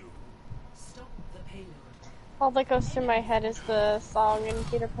 Stop the payload. All that goes through my head is the song in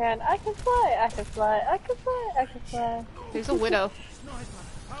Peter Pan. I can fly, I can fly, I can fly, I can fly. There's a widow.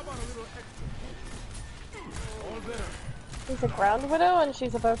 How about a little extra? All better. She's a ground widow and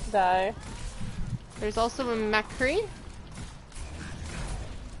she's about to die. There's also a McCree.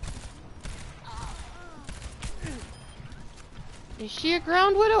 Is she a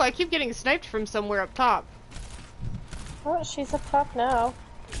ground widow? I keep getting sniped from somewhere up top. Oh, she's up top now.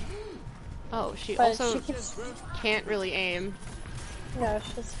 Oh, she But also she keeps... can't really aim. No,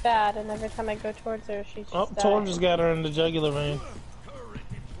 she's bad, and every time I go towards her, she just Oh, dies. Tor just got her in the jugular vein.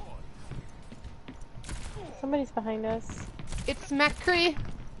 Somebody's behind us. It's McCree.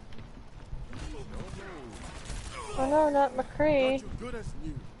 Oh no, not McCree. Good as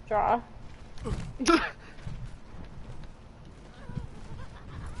new. Draw.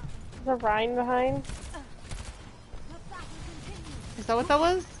 The Rhine behind. Is that what that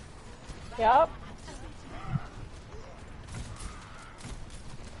was? Yup.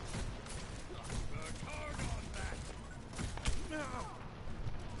 You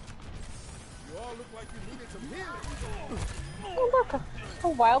all look like you needed some healing. Oh look, a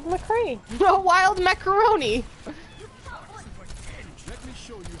wild McCree. A wild macaroni. Let me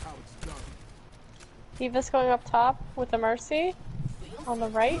show you how it's done. Diva's going up top with the Mercy. On the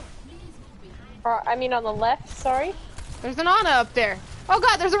right. Or, I mean on the left, sorry. There's an Ana up there. Oh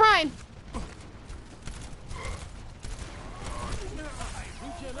god, there's a Rhine.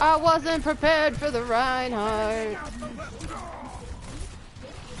 I wasn't prepared for the Reinhardt.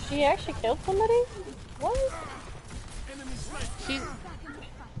 She actually killed somebody? What?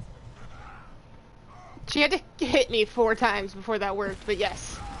 She had to hit me 4 times before that worked, but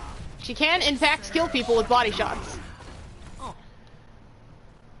yes. She can, in fact, kill people with body shots.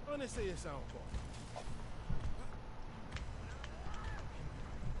 Honestly, it sounds cool.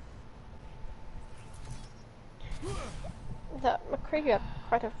 The McCree got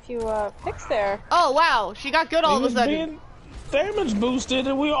quite a few picks there. Oh wow, she got good all of a sudden. Being damage boosted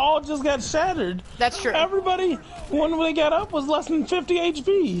and we all just got shattered. That's true. Everybody, when they got up, was less than 50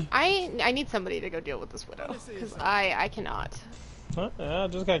 HP. I need somebody to go deal with this widow, because I cannot. Huh? Yeah, I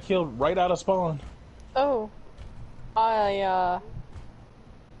just got killed right out of spawn. Oh. I'm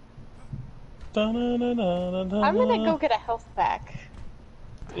gonna go get a health back.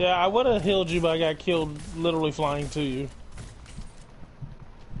 Yeah, I would have healed you, but I got killed literally flying to you.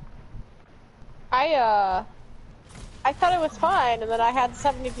 I thought it was fine, and then I had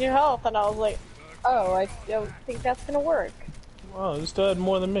 72 health, and I was like, Oh, I don't think that's gonna work. Oh, you still had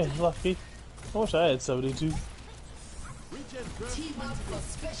more than me. Lucky. I wish I had 72.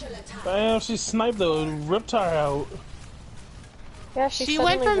 Damn, she sniped the Riptire out. Yeah, She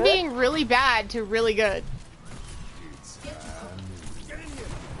went from being really bad to really good.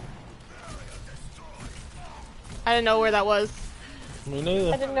 I didn't know where that was. Me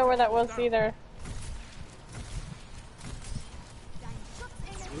neither. I didn't know where that was either.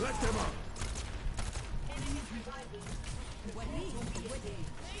 Let them up.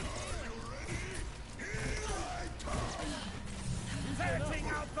 Setting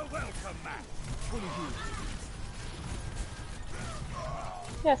out the welcome mat.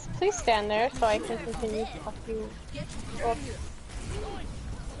 Yes, please stand there so I can continue to fuck you. Oops.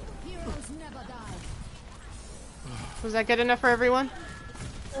 Was that good enough for everyone?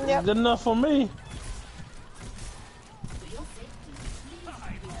 Yep. Good enough for me.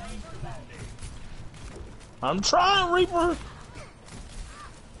 I'm trying, Reaper.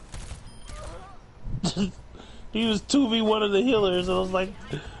 He was 2v1 of the healers, and I was like,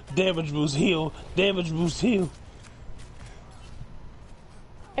 damage boost, heal, damage boost, heal.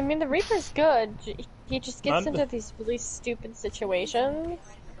 I mean, the Reaper's good. He just gets into these really stupid situations.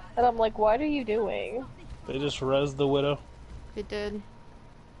 And I'm like, what are you doing? They just res the Widow. It did.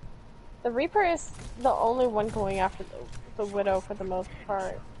 The Reaper is the only one going after the Widow for the most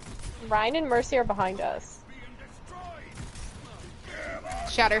part. Ryan and Mercy are behind us.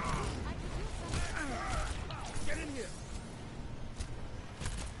 Shatter.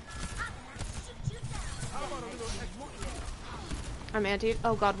 I'm anti.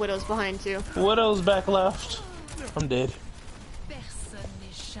 Oh god, Widow's behind too. Widow's back left. I'm dead.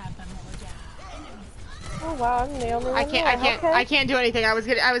 Oh wow, I'm the only one I can't do anything. I was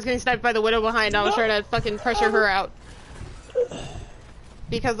getting sniped by the Widow behind. I was trying to fucking pressure her out.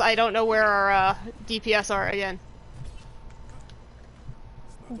 Because I don't know where our DPS are again.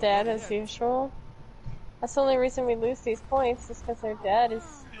 Dead as usual. That's the only reason we lose these points is because they're dead.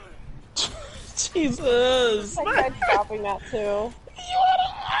 Jesus! I tried stopping that too. You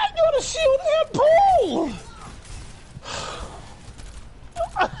want to shield that pool!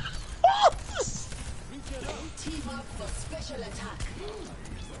 Team up for special attack.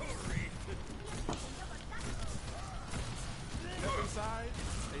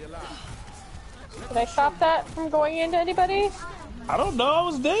 Did I stop that from going into anybody? I don't know, I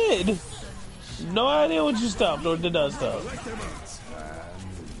was dead. No idea what you stopped or did not stop.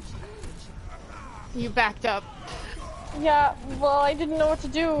 You backed up. Yeah, well, I didn't know what to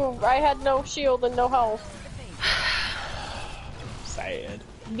do. I had no shield and no health. Sad.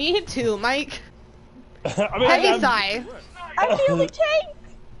 Me too, Mike. I mean, Hey, Sai. I'm the only tank!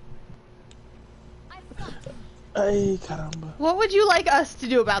 Ay, caramba. What would you like us to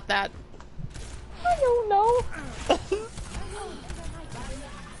do about that? I don't know.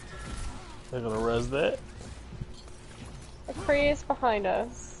 They're gonna res that. The Carey is behind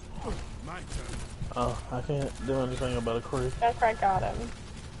us. Oh, I can't do anything about a Carey. Junkrat got him.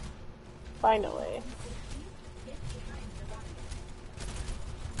 Finally.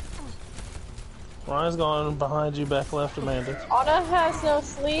 Ryan's going behind you, back left, Amanda. Anna has no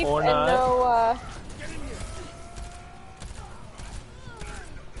sleep Or and not. no,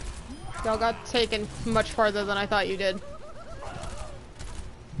 Y'all got taken much farther than I thought you did.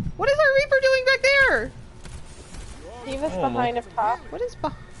 What is our Reaper doing back there? Diva's behind a pop. What is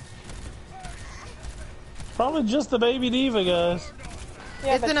Probably just the baby diva, guys.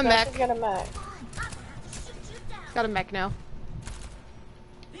 Yeah, It's but in a Smasher's mech. got a mech. Got a mech now.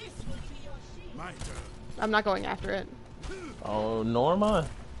 I'm not going after it. Oh, nor am I.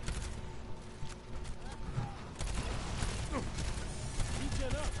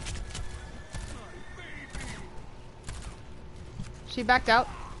 She backed out.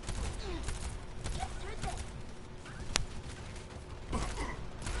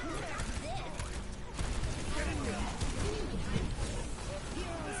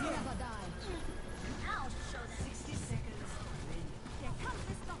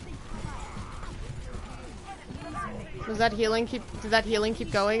 Was that healing did that healing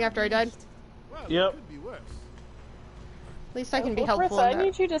keep going after I died? Yep. At least I can be helpful I in that.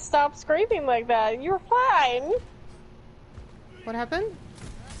 need you to stop screaming like that. You're fine. What happened?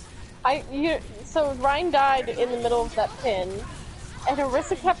 So Ryan died in the middle of that pin, and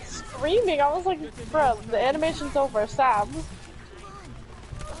Arissa kept screaming. I was like, bro, the animation's over. Stop.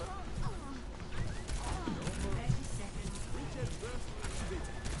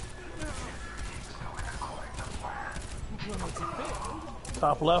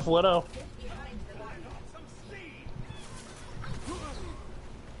 Top left, Widow.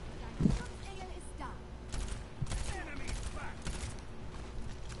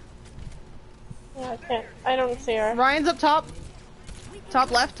 I don't see her. Ryan's up top.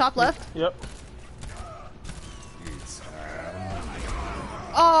 Top left, top left. Yep.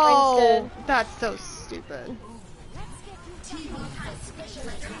 Oh, that's so stupid.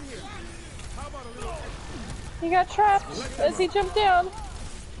 He got trapped as he jumped down.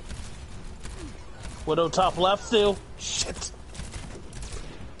 Widow top left still. Shit.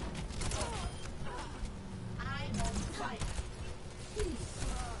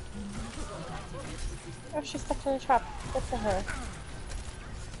 Oh, she's stuck in a trap. Good for her.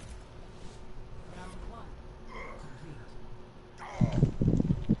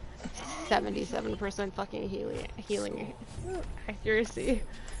 %77% fucking healing accuracy.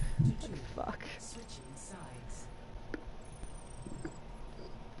 Fuck.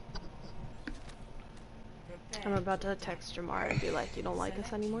 I'm about to text Jamar and be like, you don't like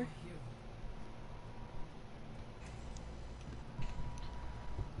us anymore?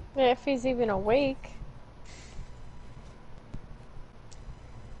 Yeah, if he's even awake.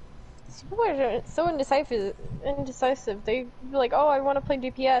 People are so indecisive. They be like, oh, I want to play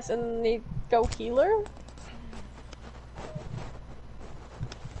DPS, and then they go healer?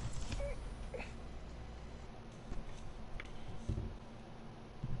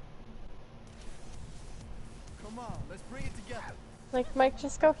 Come on, let's bring it together. Like, Mike,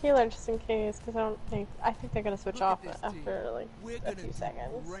 just go healer just in case, because I think they're gonna switch off after, like, a few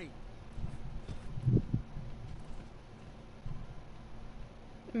seconds. Great.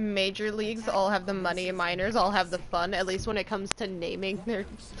 Major leagues all have the money, minors all have the fun, at least when it comes to naming their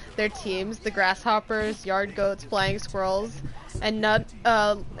teams. The Grasshoppers, Yard Goats, Flying Squirrels, and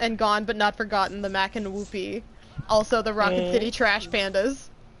Gone But Not Forgotten, the Mac and Whoopie. Also the Rocket City Trash Pandas.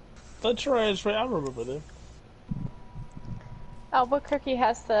 The trash, I remember them. Albuquerque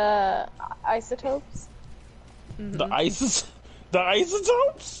has the isotopes. Mm-hmm. The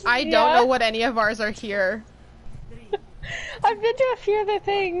isotopes? I don't know what any of ours are here. I've been to a few of the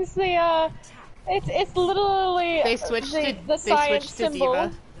things. It's literally They switched the science symbol.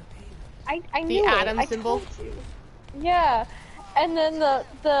 Diva. I knew the atom it. symbol. Yeah, and then the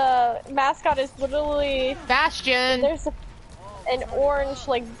mascot is literally Bastion. There's an orange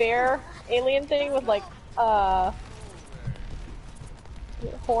like bear alien thing with like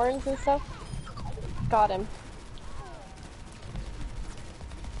horns and stuff. Got him.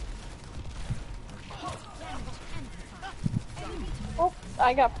 Oh,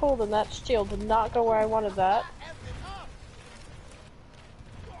 I got pulled and that shield did not go where I wanted that.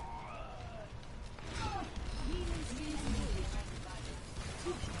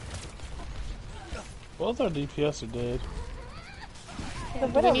 Both our DPS are dead. The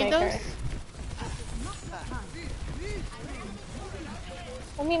Do we need those? Widowmaker.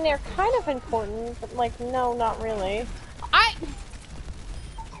 I mean, they're kind of important, but like, no, not really.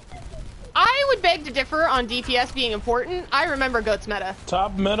 I would beg to differ on DPS being important. I remember Goat's meta.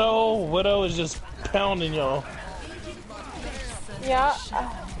 Top middle, Widow is just pounding y'all. Yeah,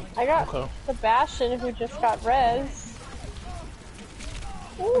 I got the Bastion who just got res.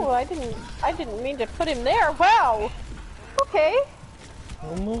 Ooh, I didn't mean to put him there. Wow. Okay.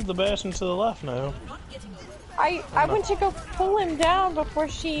 We'll move the Bastion to the left now. I went to go pull him down before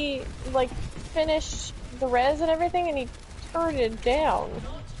she like finished the res and everything, and he turned it down.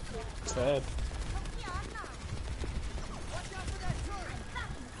 Sad.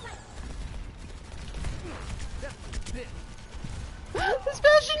 This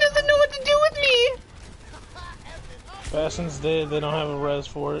Bastion doesn't know what to do with me! Bastion's dead, they don't have a res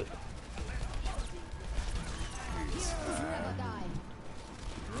for it.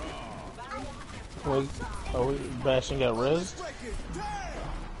 Wait, Bastion got res?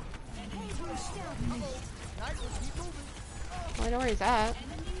 I know where he's at.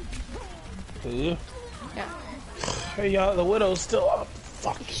 Do you? Yeah. Hey y'all, the Widow's still up.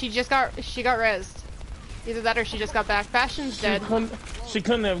 Fuck. She got rezzed. Either that or she just got back. Bastion's dead. She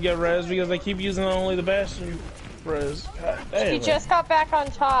couldn't have get res because they keep using only the Bastion res. She just got back on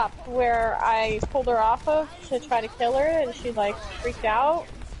top where I pulled her off of to try to kill her, and she like freaked out.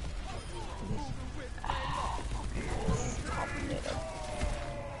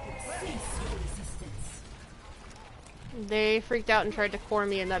 They freaked out and tried to core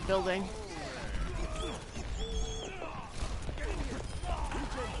me in that building.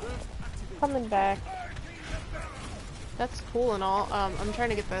 Coming back. That's cool and all. I'm trying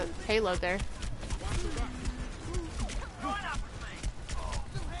to get the payload there. I'm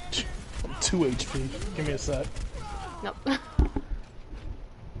 2 HP. Give me a sec. Nope.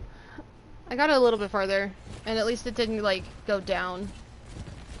 I got it a little bit farther, and at least it didn't like go down.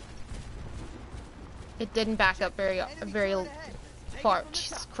 It didn't back up very far.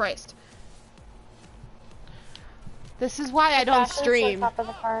 Jesus Christ. This is why I don't Fastest on stream. top of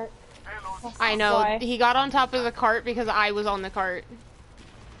the cart. I know. Why? He got on top of the cart because I was on the cart.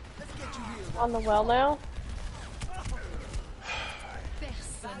 On the well now.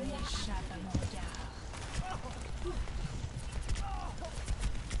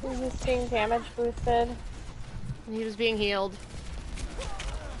 Is this being damage boosted? He was being healed.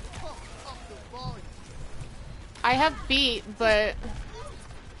 I have beat, but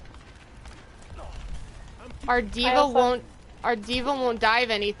our diva won't dive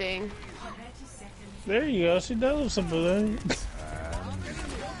anything. There you go. She does have something.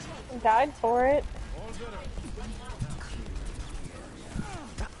 Died for it.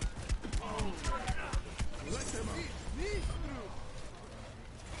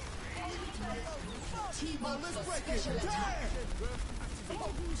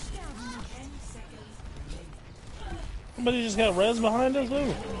 Somebody just got res behind us,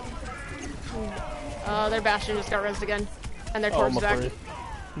 though. Their Bastion just got rezzed again. And their Oh, Tor's back.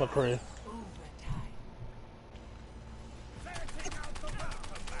 McCree.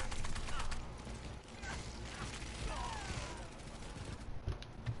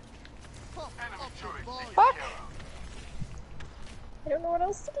 Fuck! I don't know what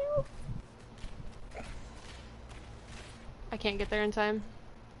else to do. I can't get there in time.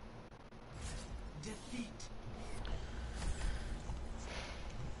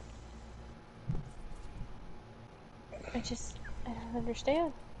 I don't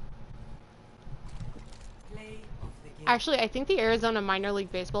understand. Actually, I think the Arizona minor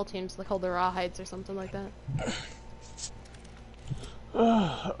league baseball team's called the Rawhides or something like that.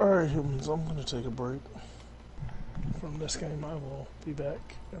 Alright, humans, I'm gonna take a break from this game. I will be back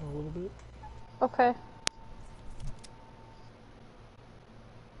in a little bit. Okay.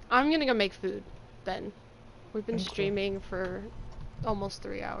 I'm gonna go make food then. We've been streaming for almost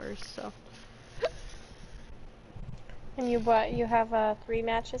 3 hours, so. And you have 3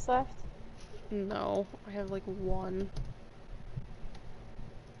 matches left? No, I have like 1.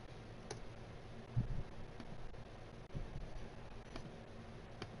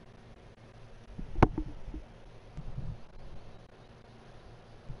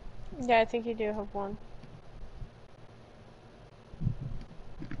 Yeah, I think you do have 1.